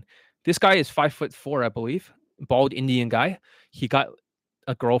 5'7". This guy is 5'4", I believe. Bald Indian guy. He got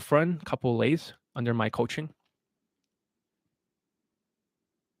a girlfriend, couple lays under my coaching.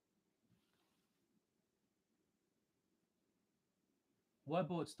 What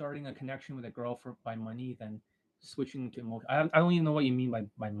about starting a connection with a girl by money, then switching to emotion? I don't even know what you mean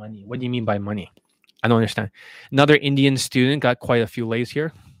by money. What do you mean by money? I don't understand. Another Indian student got quite a few lays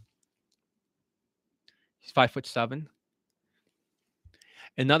here. He's 5'7".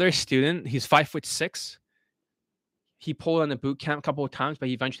 Another student, he's 5'6". He pulled on the boot camp a couple of times, but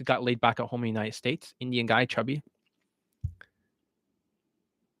he eventually got laid back at home in the United States. Indian guy, chubby.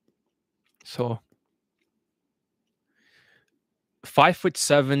 So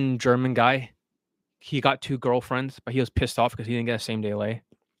 5'7" German guy. He got 2 girlfriends, but he was pissed off because he didn't get a same day lay.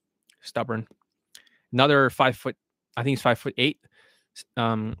 Stubborn. Another 5 foot, I think he's 5'8",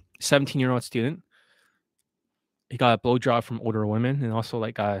 17-year-old student. He got a blowjob from older women and also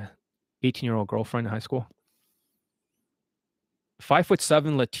like a 18-year-old girlfriend in high school.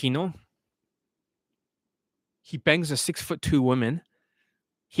 5'7" Latino. He bangs a 6'2" woman.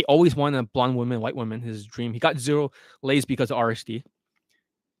 He always wanted a blonde woman, white woman, his dream. He got 0 lays because of RSD.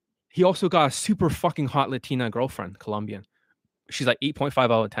 He also got a super fucking hot Latina girlfriend, Colombian. She's like 8.5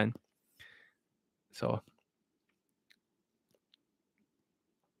 out of 10. So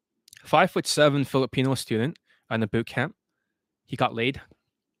 5'7" Filipino student on the boot camp. He got laid.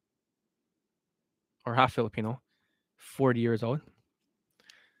 or half Filipino, 40 years old.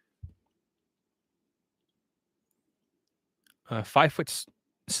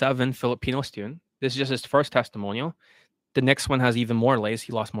 5'7" Filipino student. This is just his first testimonial. The next one has even more lays.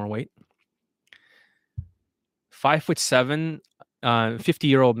 He lost more weight. 5'7",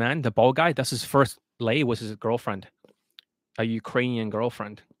 50-year-old man, the bald guy. That's his first lay. Was his girlfriend, a Ukrainian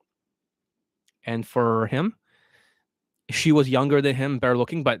girlfriend. And for him, she was younger than him, better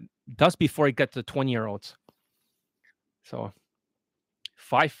looking, but that's before he got to 20-year-olds. So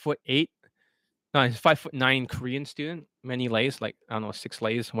 5'8", no, he's 5'9" Korean student, many lays, like, I don't know, 6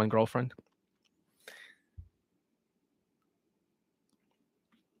 lays, 1 girlfriend.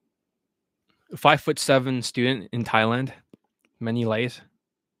 A 5'7" student in Thailand, many lays.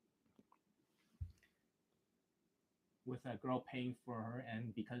 With a girl paying for her,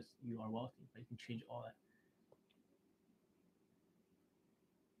 and because you are wealthy, you can change all that.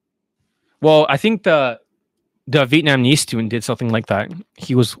 Well, I think the Vietnamese student did something like that.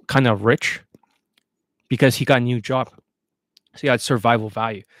 He was kind of rich because he got a new job. So he had survival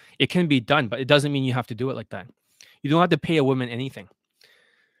value. It can be done, but it doesn't mean you have to do it like that. You don't have to pay a woman anything.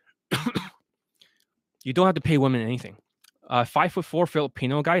 You don't have to pay women anything. 5'4"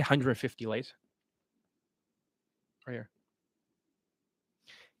 Filipino guy, 150 lays. Right here.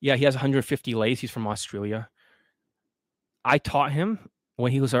 Yeah, he has 150 lays. He's from Australia. I taught him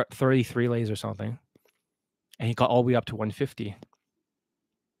when he was at 33 lays or something. And he got all the way up to 150.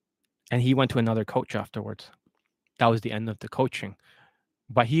 And he went to another coach afterwards. That was the end of the coaching.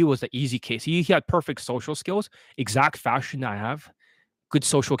 But he was the easy case. He had perfect social skills, exact fashion I have, good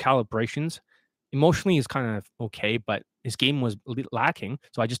social calibrations. Emotionally, he's kind of okay, but his game was lacking.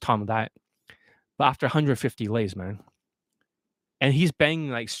 So I just taught him that. But after 150 lays, man. And he's banging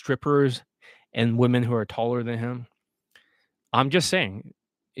like strippers and women who are taller than him. I'm just saying,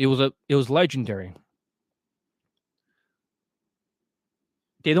 it was legendary.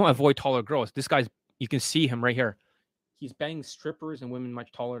 They don't avoid taller girls. This guy's, you can see him right here. He's banging strippers and women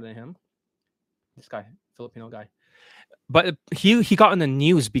much taller than him. This guy, Filipino guy. But he got in the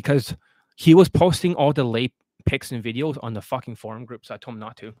news because he was posting all the lay pics and videos on the fucking forum groups. I told him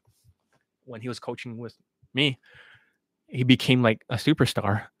not to. When he was coaching with me, he became like a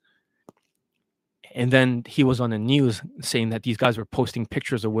superstar. And then he was on the news saying that these guys were posting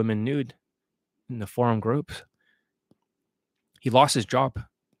pictures of women nude in the forum groups. He lost his job,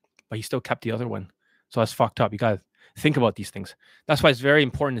 but he still kept the other one. So that's fucked up. You got to think about these things. That's why it's very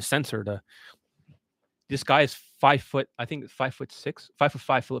important to censor this guy is 5 foot, I think 5'6",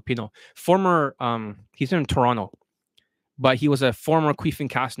 5'5" Filipino. Former, he's in Toronto, but he was a former Queefing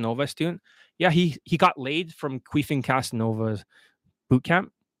Casanova student. Yeah, he got laid from Queefing Casanova's boot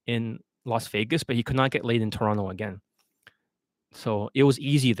camp in Las Vegas, but he could not get laid in Toronto again. So it was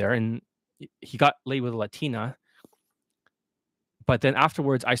easy there, and he got laid with a Latina. But then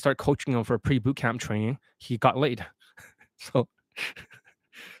afterwards, I started coaching him for pre-boot camp training. He got laid. So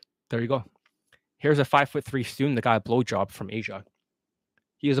there you go. Here's a 5'3" student that got a blowjob from Asia.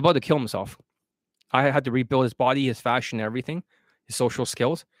 He was about to kill himself. I had to rebuild his body, his fashion, everything, his social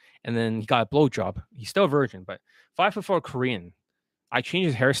skills, and then he got a blowjob. He's still a virgin, but 5'4" Korean. I changed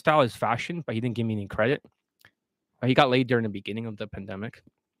his hairstyle, his fashion, but he didn't give me any credit. He got laid during the beginning of the pandemic.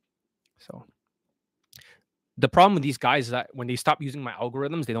 So the problem with these guys is that when they stop using my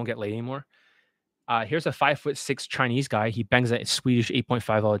algorithms, they don't get laid anymore. Here's a 5'6" Chinese guy. He bangs a Swedish 8.5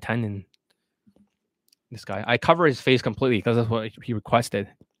 out of 10. And this guy, I cover his face completely because that's what he requested.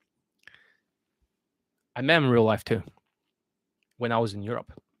 I met him in real life too when I was in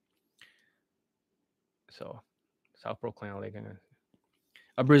Europe. So South Brooklyn,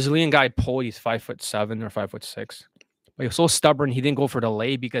 a Brazilian guy pulled. He's 5'7" or 5'6". But he was so stubborn, he didn't go for the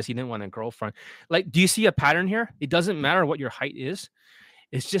lay because he didn't want a girlfriend. Like, do you see a pattern here? It doesn't matter what your height is.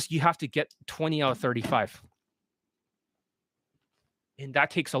 It's just you have to get 20 out of 35. And that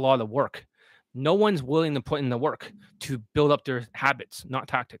takes a lot of work. No one's willing to put in the work to build up their habits, not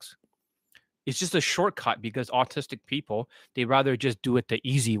tactics. It's just a shortcut because autistic people, they rather just do it the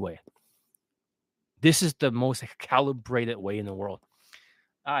easy way. This is the most calibrated way in the world.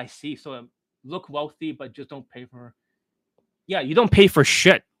 I see. So look wealthy, but just don't pay for. Yeah, you don't pay for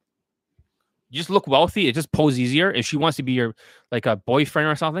shit. You just look wealthy. It just poses easier. If she wants to be your like a boyfriend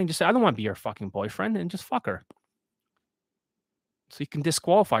or something, just say, I don't want to be your fucking boyfriend, and just fuck her. So you can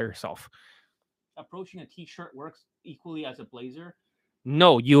disqualify yourself. Approaching a t-shirt works equally as a blazer.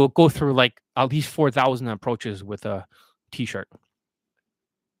 No, you'll go through like at least 4,000 approaches with a t-shirt.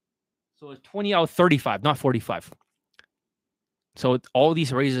 So it's 20 out of 35, not 45. So all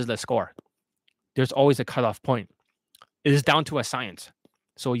these raises the score. There's always a cutoff point. It is down to a science.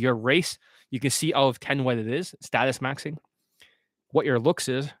 So your race, You can see out of 10 what it is, status maxing, what your looks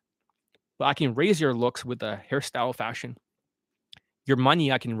is. But I can raise your looks with the hairstyle fashion. Your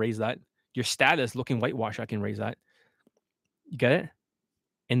money, I can raise that. Your status, looking whitewash, I can raise that. You get it?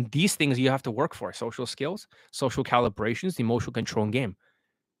 And these things you have to work for. Social skills, social calibrations, emotional control, and game.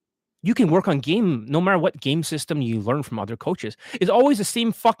 You can work on game no matter what game system you learn from other coaches. It's always the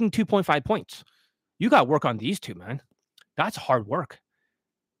same fucking 2.5 points. You got to work on these two, man. That's hard work.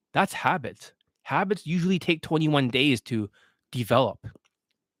 That's habits. Habits usually take 21 days to develop.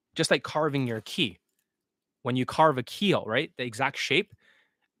 Just like carving your key. When you carve a key out, right? The exact shape.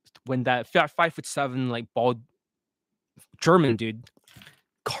 When that 5'7" like bald German dude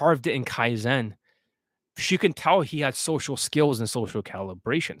carved it in Kaizen, she can tell he had social skills and social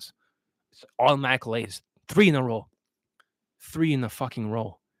calibrations. It's automatic lays. 3 in a row. 3 in the fucking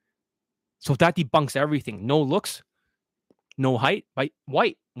row. So that debunks everything. No looks, no height.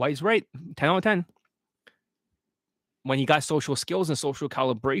 White. White's right. 10 out of 10. When you got social skills and social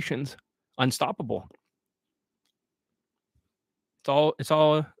calibrations, unstoppable.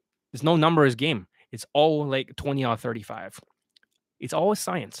 There's no numbers game. It's all like 20 out of 35. It's always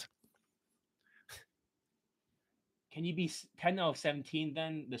science. Can you be 10 out of 17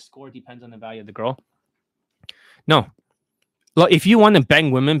 then? The score depends on the value of the girl. No. Look, if you want to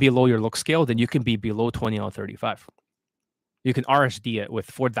bang women below your look scale, then you can be below 20 out of 35. You can RSD it with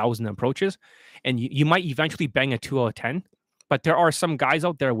 4,000 approaches, and you might eventually bang a 2 out of 10. But there are some guys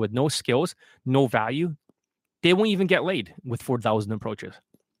out there with no skills, no value. They won't even get laid with 4,000 approaches.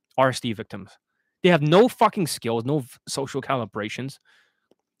 RSD victims. They have no fucking skills, no social calibrations.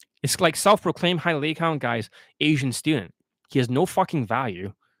 It's like self-proclaimed high lay count guys, Asian student. He has no fucking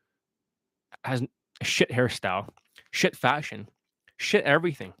value. Has a shit hairstyle, shit fashion, shit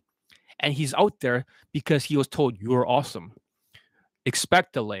everything. And he's out there because he was told, you're awesome.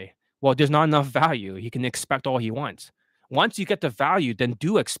 Expect a lay. Well, there's not enough value. He can expect all he wants. Once you get the value, then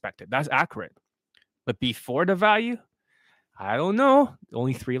do expect it. That's accurate. But before the value, I don't know.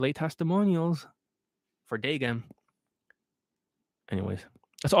 Only 3 lay testimonials for day game. Anyways,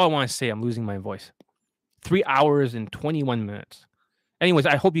 that's all I want to say. I'm losing my voice. 3 hours and 21 minutes. Anyways,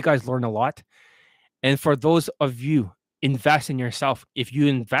 I hope you guys learn a lot. And for those of you, invest in yourself. If you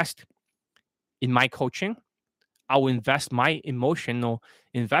invest in my coaching, I will invest my emotional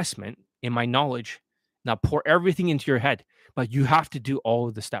investment in my knowledge. Now pour everything into your head, but you have to do all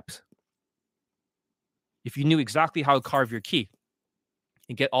of the steps. If you knew exactly how to carve your key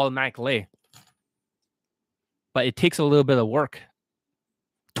and get automatic lay, but it takes a little bit of work.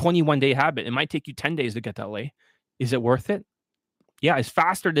 21-day habit. It might take you 10 days to get that lay. Is it worth it? Yeah, it's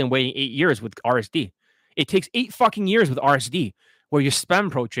faster than waiting 8 years with RSD. It takes 8 fucking years with RSD where you're spam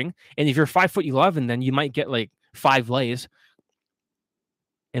approaching. And if you're 5'11", then you might get like 5 lays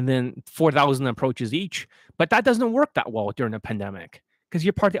and then 4,000 approaches each. But that doesn't work that well during a pandemic because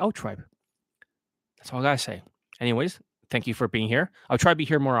you're part of the out tribe. That's all I gotta say. Anyways, thank you for being here. I'll try to be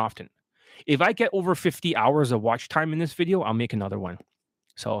here more often. If I get over 50 hours of watch time in this video, I'll make another one.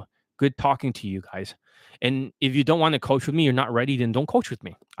 So good talking to you guys. And if you don't want to coach with me, you're not ready, then don't coach with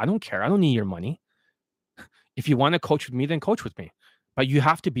me. I don't care. I don't need your money. If you want to coach with me, then coach with me. But you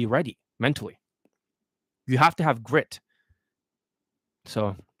have to be ready mentally. You have to have grit.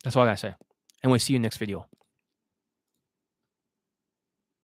 So that's all I gotta say. And we'll see you next video.